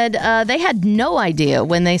said they had no idea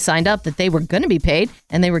when they signed up that they were going to be paid,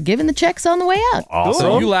 and they were given the checks on the way out. Awesome.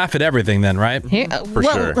 So you laugh at everything then, right? For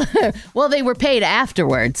sure. Well, they were paid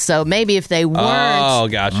afterwards, so maybe if they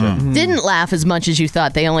weren't, gotcha. didn't laugh as much as you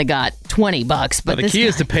thought, they only got $20. But The key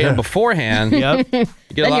is to pay them beforehand. Yep. You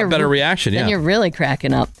get a lot better reaction. Then Yeah. you're really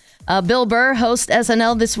cracking up. Bill Burr hosts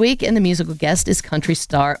SNL this week, and the musical guest is country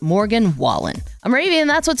star Morgan Wallen. I'm Ravi, and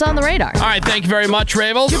that's what's on the radar. All right, thank you very much,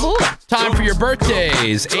 Ravels. Time for your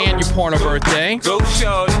birthdays and your porno birthday. Go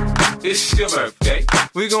shorty, it's your birthday.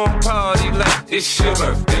 We gon' party like it's your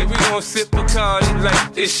birthday. We gon' sip Bacardi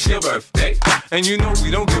like it's your birthday. And you know we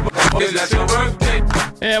don't give a fuck, it's your birthday.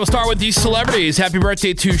 And we'll start with these celebrities. Happy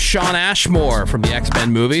birthday to Shawn Ashmore from the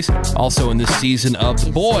X-Men movies. Also in this season of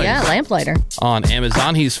The Boys. Yeah, Lamplighter. On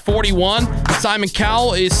Amazon. He's 41. Simon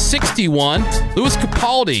Cowell is 61. Louis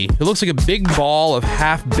Capaldi, who looks like a big ball of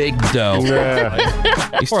half-baked dough. Yeah.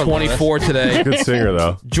 He's 24 today. Good singer,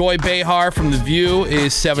 though. Joy Behar from The View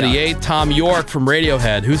is 78. Tom York from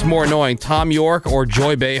Radiohead. Who's more annoying, Tom York or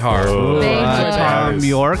Joy Behar? Tom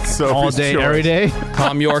York, all day, every day.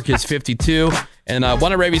 Tom York is 52. And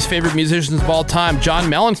one of Ravi's favorite musicians of all time, John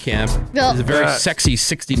Mellencamp, is a very sexy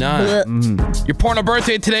 69. Your porno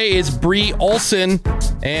birthday today is Brie Olson.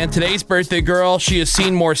 And today's birthday girl, she has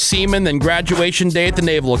seen more semen than graduation day at the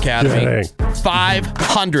Naval Academy.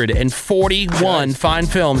 541 fine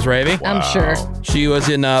films, Ravi. I'm sure. She was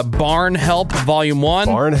in Barn Help Volume 1.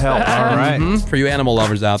 Barn Help. All right. For you animal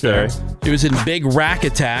lovers out there. She was in Big Rack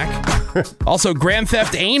Attack. Also, Grand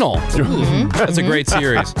Theft Anal. That's a great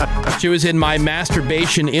series. She was in My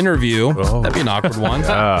Masturbation Interview. That'd be an awkward one.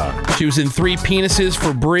 She was in Three Penises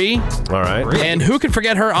for Brie. All right. And who can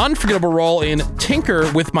forget her unforgettable role in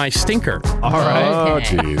Tinker with My Stinker? All right. Oh,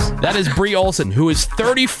 jeez. That is Brie Olson, who is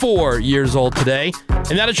 34 years old today.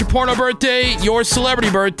 And that is your porno birthday, your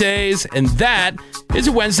celebrity birthdays, and that is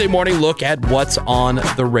a Wednesday morning look at what's on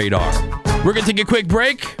the radar. We're going to take a quick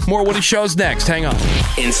break. More Woody Shows next. Hang on.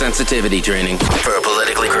 Insensitivity training for a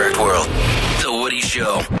politically correct world. The Woody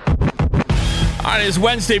Show. All right, it's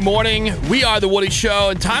Wednesday morning. We are The Woody Show,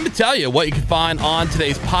 and time to tell you what you can find on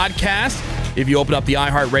today's podcast. If you open up the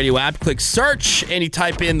iHeartRadio app, click search, and you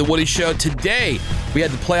type in The Woody Show. Today, we had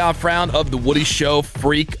the playoff round of The Woody Show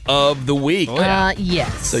Freak of the Week.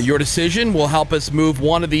 Yes. So your decision will help us move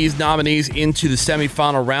one of these nominees into the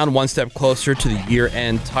semifinal round, one step closer to the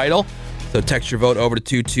year-end title. So text your vote over to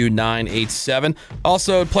 22987.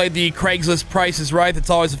 Also played the Craigslist Price is Right. That's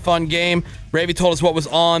always a fun game. Ravi told us what was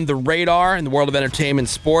on the radar in the world of entertainment and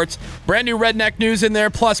sports. Brand new Redneck news in there,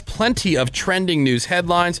 plus plenty of trending news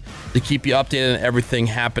headlines to keep you updated on everything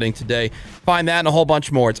happening today. Find that and a whole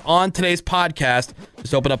bunch more. It's on today's podcast.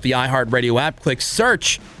 Just open up the iHeartRadio app, click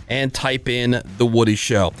search, and type in The Woody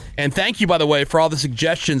Show. And thank you, by the way, for all the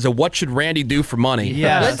suggestions of what should Randy do for money.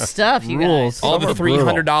 Good stuff, you guys. All the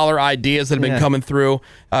 $300 ideas that have been coming through.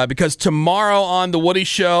 Because tomorrow on The Woody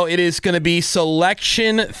Show, it is going to be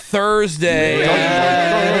Selection Thursday.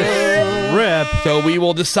 rip. So we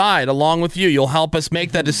will decide along with you. You'll help us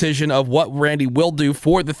make that decision of what Randy will do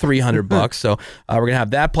for the $300. So we're going to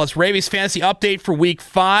have that. Plus Ravi's fantasy update for week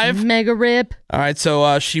 5. Mega rip. All right,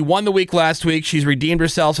 so she won the week last week. She's redeemed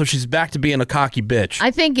herself, so she's back to being a cocky bitch. I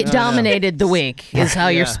think it dominated the week is how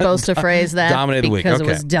you're supposed to phrase that. Dominated the week, because okay.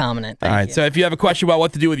 it was dominant. All right, so if you have a question about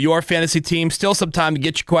what to do with your fantasy team, still some time to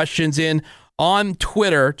get your questions in on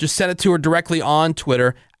Twitter. Just send it to her directly on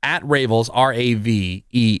Twitter at Ravels, Raveels.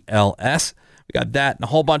 We got that and a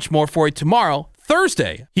whole bunch more for you tomorrow,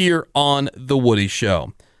 Thursday, here on The Woody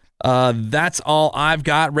Show. That's all I've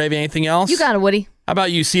got. Ravy, anything else? You got it, Woody. How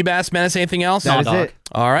about you, Seabass Menace? Anything else? That is it.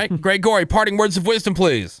 All right. Greg Gorey, parting words of wisdom,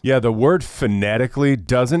 please. Yeah, the word phonetically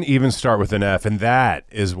doesn't even start with an F, and that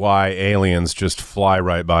is why aliens just fly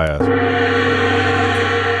right by us.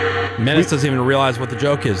 Menace doesn't even realize what the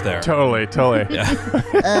joke is there. Totally. Yeah.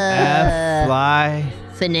 F, fly.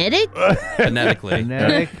 Phonetic? Phonetically.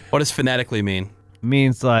 Phonetic. What does phonetically mean?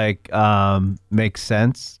 Means like makes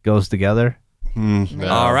sense, goes together.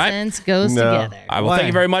 All right. Sense goes together. All right, well, thank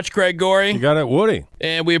you very much, Greg Gorey. You got it, Woody.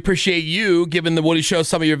 And we appreciate you giving the Woody Show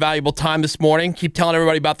some of your valuable time this morning. Keep telling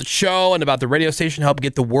everybody about the show and about the radio station. Help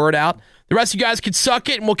get the word out. The rest of you guys can suck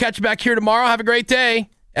it, and we'll catch you back here tomorrow. Have a great day.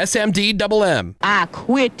 SMD double M. I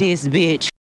quit this bitch.